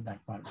will come to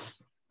that part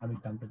also. I will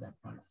come to that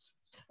part also.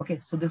 Okay,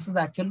 so this is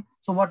the actual.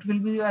 So what will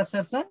be your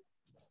assertion?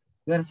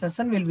 Your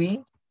assertion will be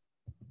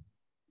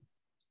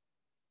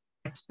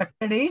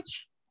expected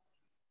age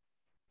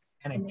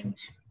and actual.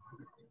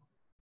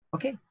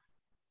 Okay.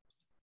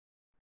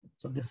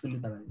 So this will be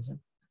the validation.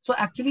 So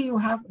actually you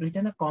have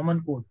written a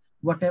common code.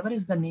 Whatever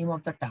is the name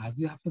of the tag,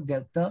 you have to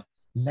get the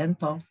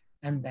length of,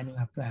 and then you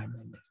have to add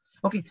the index.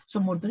 Okay, so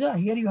Murtaja,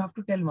 here you have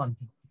to tell one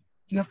thing.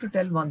 You have to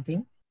tell one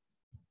thing.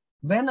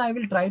 When I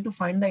will try to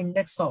find the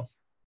index of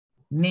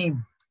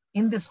name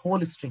in this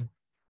whole string,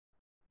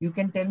 you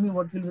can tell me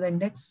what will be the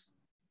index?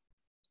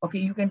 Okay,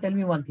 you can tell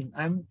me one thing.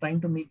 I'm trying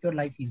to make your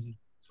life easy,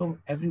 so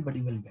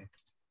everybody will get.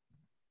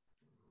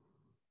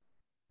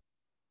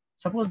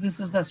 Suppose this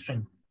is the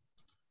string.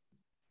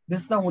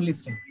 This is the only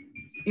string.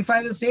 If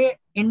I will say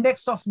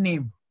index of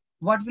name,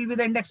 what will be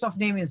the index of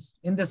name is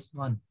in this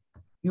one?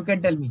 You can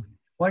tell me.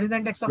 What is the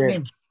index of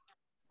name?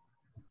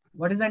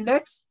 What is the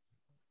index?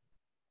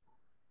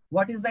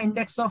 What is the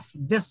index of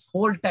this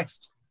whole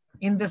text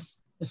in this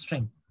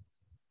string?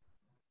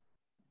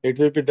 It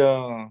will be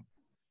the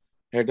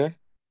header.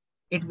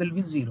 It will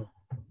be 0.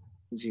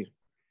 0.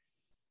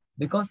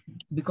 Because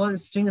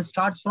string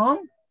starts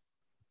from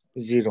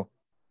 0.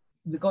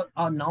 Because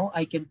now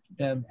I can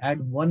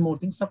add one more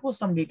thing. Suppose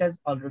some data is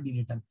already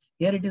written.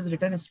 Here it is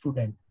written as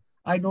student.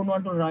 I don't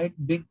want to write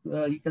big,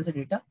 you can say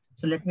data.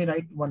 So let me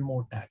write one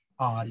more tag.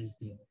 R is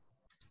there.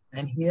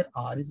 And here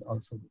R is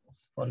also there,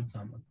 for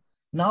example.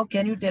 Now,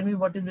 can you tell me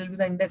what will be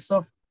the index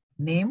of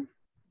name?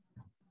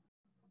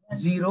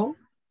 0,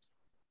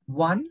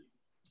 1,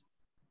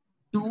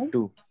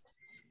 2.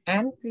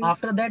 And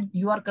after that,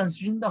 you are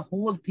considering the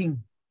whole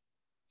thing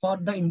for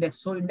the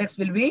index. So index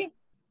will be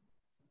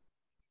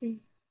 3.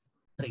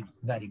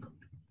 Very good.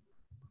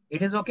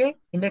 It is okay.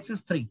 Index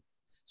is 3.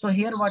 So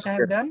here what I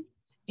have done,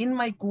 in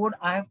my code,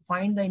 I have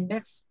find the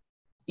index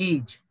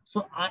age.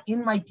 So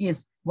in my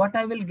case, what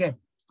I will get?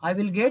 I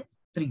will get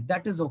 3.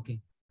 That is okay.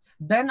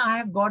 Then I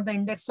have got the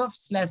index of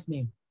slash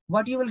name.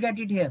 What you will get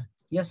it here?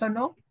 Yes or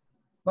no?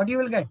 What you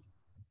will get?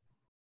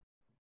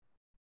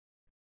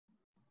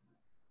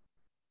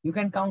 You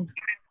can count.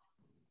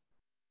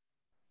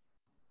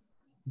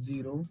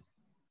 0,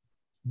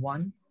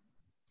 1,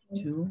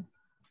 2,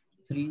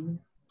 3,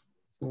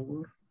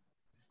 4,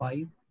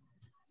 5,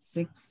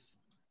 6,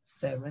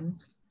 7,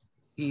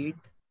 8,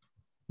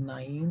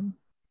 9,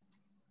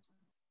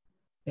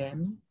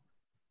 10,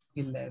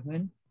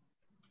 11,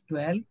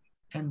 12,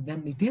 and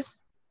then it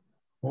is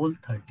whole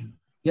 13.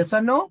 Yes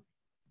or no?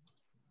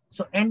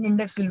 So end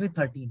index will be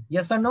 13.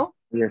 Yes or no?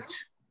 Yes.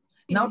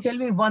 Now tell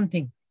me one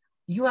thing.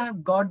 You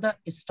have got the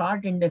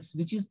start index,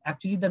 which is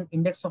actually the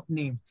index of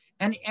name,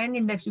 and end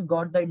index, you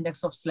got the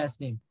index of slash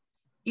name.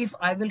 If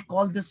I will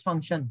call this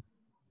function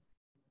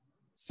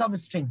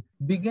substring,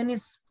 begin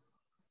is,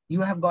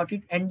 you have got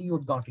it, and you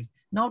got it.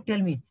 Now tell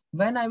me,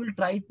 when I will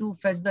try to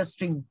fetch the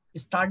string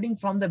starting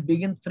from the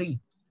begin 3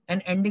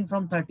 and ending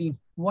from 13,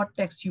 what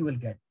text you will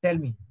get? Tell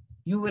me.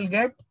 You will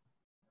get,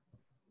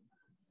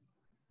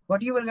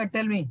 what you will get?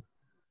 Tell me.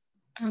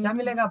 क्या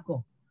मिलेगा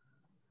आपको?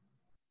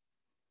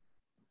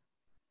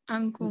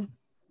 Anku.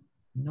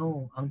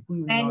 No, Anku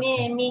you will not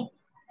get. NAME.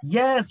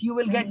 Yes, you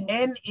will get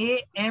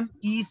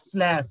NAME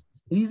slash.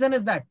 Reason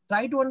is that,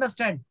 try to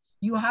understand,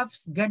 you have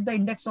get the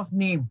index of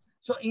name.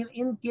 So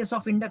in case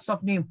of index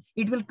of name,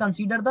 it will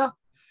consider the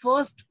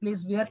first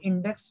place where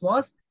index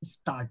was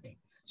started.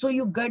 So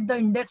you get the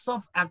index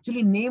of,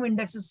 actually name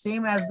index is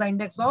same as the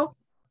index of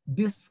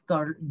this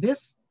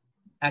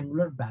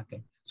angular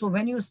bracket. So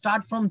when you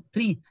start from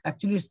 3,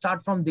 actually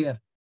start from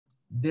there.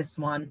 This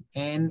one,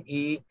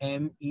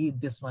 NAME,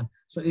 this one.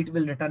 So it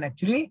will return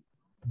actually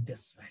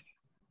this value.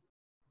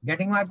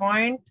 Getting my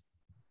point?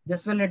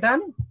 This will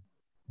return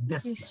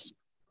this value.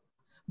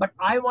 But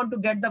I want to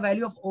get the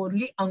value of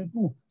only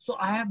Anku. So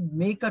I have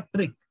make a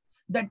trick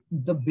that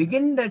the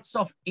begin index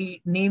of a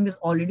name is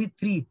already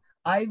 3.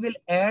 I will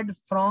add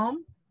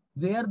from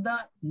where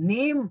the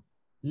name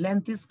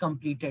length is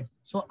completed.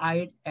 So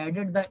I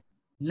added the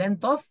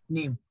length of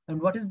name.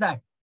 And what is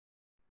that?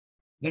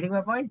 Getting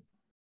my point?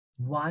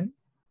 1,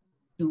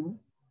 2,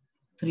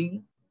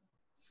 3,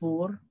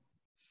 4,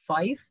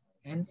 5,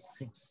 and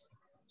 6.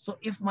 So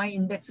if my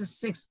index is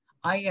 6,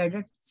 I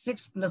added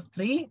 6 plus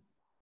 3, 9.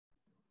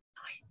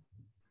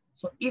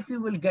 So if you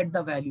will get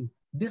the value,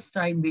 this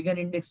time begin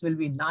index will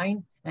be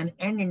 9 and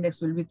end index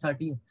will be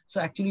 13.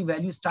 So actually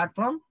value start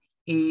from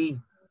A,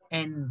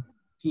 N,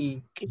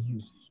 K,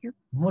 U.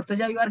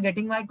 Murtaja, you are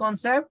getting my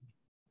concept?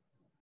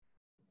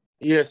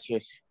 Yes,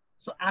 yes.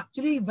 So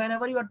actually,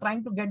 whenever you are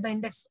trying to get the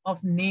index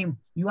of name,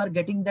 you are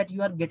getting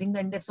the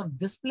index of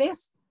this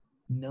place?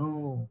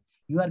 No,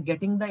 you are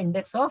getting the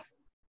index of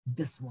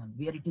this one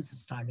where it is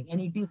starting. And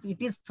if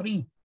it is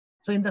 3,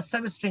 so in the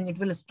substring, it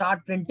will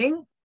start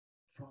printing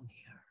from here.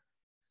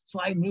 So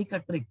I make a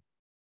trick.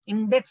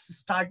 Index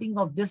starting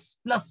of this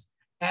plus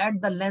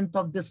add the length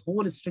of this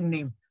whole string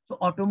name. So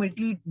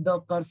automatically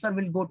the cursor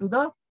will go to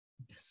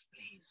this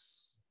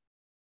place.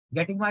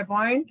 Getting my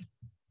point?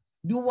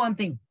 Do one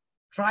thing.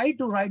 Try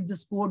to write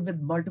this code with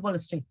multiple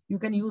string. You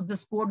can use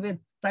this code with,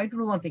 try to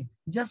do one thing.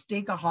 Just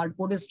take a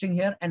hard-coded string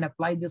here and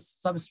apply this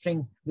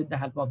substring with the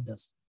help of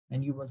this.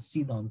 And you will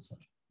see the answer.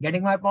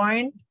 Getting my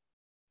point?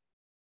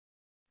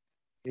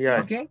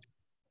 Yes. Okay.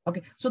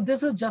 Okay. So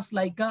this is just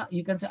like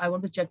you can say, I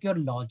want to check your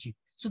logic.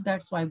 So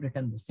that's why I've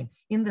written this thing.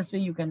 In this way,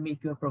 you can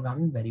make your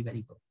programming very,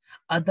 very good.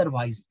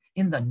 Otherwise,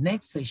 in the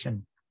next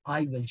session,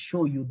 I will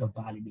show you the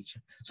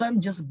validation. So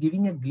I'm just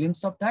giving a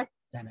glimpse of that.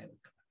 Then I will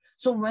cover.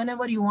 So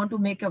whenever you want to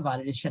make a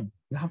validation,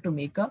 you have to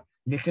make a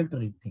little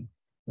trick thing.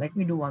 Let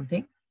me do one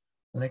thing.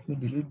 Let me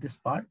delete this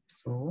part.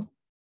 So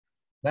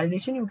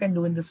validation you can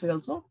do in this way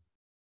also.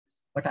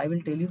 But I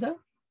will tell you the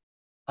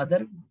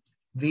other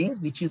ways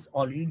which is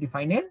already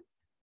defined in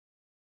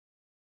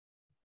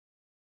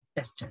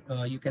test.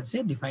 You can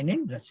say defined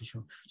in rest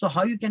assured. So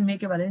how you can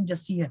make a validation?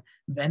 Just see here.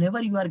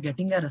 Whenever you are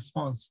getting a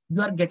response,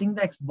 you are getting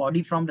the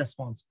body from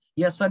response.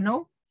 Yes or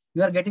no?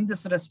 You are getting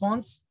this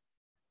response.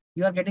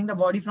 You are getting the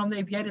body from the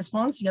API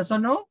response. Yes or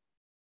no?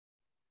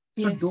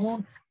 Yes.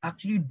 So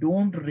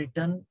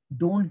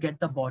don't get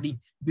the body.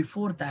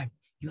 Before that,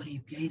 your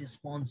API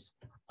response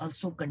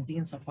also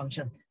contains a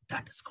function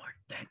that is called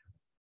then.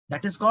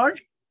 That is called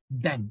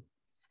then.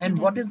 And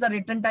what is the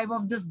return type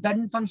of this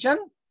then function?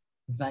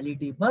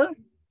 Validable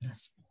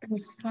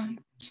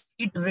response.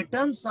 It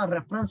returns a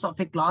reference of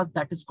a class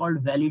that is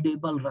called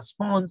validable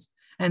response.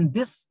 And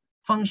this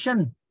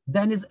function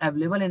then is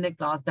available in a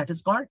class that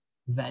is called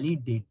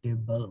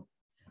validatable.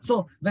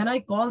 So when I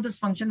call this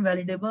function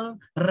validable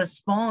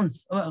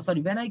response,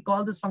 when I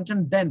call this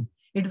function then,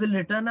 it will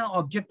return an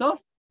object of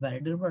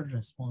validable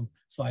response.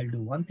 So I'll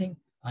do one thing.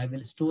 I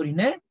will store in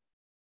a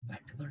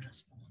validable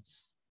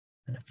response,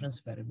 a reference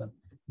variable,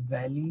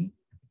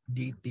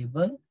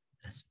 validatable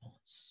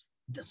response,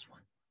 this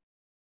one.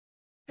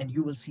 And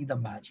you will see the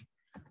magic.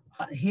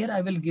 Here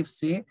I will give,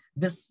 say,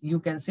 this, you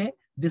can say,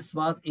 this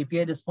was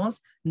API response.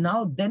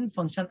 Now then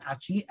function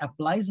actually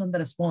applies on the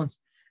response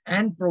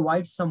and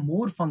provides some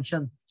more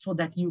function so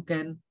that you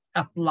can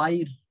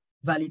apply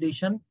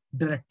validation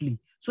directly.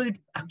 So it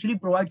actually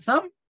provides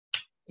some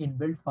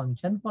inbuilt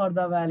function for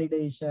the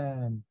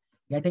validation.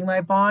 Getting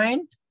my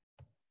point?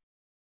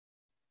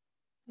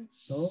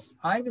 So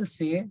I will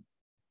say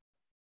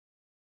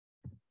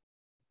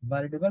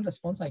validable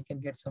response. I can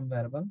get some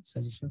variable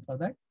suggestion for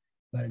that.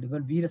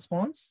 Validable V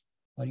response,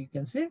 or you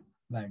can say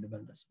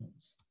validable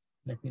response.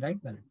 Let me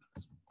write validable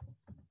response.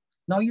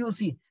 Now you will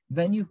see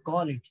when you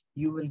call it,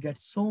 you will get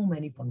so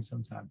many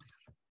functions are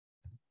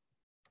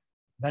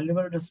there.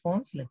 Validable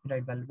response. Let me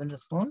write validable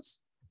response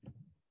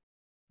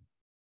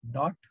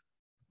dot,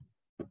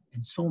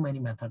 and so many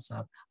methods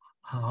are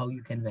how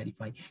you can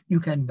verify. You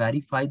can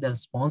verify the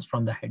response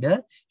from the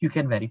header. You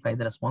can verify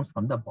the response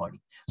from the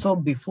body. So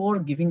before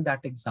giving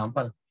that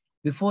example,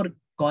 before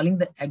calling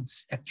the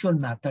actual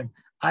method,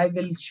 I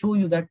will show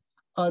you that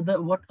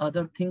what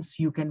other things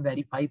you can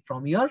verify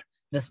from your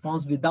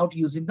response without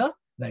using the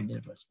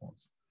validated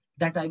response.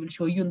 That I will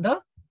show you in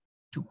the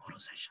tomorrow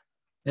session.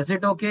 Is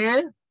it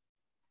okay?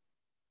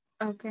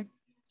 Okay.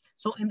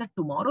 So in the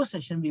tomorrow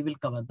session, we will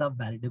cover the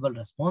validable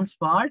response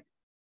part,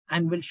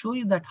 and we'll show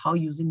you that how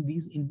using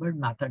these inward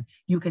method,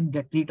 you can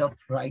get rid of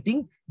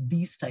writing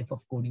these type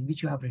of coding,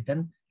 which you have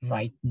written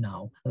right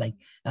now, like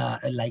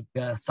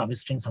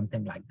substring,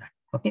 something like that.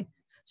 Okay.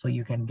 So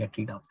you can get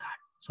rid of that.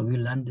 So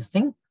we'll learn this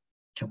thing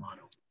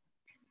tomorrow.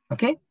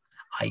 Okay.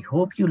 I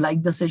hope you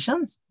like the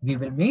sessions. We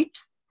will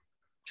meet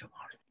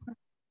tomorrow.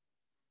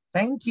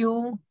 Thank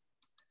you.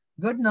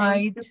 Good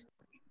night.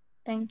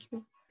 Thank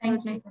you.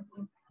 Thank Good night.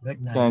 you.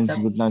 Good night. Thanks.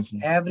 So Good night.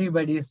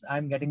 everybody's,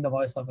 I'm getting the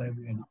voice of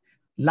everybody.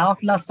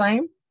 Laugh last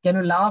time. Can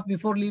you laugh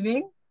before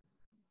leaving?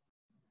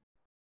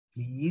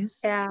 Please.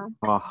 Yeah.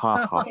 Ha,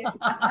 ha,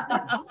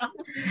 ha.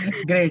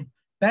 Great.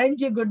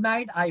 Thank you. Good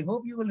night. I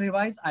hope you will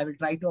revise. I will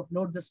try to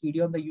upload this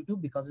video on the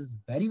YouTube because it's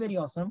very, very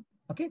awesome.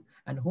 Okay.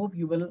 And hope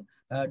you will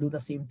do the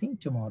same thing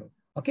tomorrow.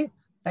 Okay.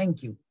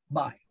 Thank you.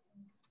 Bye.